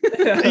that?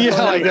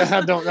 Yeah, like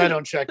that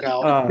don't check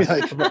out. I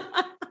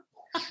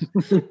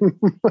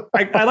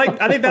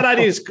think that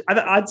idea is.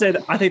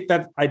 I think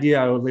that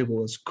idea I would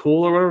label as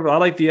cool or whatever. I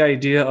like the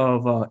idea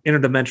of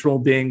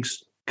interdimensional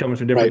beings coming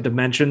from different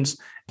dimensions,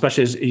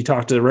 especially as you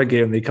talk to the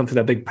Renegade and they come through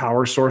that big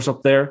power source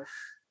up there.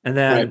 And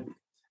then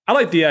I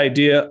like the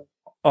idea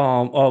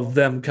of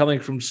them coming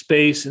from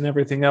space and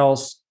everything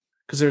else.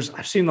 Because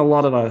I've seen a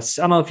lot of I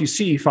don't know if you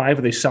see E5 where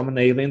they summon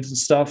aliens and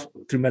stuff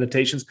through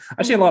meditations.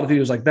 I've seen a lot of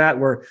videos like that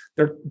where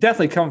they're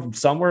definitely coming from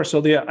somewhere.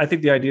 So I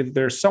think the idea that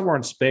they're somewhere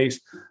in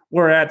space,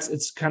 where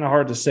it's kind of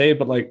hard to say,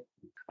 but like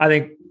I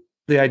think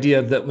the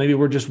idea that maybe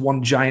we're just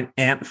one giant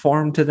ant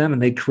farm to them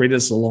and they created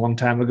us a long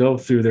time ago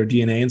through their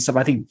DNA and stuff.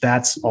 I think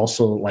that's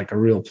also like a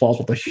real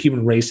plausible. The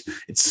human race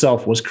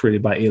itself was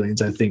created by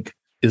aliens, I think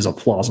is a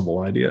plausible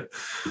idea.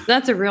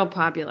 That's a real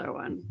popular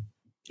one.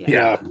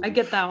 Yeah. I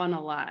get that one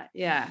a lot.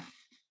 Yeah.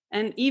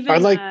 And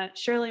even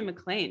Shirley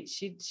MacLaine,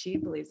 she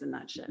believes in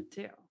that shit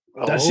too.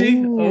 Does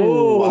she?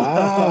 Oh,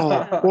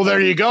 wow. Well, there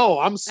you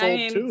go. I'm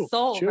sold too.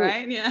 Sold, Shoot.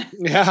 right? Yeah.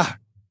 Yeah.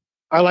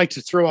 I like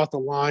to throw out the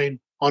line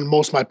on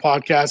most of my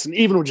podcasts and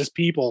even with just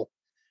people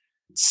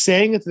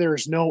saying that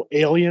there's no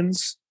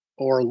aliens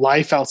or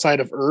life outside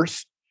of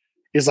Earth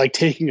is like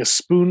taking a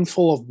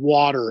spoonful of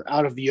water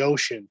out of the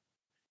ocean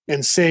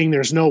and saying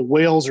there's no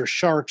whales or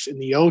sharks in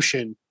the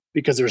ocean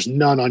because there's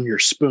none on your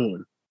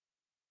spoon.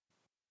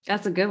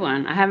 That's a good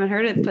one. I haven't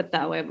heard it put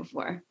that way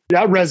before.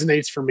 That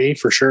resonates for me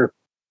for sure.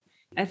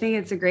 I think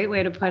it's a great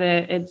way to put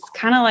it. It's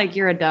kind of like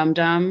you're a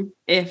dum-dum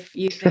if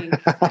you think,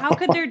 how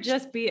could there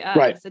just be us?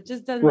 Right. It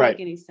just doesn't make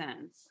any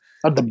sense.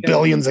 Of the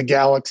billions of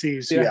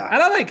galaxies. Yeah.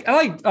 And I like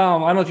I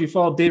don't know if you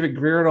follow David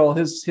Greer at all,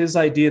 his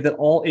idea that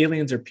all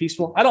aliens are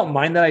peaceful. I don't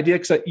mind that idea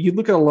because you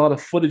look at a lot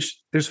of footage.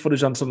 There's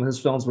footage on some of his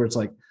films where it's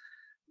like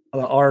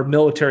our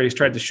military has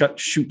tried to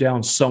shoot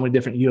down so many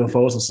different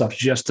UFOs and stuff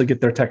just to get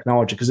their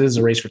technology, because it is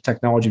a race for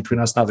technology between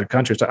us and other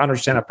countries. So I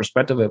understand that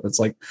perspective of it. It's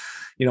like,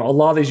 a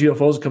lot of these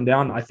UFOs come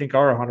down, I think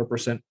are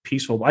 100%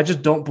 peaceful. I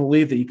just don't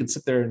believe that you can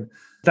sit there and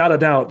without a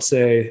doubt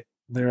say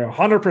they're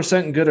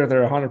 100% good or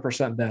they're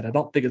 100% bad. I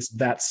don't think it's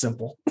that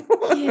simple.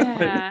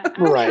 Yeah.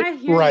 Right.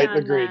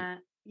 Agreed. That.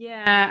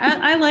 Yeah.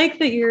 I like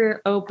that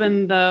you're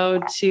open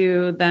though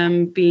to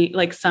them being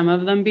like some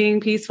of them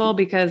being peaceful,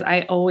 because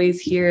I always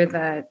hear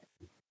that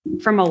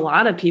from a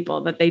lot of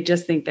people that they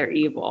just think they're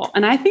evil.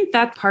 And I think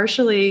that's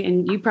partially,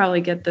 and you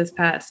probably get this,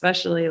 Pat,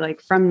 especially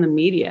like from the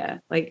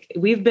media. Like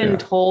we've been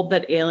told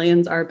that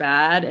aliens are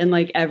bad in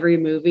like every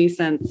movie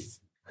since.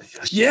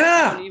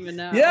 Yeah. I don't even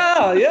know.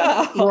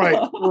 Yeah.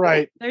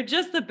 Right. They're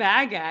just the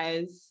bad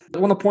guys.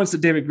 One of the points that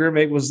David Greer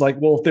made was like,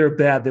 well, if they're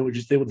bad, they would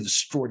have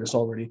destroyed us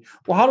already.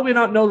 Well, how do we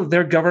not know that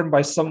they're governed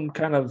by some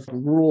kind of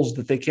rules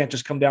that they can't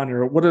just come down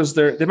here? What is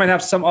they might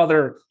have some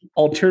other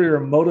ulterior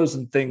motives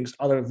and things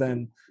other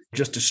than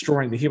just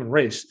destroying the human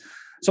race.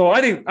 So I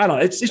don't know.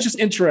 It's just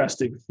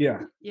interesting.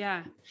 Yeah.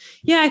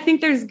 I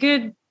think there's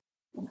good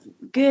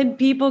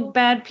people,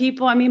 bad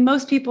people. I mean,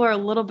 most people are a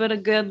little bit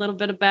of good, a little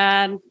bit of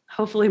bad,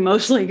 hopefully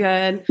mostly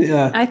good.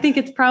 Yeah. I think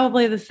it's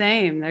probably the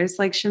same. There's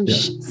like some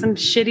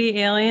shitty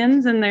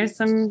aliens and there's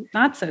some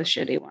not so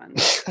shitty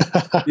ones.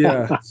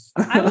 Yeah.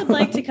 I would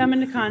like to come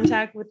into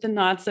contact with the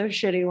not so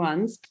shitty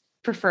ones,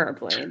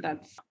 preferably.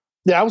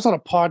 I was on a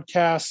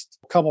podcast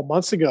a couple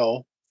months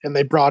ago and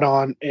they brought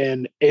on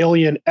an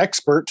alien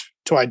expert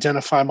to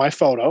identify my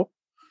photo.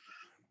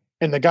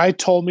 And the guy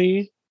told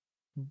me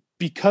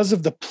because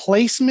of the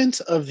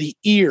placement of the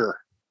ear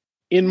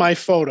in my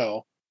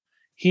photo,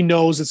 he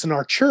knows it's an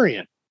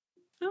Arcturian.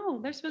 Oh,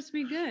 they're supposed to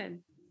be good.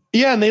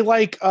 Yeah, and they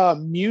like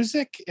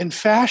music and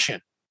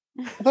fashion.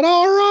 But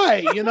all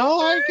right,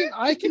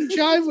 I can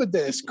jive with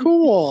this.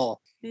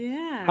 Cool.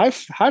 Yeah.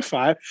 High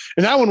five.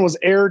 And that one was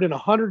aired in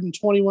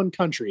 121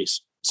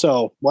 countries.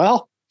 So,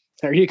 well,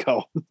 there you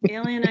go.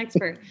 Alien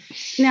expert.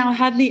 Now,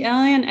 had the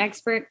alien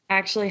expert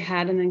actually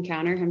had an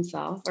encounter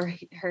himself or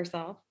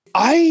herself?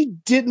 I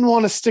didn't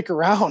want to stick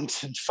around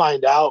and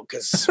find out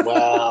because,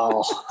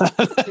 well,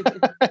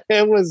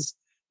 that was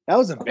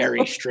a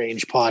very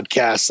strange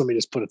podcast. Let me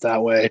just put it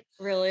that way.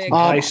 Really?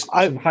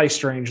 High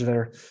strange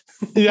there.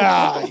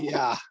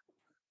 Yeah.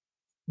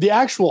 The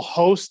actual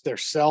host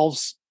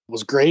themselves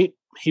was great.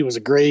 He was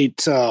a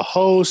great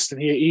host,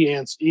 and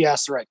he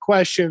asked the right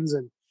questions.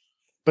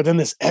 But then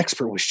this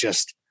expert was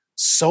just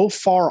so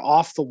far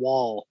off the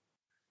wall.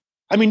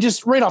 I mean,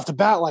 just right off the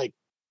bat, like,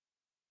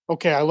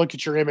 okay, I look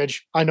at your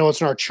image. I know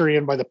it's an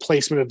Arcturian by the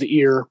placement of the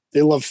ear.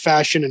 They love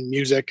fashion and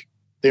music.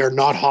 They are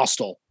not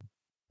hostile.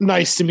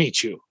 Nice to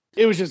meet you.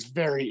 It was just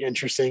very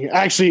interesting.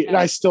 Actually,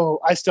 I still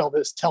tell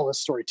this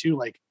story too.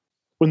 Like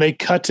when they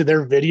cut to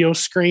their video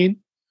screen,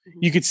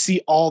 you could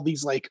see all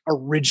these like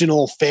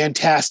original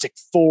Fantastic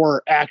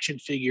Four action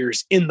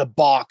figures in the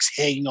box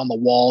hanging on the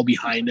wall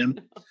behind him.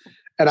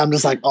 And I'm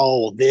just like,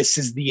 oh, this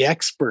is the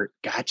expert.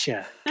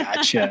 Gotcha.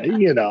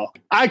 You know,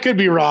 I could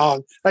be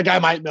wrong. Like I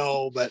might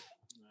know, but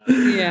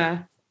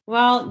yeah.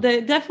 Well,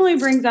 that definitely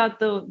brings out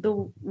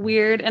the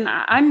weird, and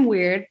I'm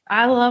weird.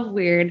 I love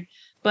weird,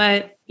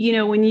 but you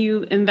know, when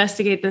you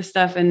investigate this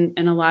stuff and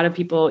a lot of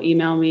people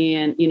email me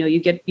and, you know, you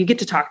get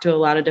to talk to a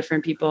lot of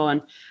different people,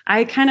 and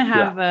I kind of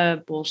have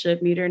a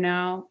bullshit meter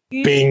now.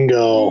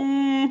 Bingo.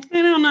 I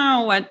don't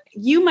know what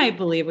you might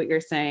believe what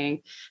you're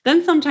saying.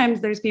 Then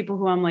sometimes there's people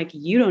who I'm like,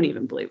 you don't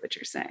even believe what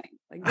you're saying.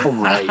 Like, this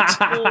is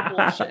full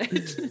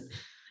bullshit.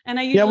 And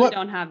I usually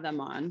don't have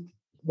them on.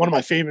 One of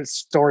my favorite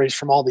stories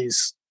from all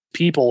these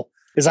people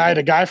is I had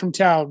a guy from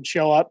town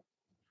show up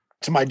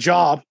to my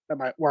job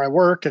where I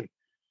work, and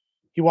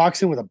he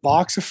walks in with a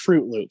box of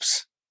Fruit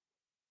Loops,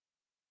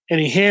 and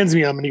he hands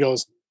me them, and he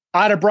goes,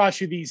 "I'd have brought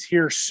you these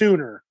here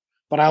sooner,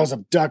 but I was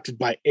abducted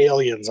by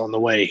aliens on the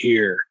way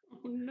here."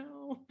 Oh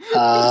no!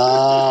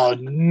 Oh,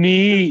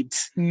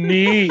 neat.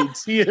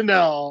 You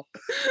know,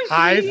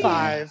 high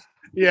five.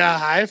 Yeah,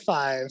 high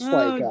five.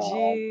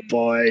 Oh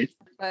boy,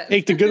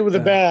 take the good with the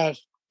bad.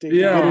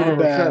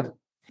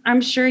 I'm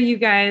sure you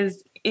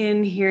guys,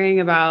 in hearing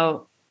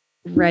about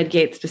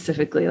Redgate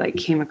specifically, like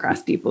came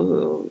across people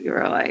who you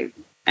were like,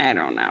 I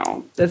don't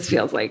know, this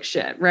feels like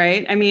shit,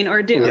 right? I mean,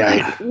 or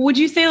would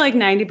you say like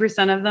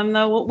 90% of them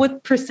though?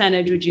 What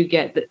percentage would you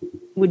give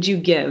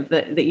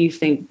that you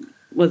think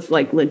was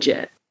like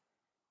legit?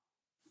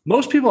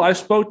 Most people I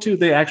spoke to,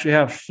 they actually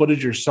have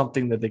footage or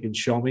something that they can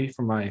show me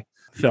from my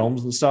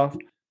films and stuff.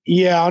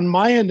 Yeah, on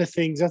my end of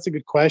things, that's a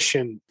good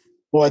question.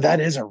 Boy, that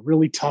is a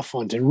really tough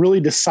one to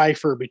really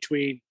decipher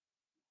between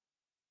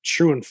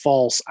true and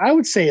false. I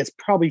would say it's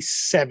probably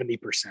 70%.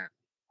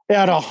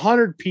 Out of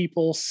 100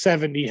 people,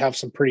 70 have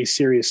some pretty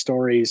serious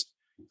stories.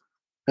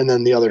 And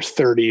then the other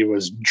 30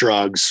 was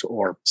drugs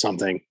or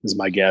something, is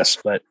my guess.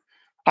 But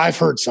I've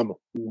heard some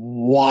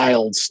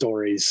wild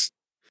stories.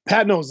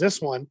 Pat knows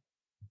this one.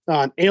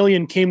 An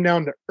alien came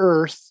down to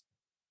Earth,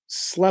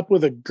 slept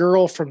with a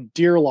girl from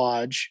Deer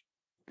Lodge.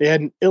 They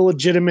had an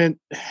illegitimate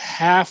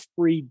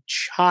half-breed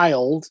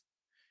child.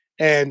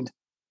 And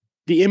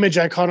the image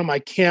I caught on my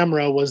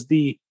camera was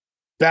the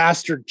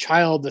bastard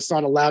child that's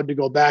not allowed to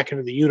go back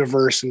into the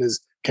universe and is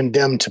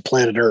condemned to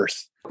planet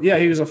Earth. Yeah,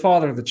 he was a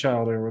father of the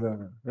child or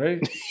whatever, right?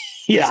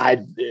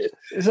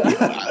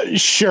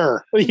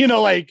 Sure. You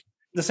know, like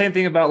the same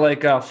thing about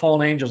like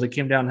fallen angels. They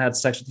came down and had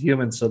sex with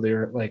humans, so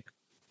they're like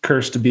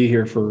cursed to be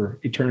here for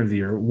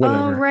eternity or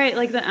whatever. Oh, right,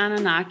 like the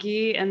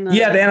Anunnaki and the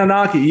the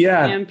Anunnaki,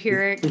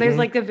 vampiric. There's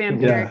like the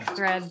vampiric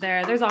thread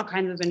there. There's all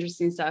kinds of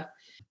interesting stuff.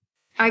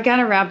 I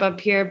gotta wrap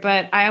up here,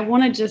 but I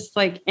want to just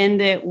like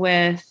end it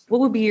with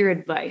what would be your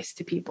advice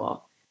to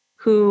people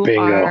who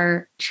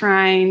are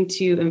trying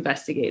to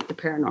investigate the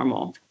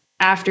paranormal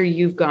after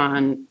you've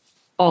gone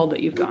all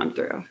that you've gone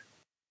through?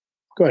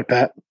 Go ahead,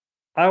 Pat.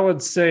 I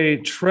would say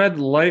tread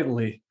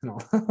lightly. No.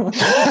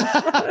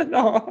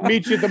 No.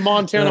 Meet you at the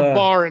Montana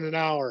bar in an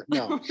hour.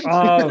 No.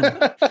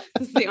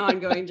 This is the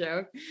ongoing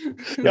joke.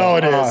 No,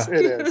 it is.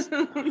 It is.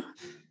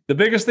 The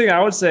biggest thing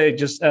I would say,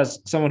 just as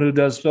someone who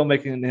does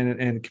filmmaking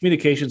and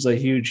communication is a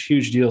huge,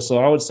 huge deal. So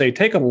I would say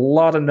take a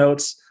lot of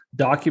notes,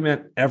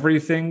 document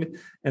everything,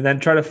 and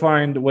then try to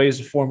find ways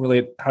to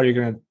formulate how you're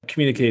going to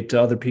communicate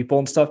to other people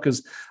and stuff.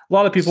 Because a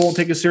lot of people won't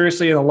take it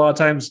seriously. And a lot of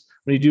times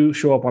when you do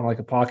show up on like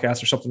a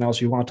podcast or something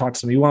else, you want to talk to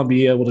somebody, you want to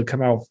be able to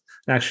come out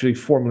and actually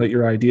formulate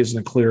your ideas in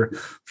a clear,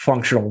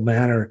 functional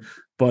manner.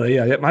 But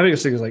yeah, my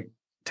biggest thing is like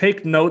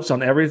take notes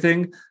on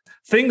everything.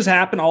 Things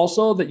happen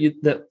also that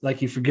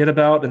you forget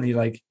about, and you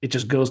like it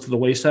just goes to the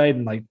wayside.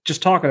 And like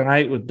just talking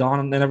tonight with Don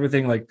and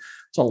everything, like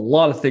it's a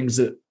lot of things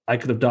that I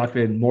could have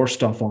documented more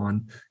stuff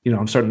on. You know,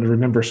 I'm starting to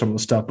remember some of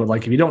the stuff, but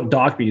like if you don't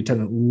document, you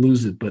tend to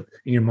lose it. But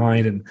in your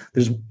mind, and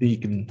you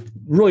can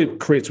really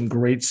create some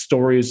great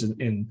stories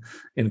and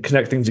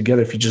connect things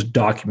together if you just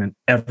document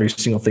every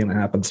single thing that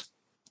happens.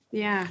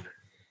 Yeah.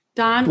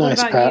 Don, nice,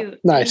 what about Pat. you?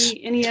 Nice.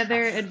 Any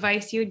other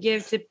advice you would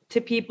give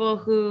to people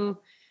who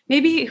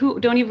maybe who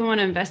don't even want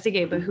to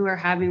investigate, but who are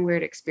having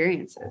weird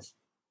experiences?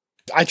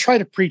 I try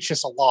to preach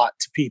this a lot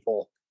to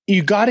people.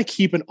 You got to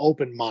keep an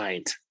open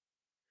mind.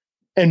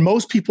 And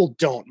most people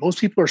don't. Most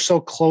people are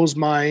so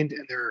closed-minded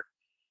and they're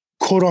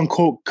quote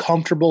unquote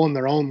comfortable in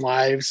their own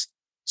lives.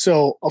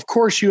 So of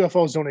course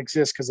UFOs don't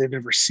exist because they've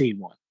never seen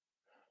one.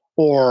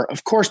 Or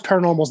of course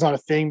paranormal is not a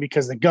thing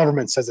because the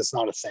government says it's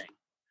not a thing.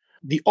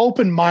 The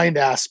open mind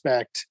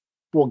aspect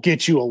will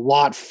get you a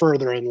lot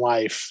further in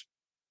life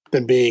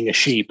than being a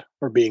sheep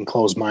or being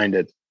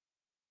closed-minded.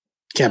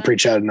 Can't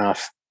preach that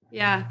enough.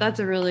 Yeah, that's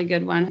a really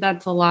good one.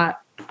 That's a lot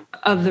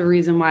of the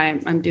reason why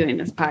I'm doing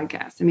this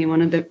podcast. I mean,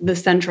 one of the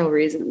central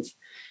reasons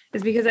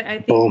is because I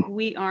think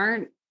we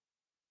aren't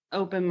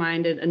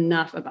open-minded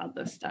enough about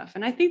this stuff.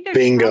 And I think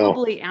there's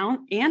probably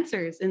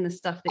answers in the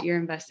stuff that you're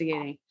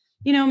investigating.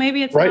 You know,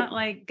 maybe it's not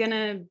like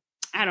gonna,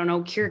 I don't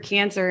know, cure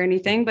cancer or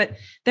anything, but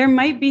there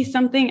might be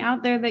something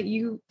out there that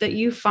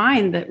you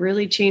find that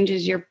really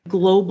changes your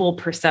global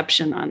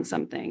perception on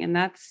something. And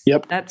that's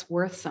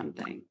worth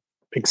something.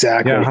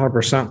 Exactly. Yeah,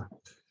 100%.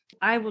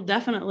 I will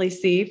definitely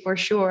see for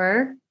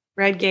sure.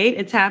 Redgate,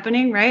 it's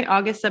happening, right?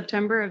 August,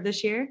 September of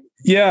this year.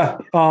 Yeah.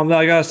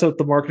 I got to set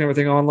the marketing,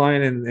 everything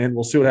online, and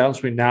we'll see what happens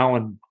between now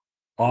and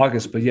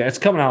August. But yeah, it's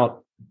coming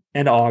out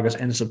end of August,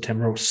 end of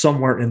September,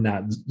 somewhere in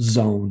that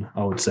zone,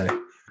 I would say.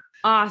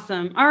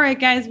 Awesome. All right,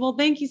 guys. Well,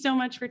 thank you so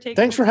much for taking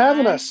Thanks for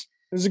having us.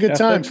 It was a good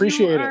time.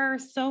 Appreciate it. You are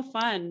so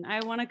fun.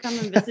 I want to come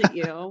and visit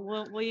you.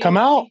 Will you come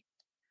out?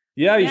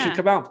 Yeah, you should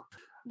come out.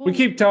 We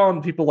keep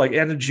telling people like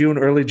end of June,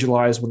 early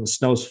July is when the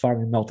snow's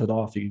finally melted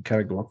off. You can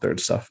kind of go up there and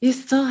stuff. You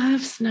still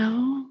have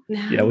snow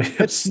now? Yeah,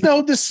 it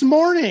snowed this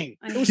morning.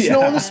 It was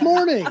snowing this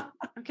morning.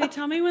 Okay,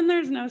 tell me when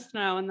there's no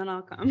snow and then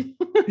I'll come.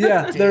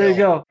 Yeah, there you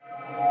go.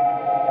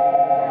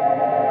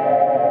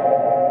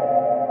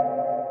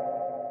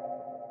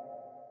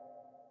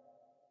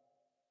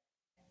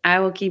 I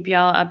will keep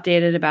y'all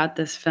updated about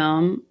this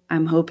film.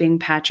 I'm hoping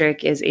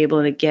Patrick is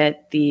able to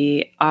get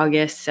the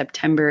August,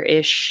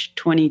 September-ish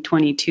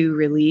 2022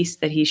 release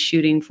that he's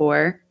shooting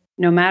for.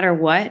 No matter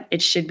what,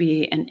 it should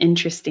be an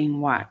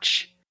interesting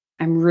watch.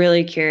 I'm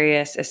really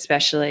curious,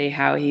 especially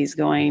how he's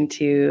going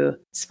to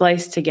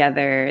splice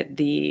together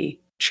the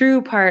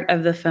true part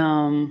of the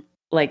film,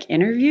 like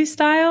interview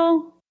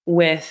style,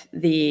 with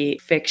the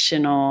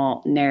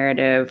fictional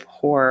narrative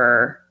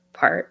horror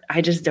part.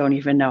 I just don't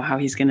even know how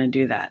he's going to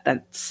do that.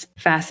 That's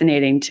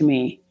fascinating to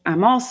me.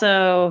 I'm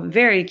also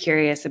very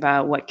curious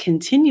about what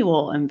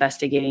continual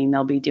investigating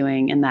they'll be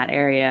doing in that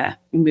area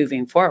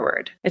moving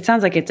forward. It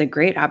sounds like it's a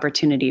great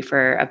opportunity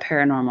for a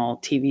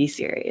paranormal TV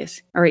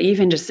series or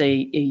even just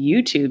a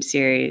YouTube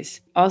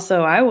series.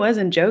 Also, I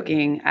wasn't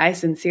joking. I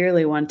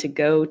sincerely want to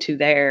go to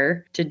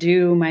there to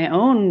do my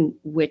own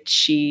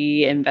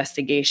witchy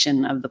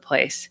investigation of the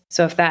place.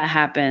 So if that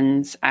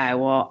happens, I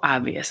will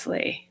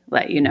obviously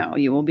let you know.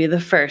 You will be the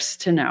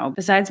first to know,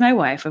 besides my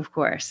wife, of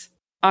course.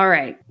 All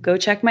right, go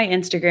check my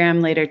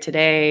Instagram later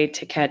today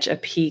to catch a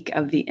peek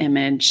of the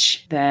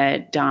image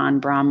that Don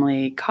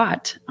Bromley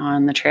caught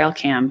on the trail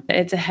cam.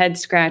 It's a head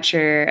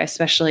scratcher,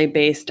 especially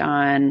based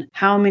on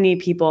how many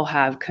people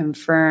have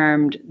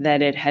confirmed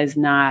that it has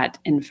not,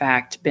 in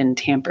fact, been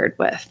tampered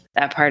with.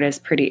 That part is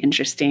pretty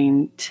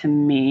interesting to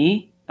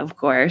me, of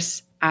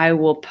course. I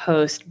will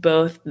post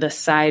both the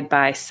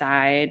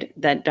side-by-side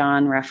that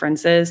Don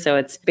references. So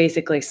it's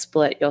basically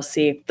split. You'll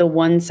see the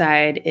one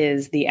side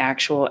is the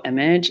actual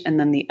image, and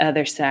then the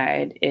other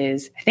side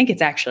is, I think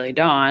it's actually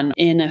Don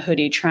in a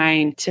hoodie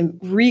trying to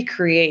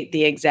recreate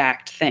the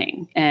exact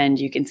thing. And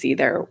you can see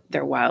they're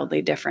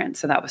wildly different.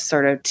 So that was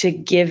sort of to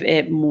give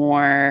it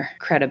more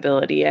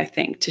credibility, I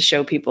think, to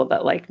show people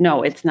that, like,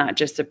 no, it's not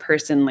just a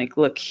person. Like,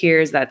 look,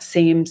 here's that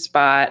same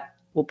spot.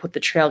 We'll put the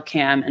trail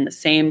cam in the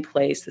same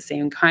place, the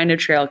same kind of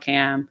trail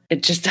cam.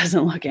 It just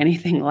doesn't look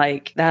anything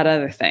like that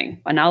other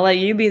thing. And I'll let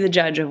you be the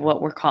judge of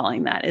what we're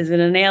calling that. Is it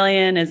an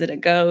alien? Is it a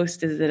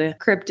ghost? Is it a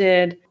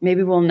cryptid?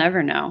 Maybe we'll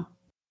never know.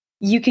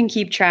 You can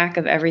keep track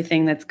of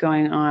everything that's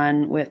going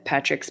on with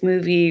Patrick's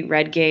movie,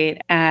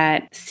 Redgate,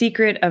 at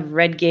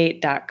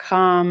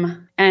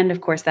secretofredgate.com. And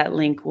of course, that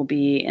link will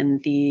be in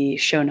the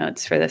show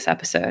notes for this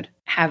episode.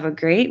 Have a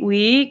great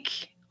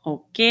week.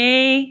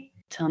 Okay.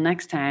 Till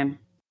next time.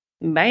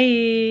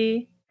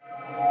 Bye.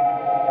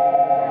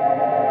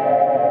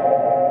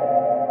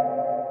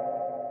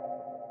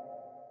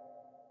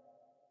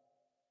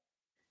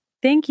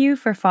 Thank you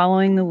for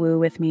following The Woo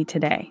with me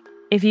today.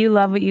 If you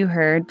love what you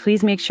heard,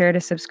 please make sure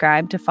to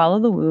subscribe to Follow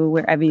the Woo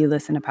wherever you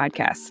listen to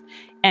podcasts.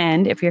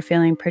 And if you're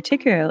feeling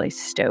particularly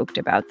stoked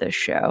about this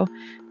show,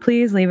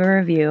 please leave a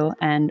review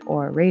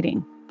and/or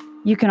rating.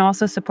 You can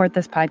also support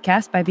this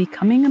podcast by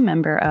becoming a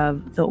member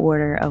of the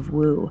Order of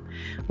Woo,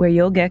 where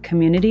you'll get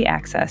community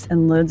access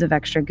and loads of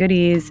extra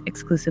goodies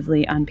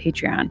exclusively on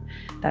Patreon.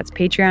 That's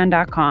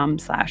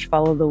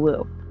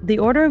patreon.com/followthewoo. The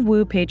Order of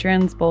Woo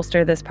patrons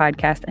bolster this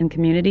podcast and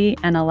community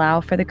and allow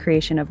for the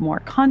creation of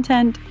more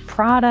content,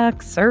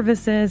 products,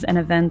 services, and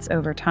events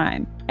over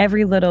time.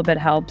 Every little bit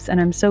helps, and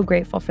I'm so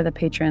grateful for the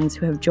patrons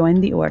who have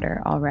joined the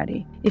Order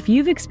already. If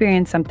you've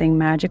experienced something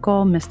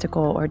magical,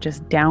 mystical, or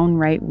just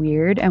downright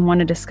weird and want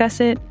to discuss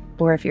it,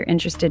 or if you're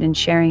interested in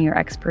sharing your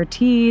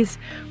expertise,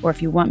 or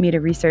if you want me to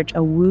research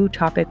a woo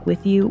topic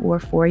with you or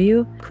for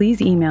you,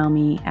 please email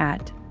me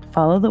at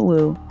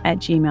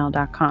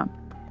followthewoo@gmail.com.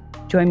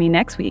 Join me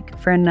next week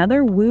for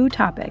another woo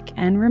topic,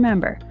 and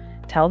remember,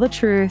 tell the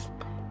truth,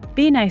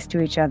 be nice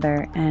to each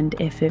other, and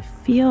if it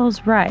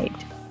feels right,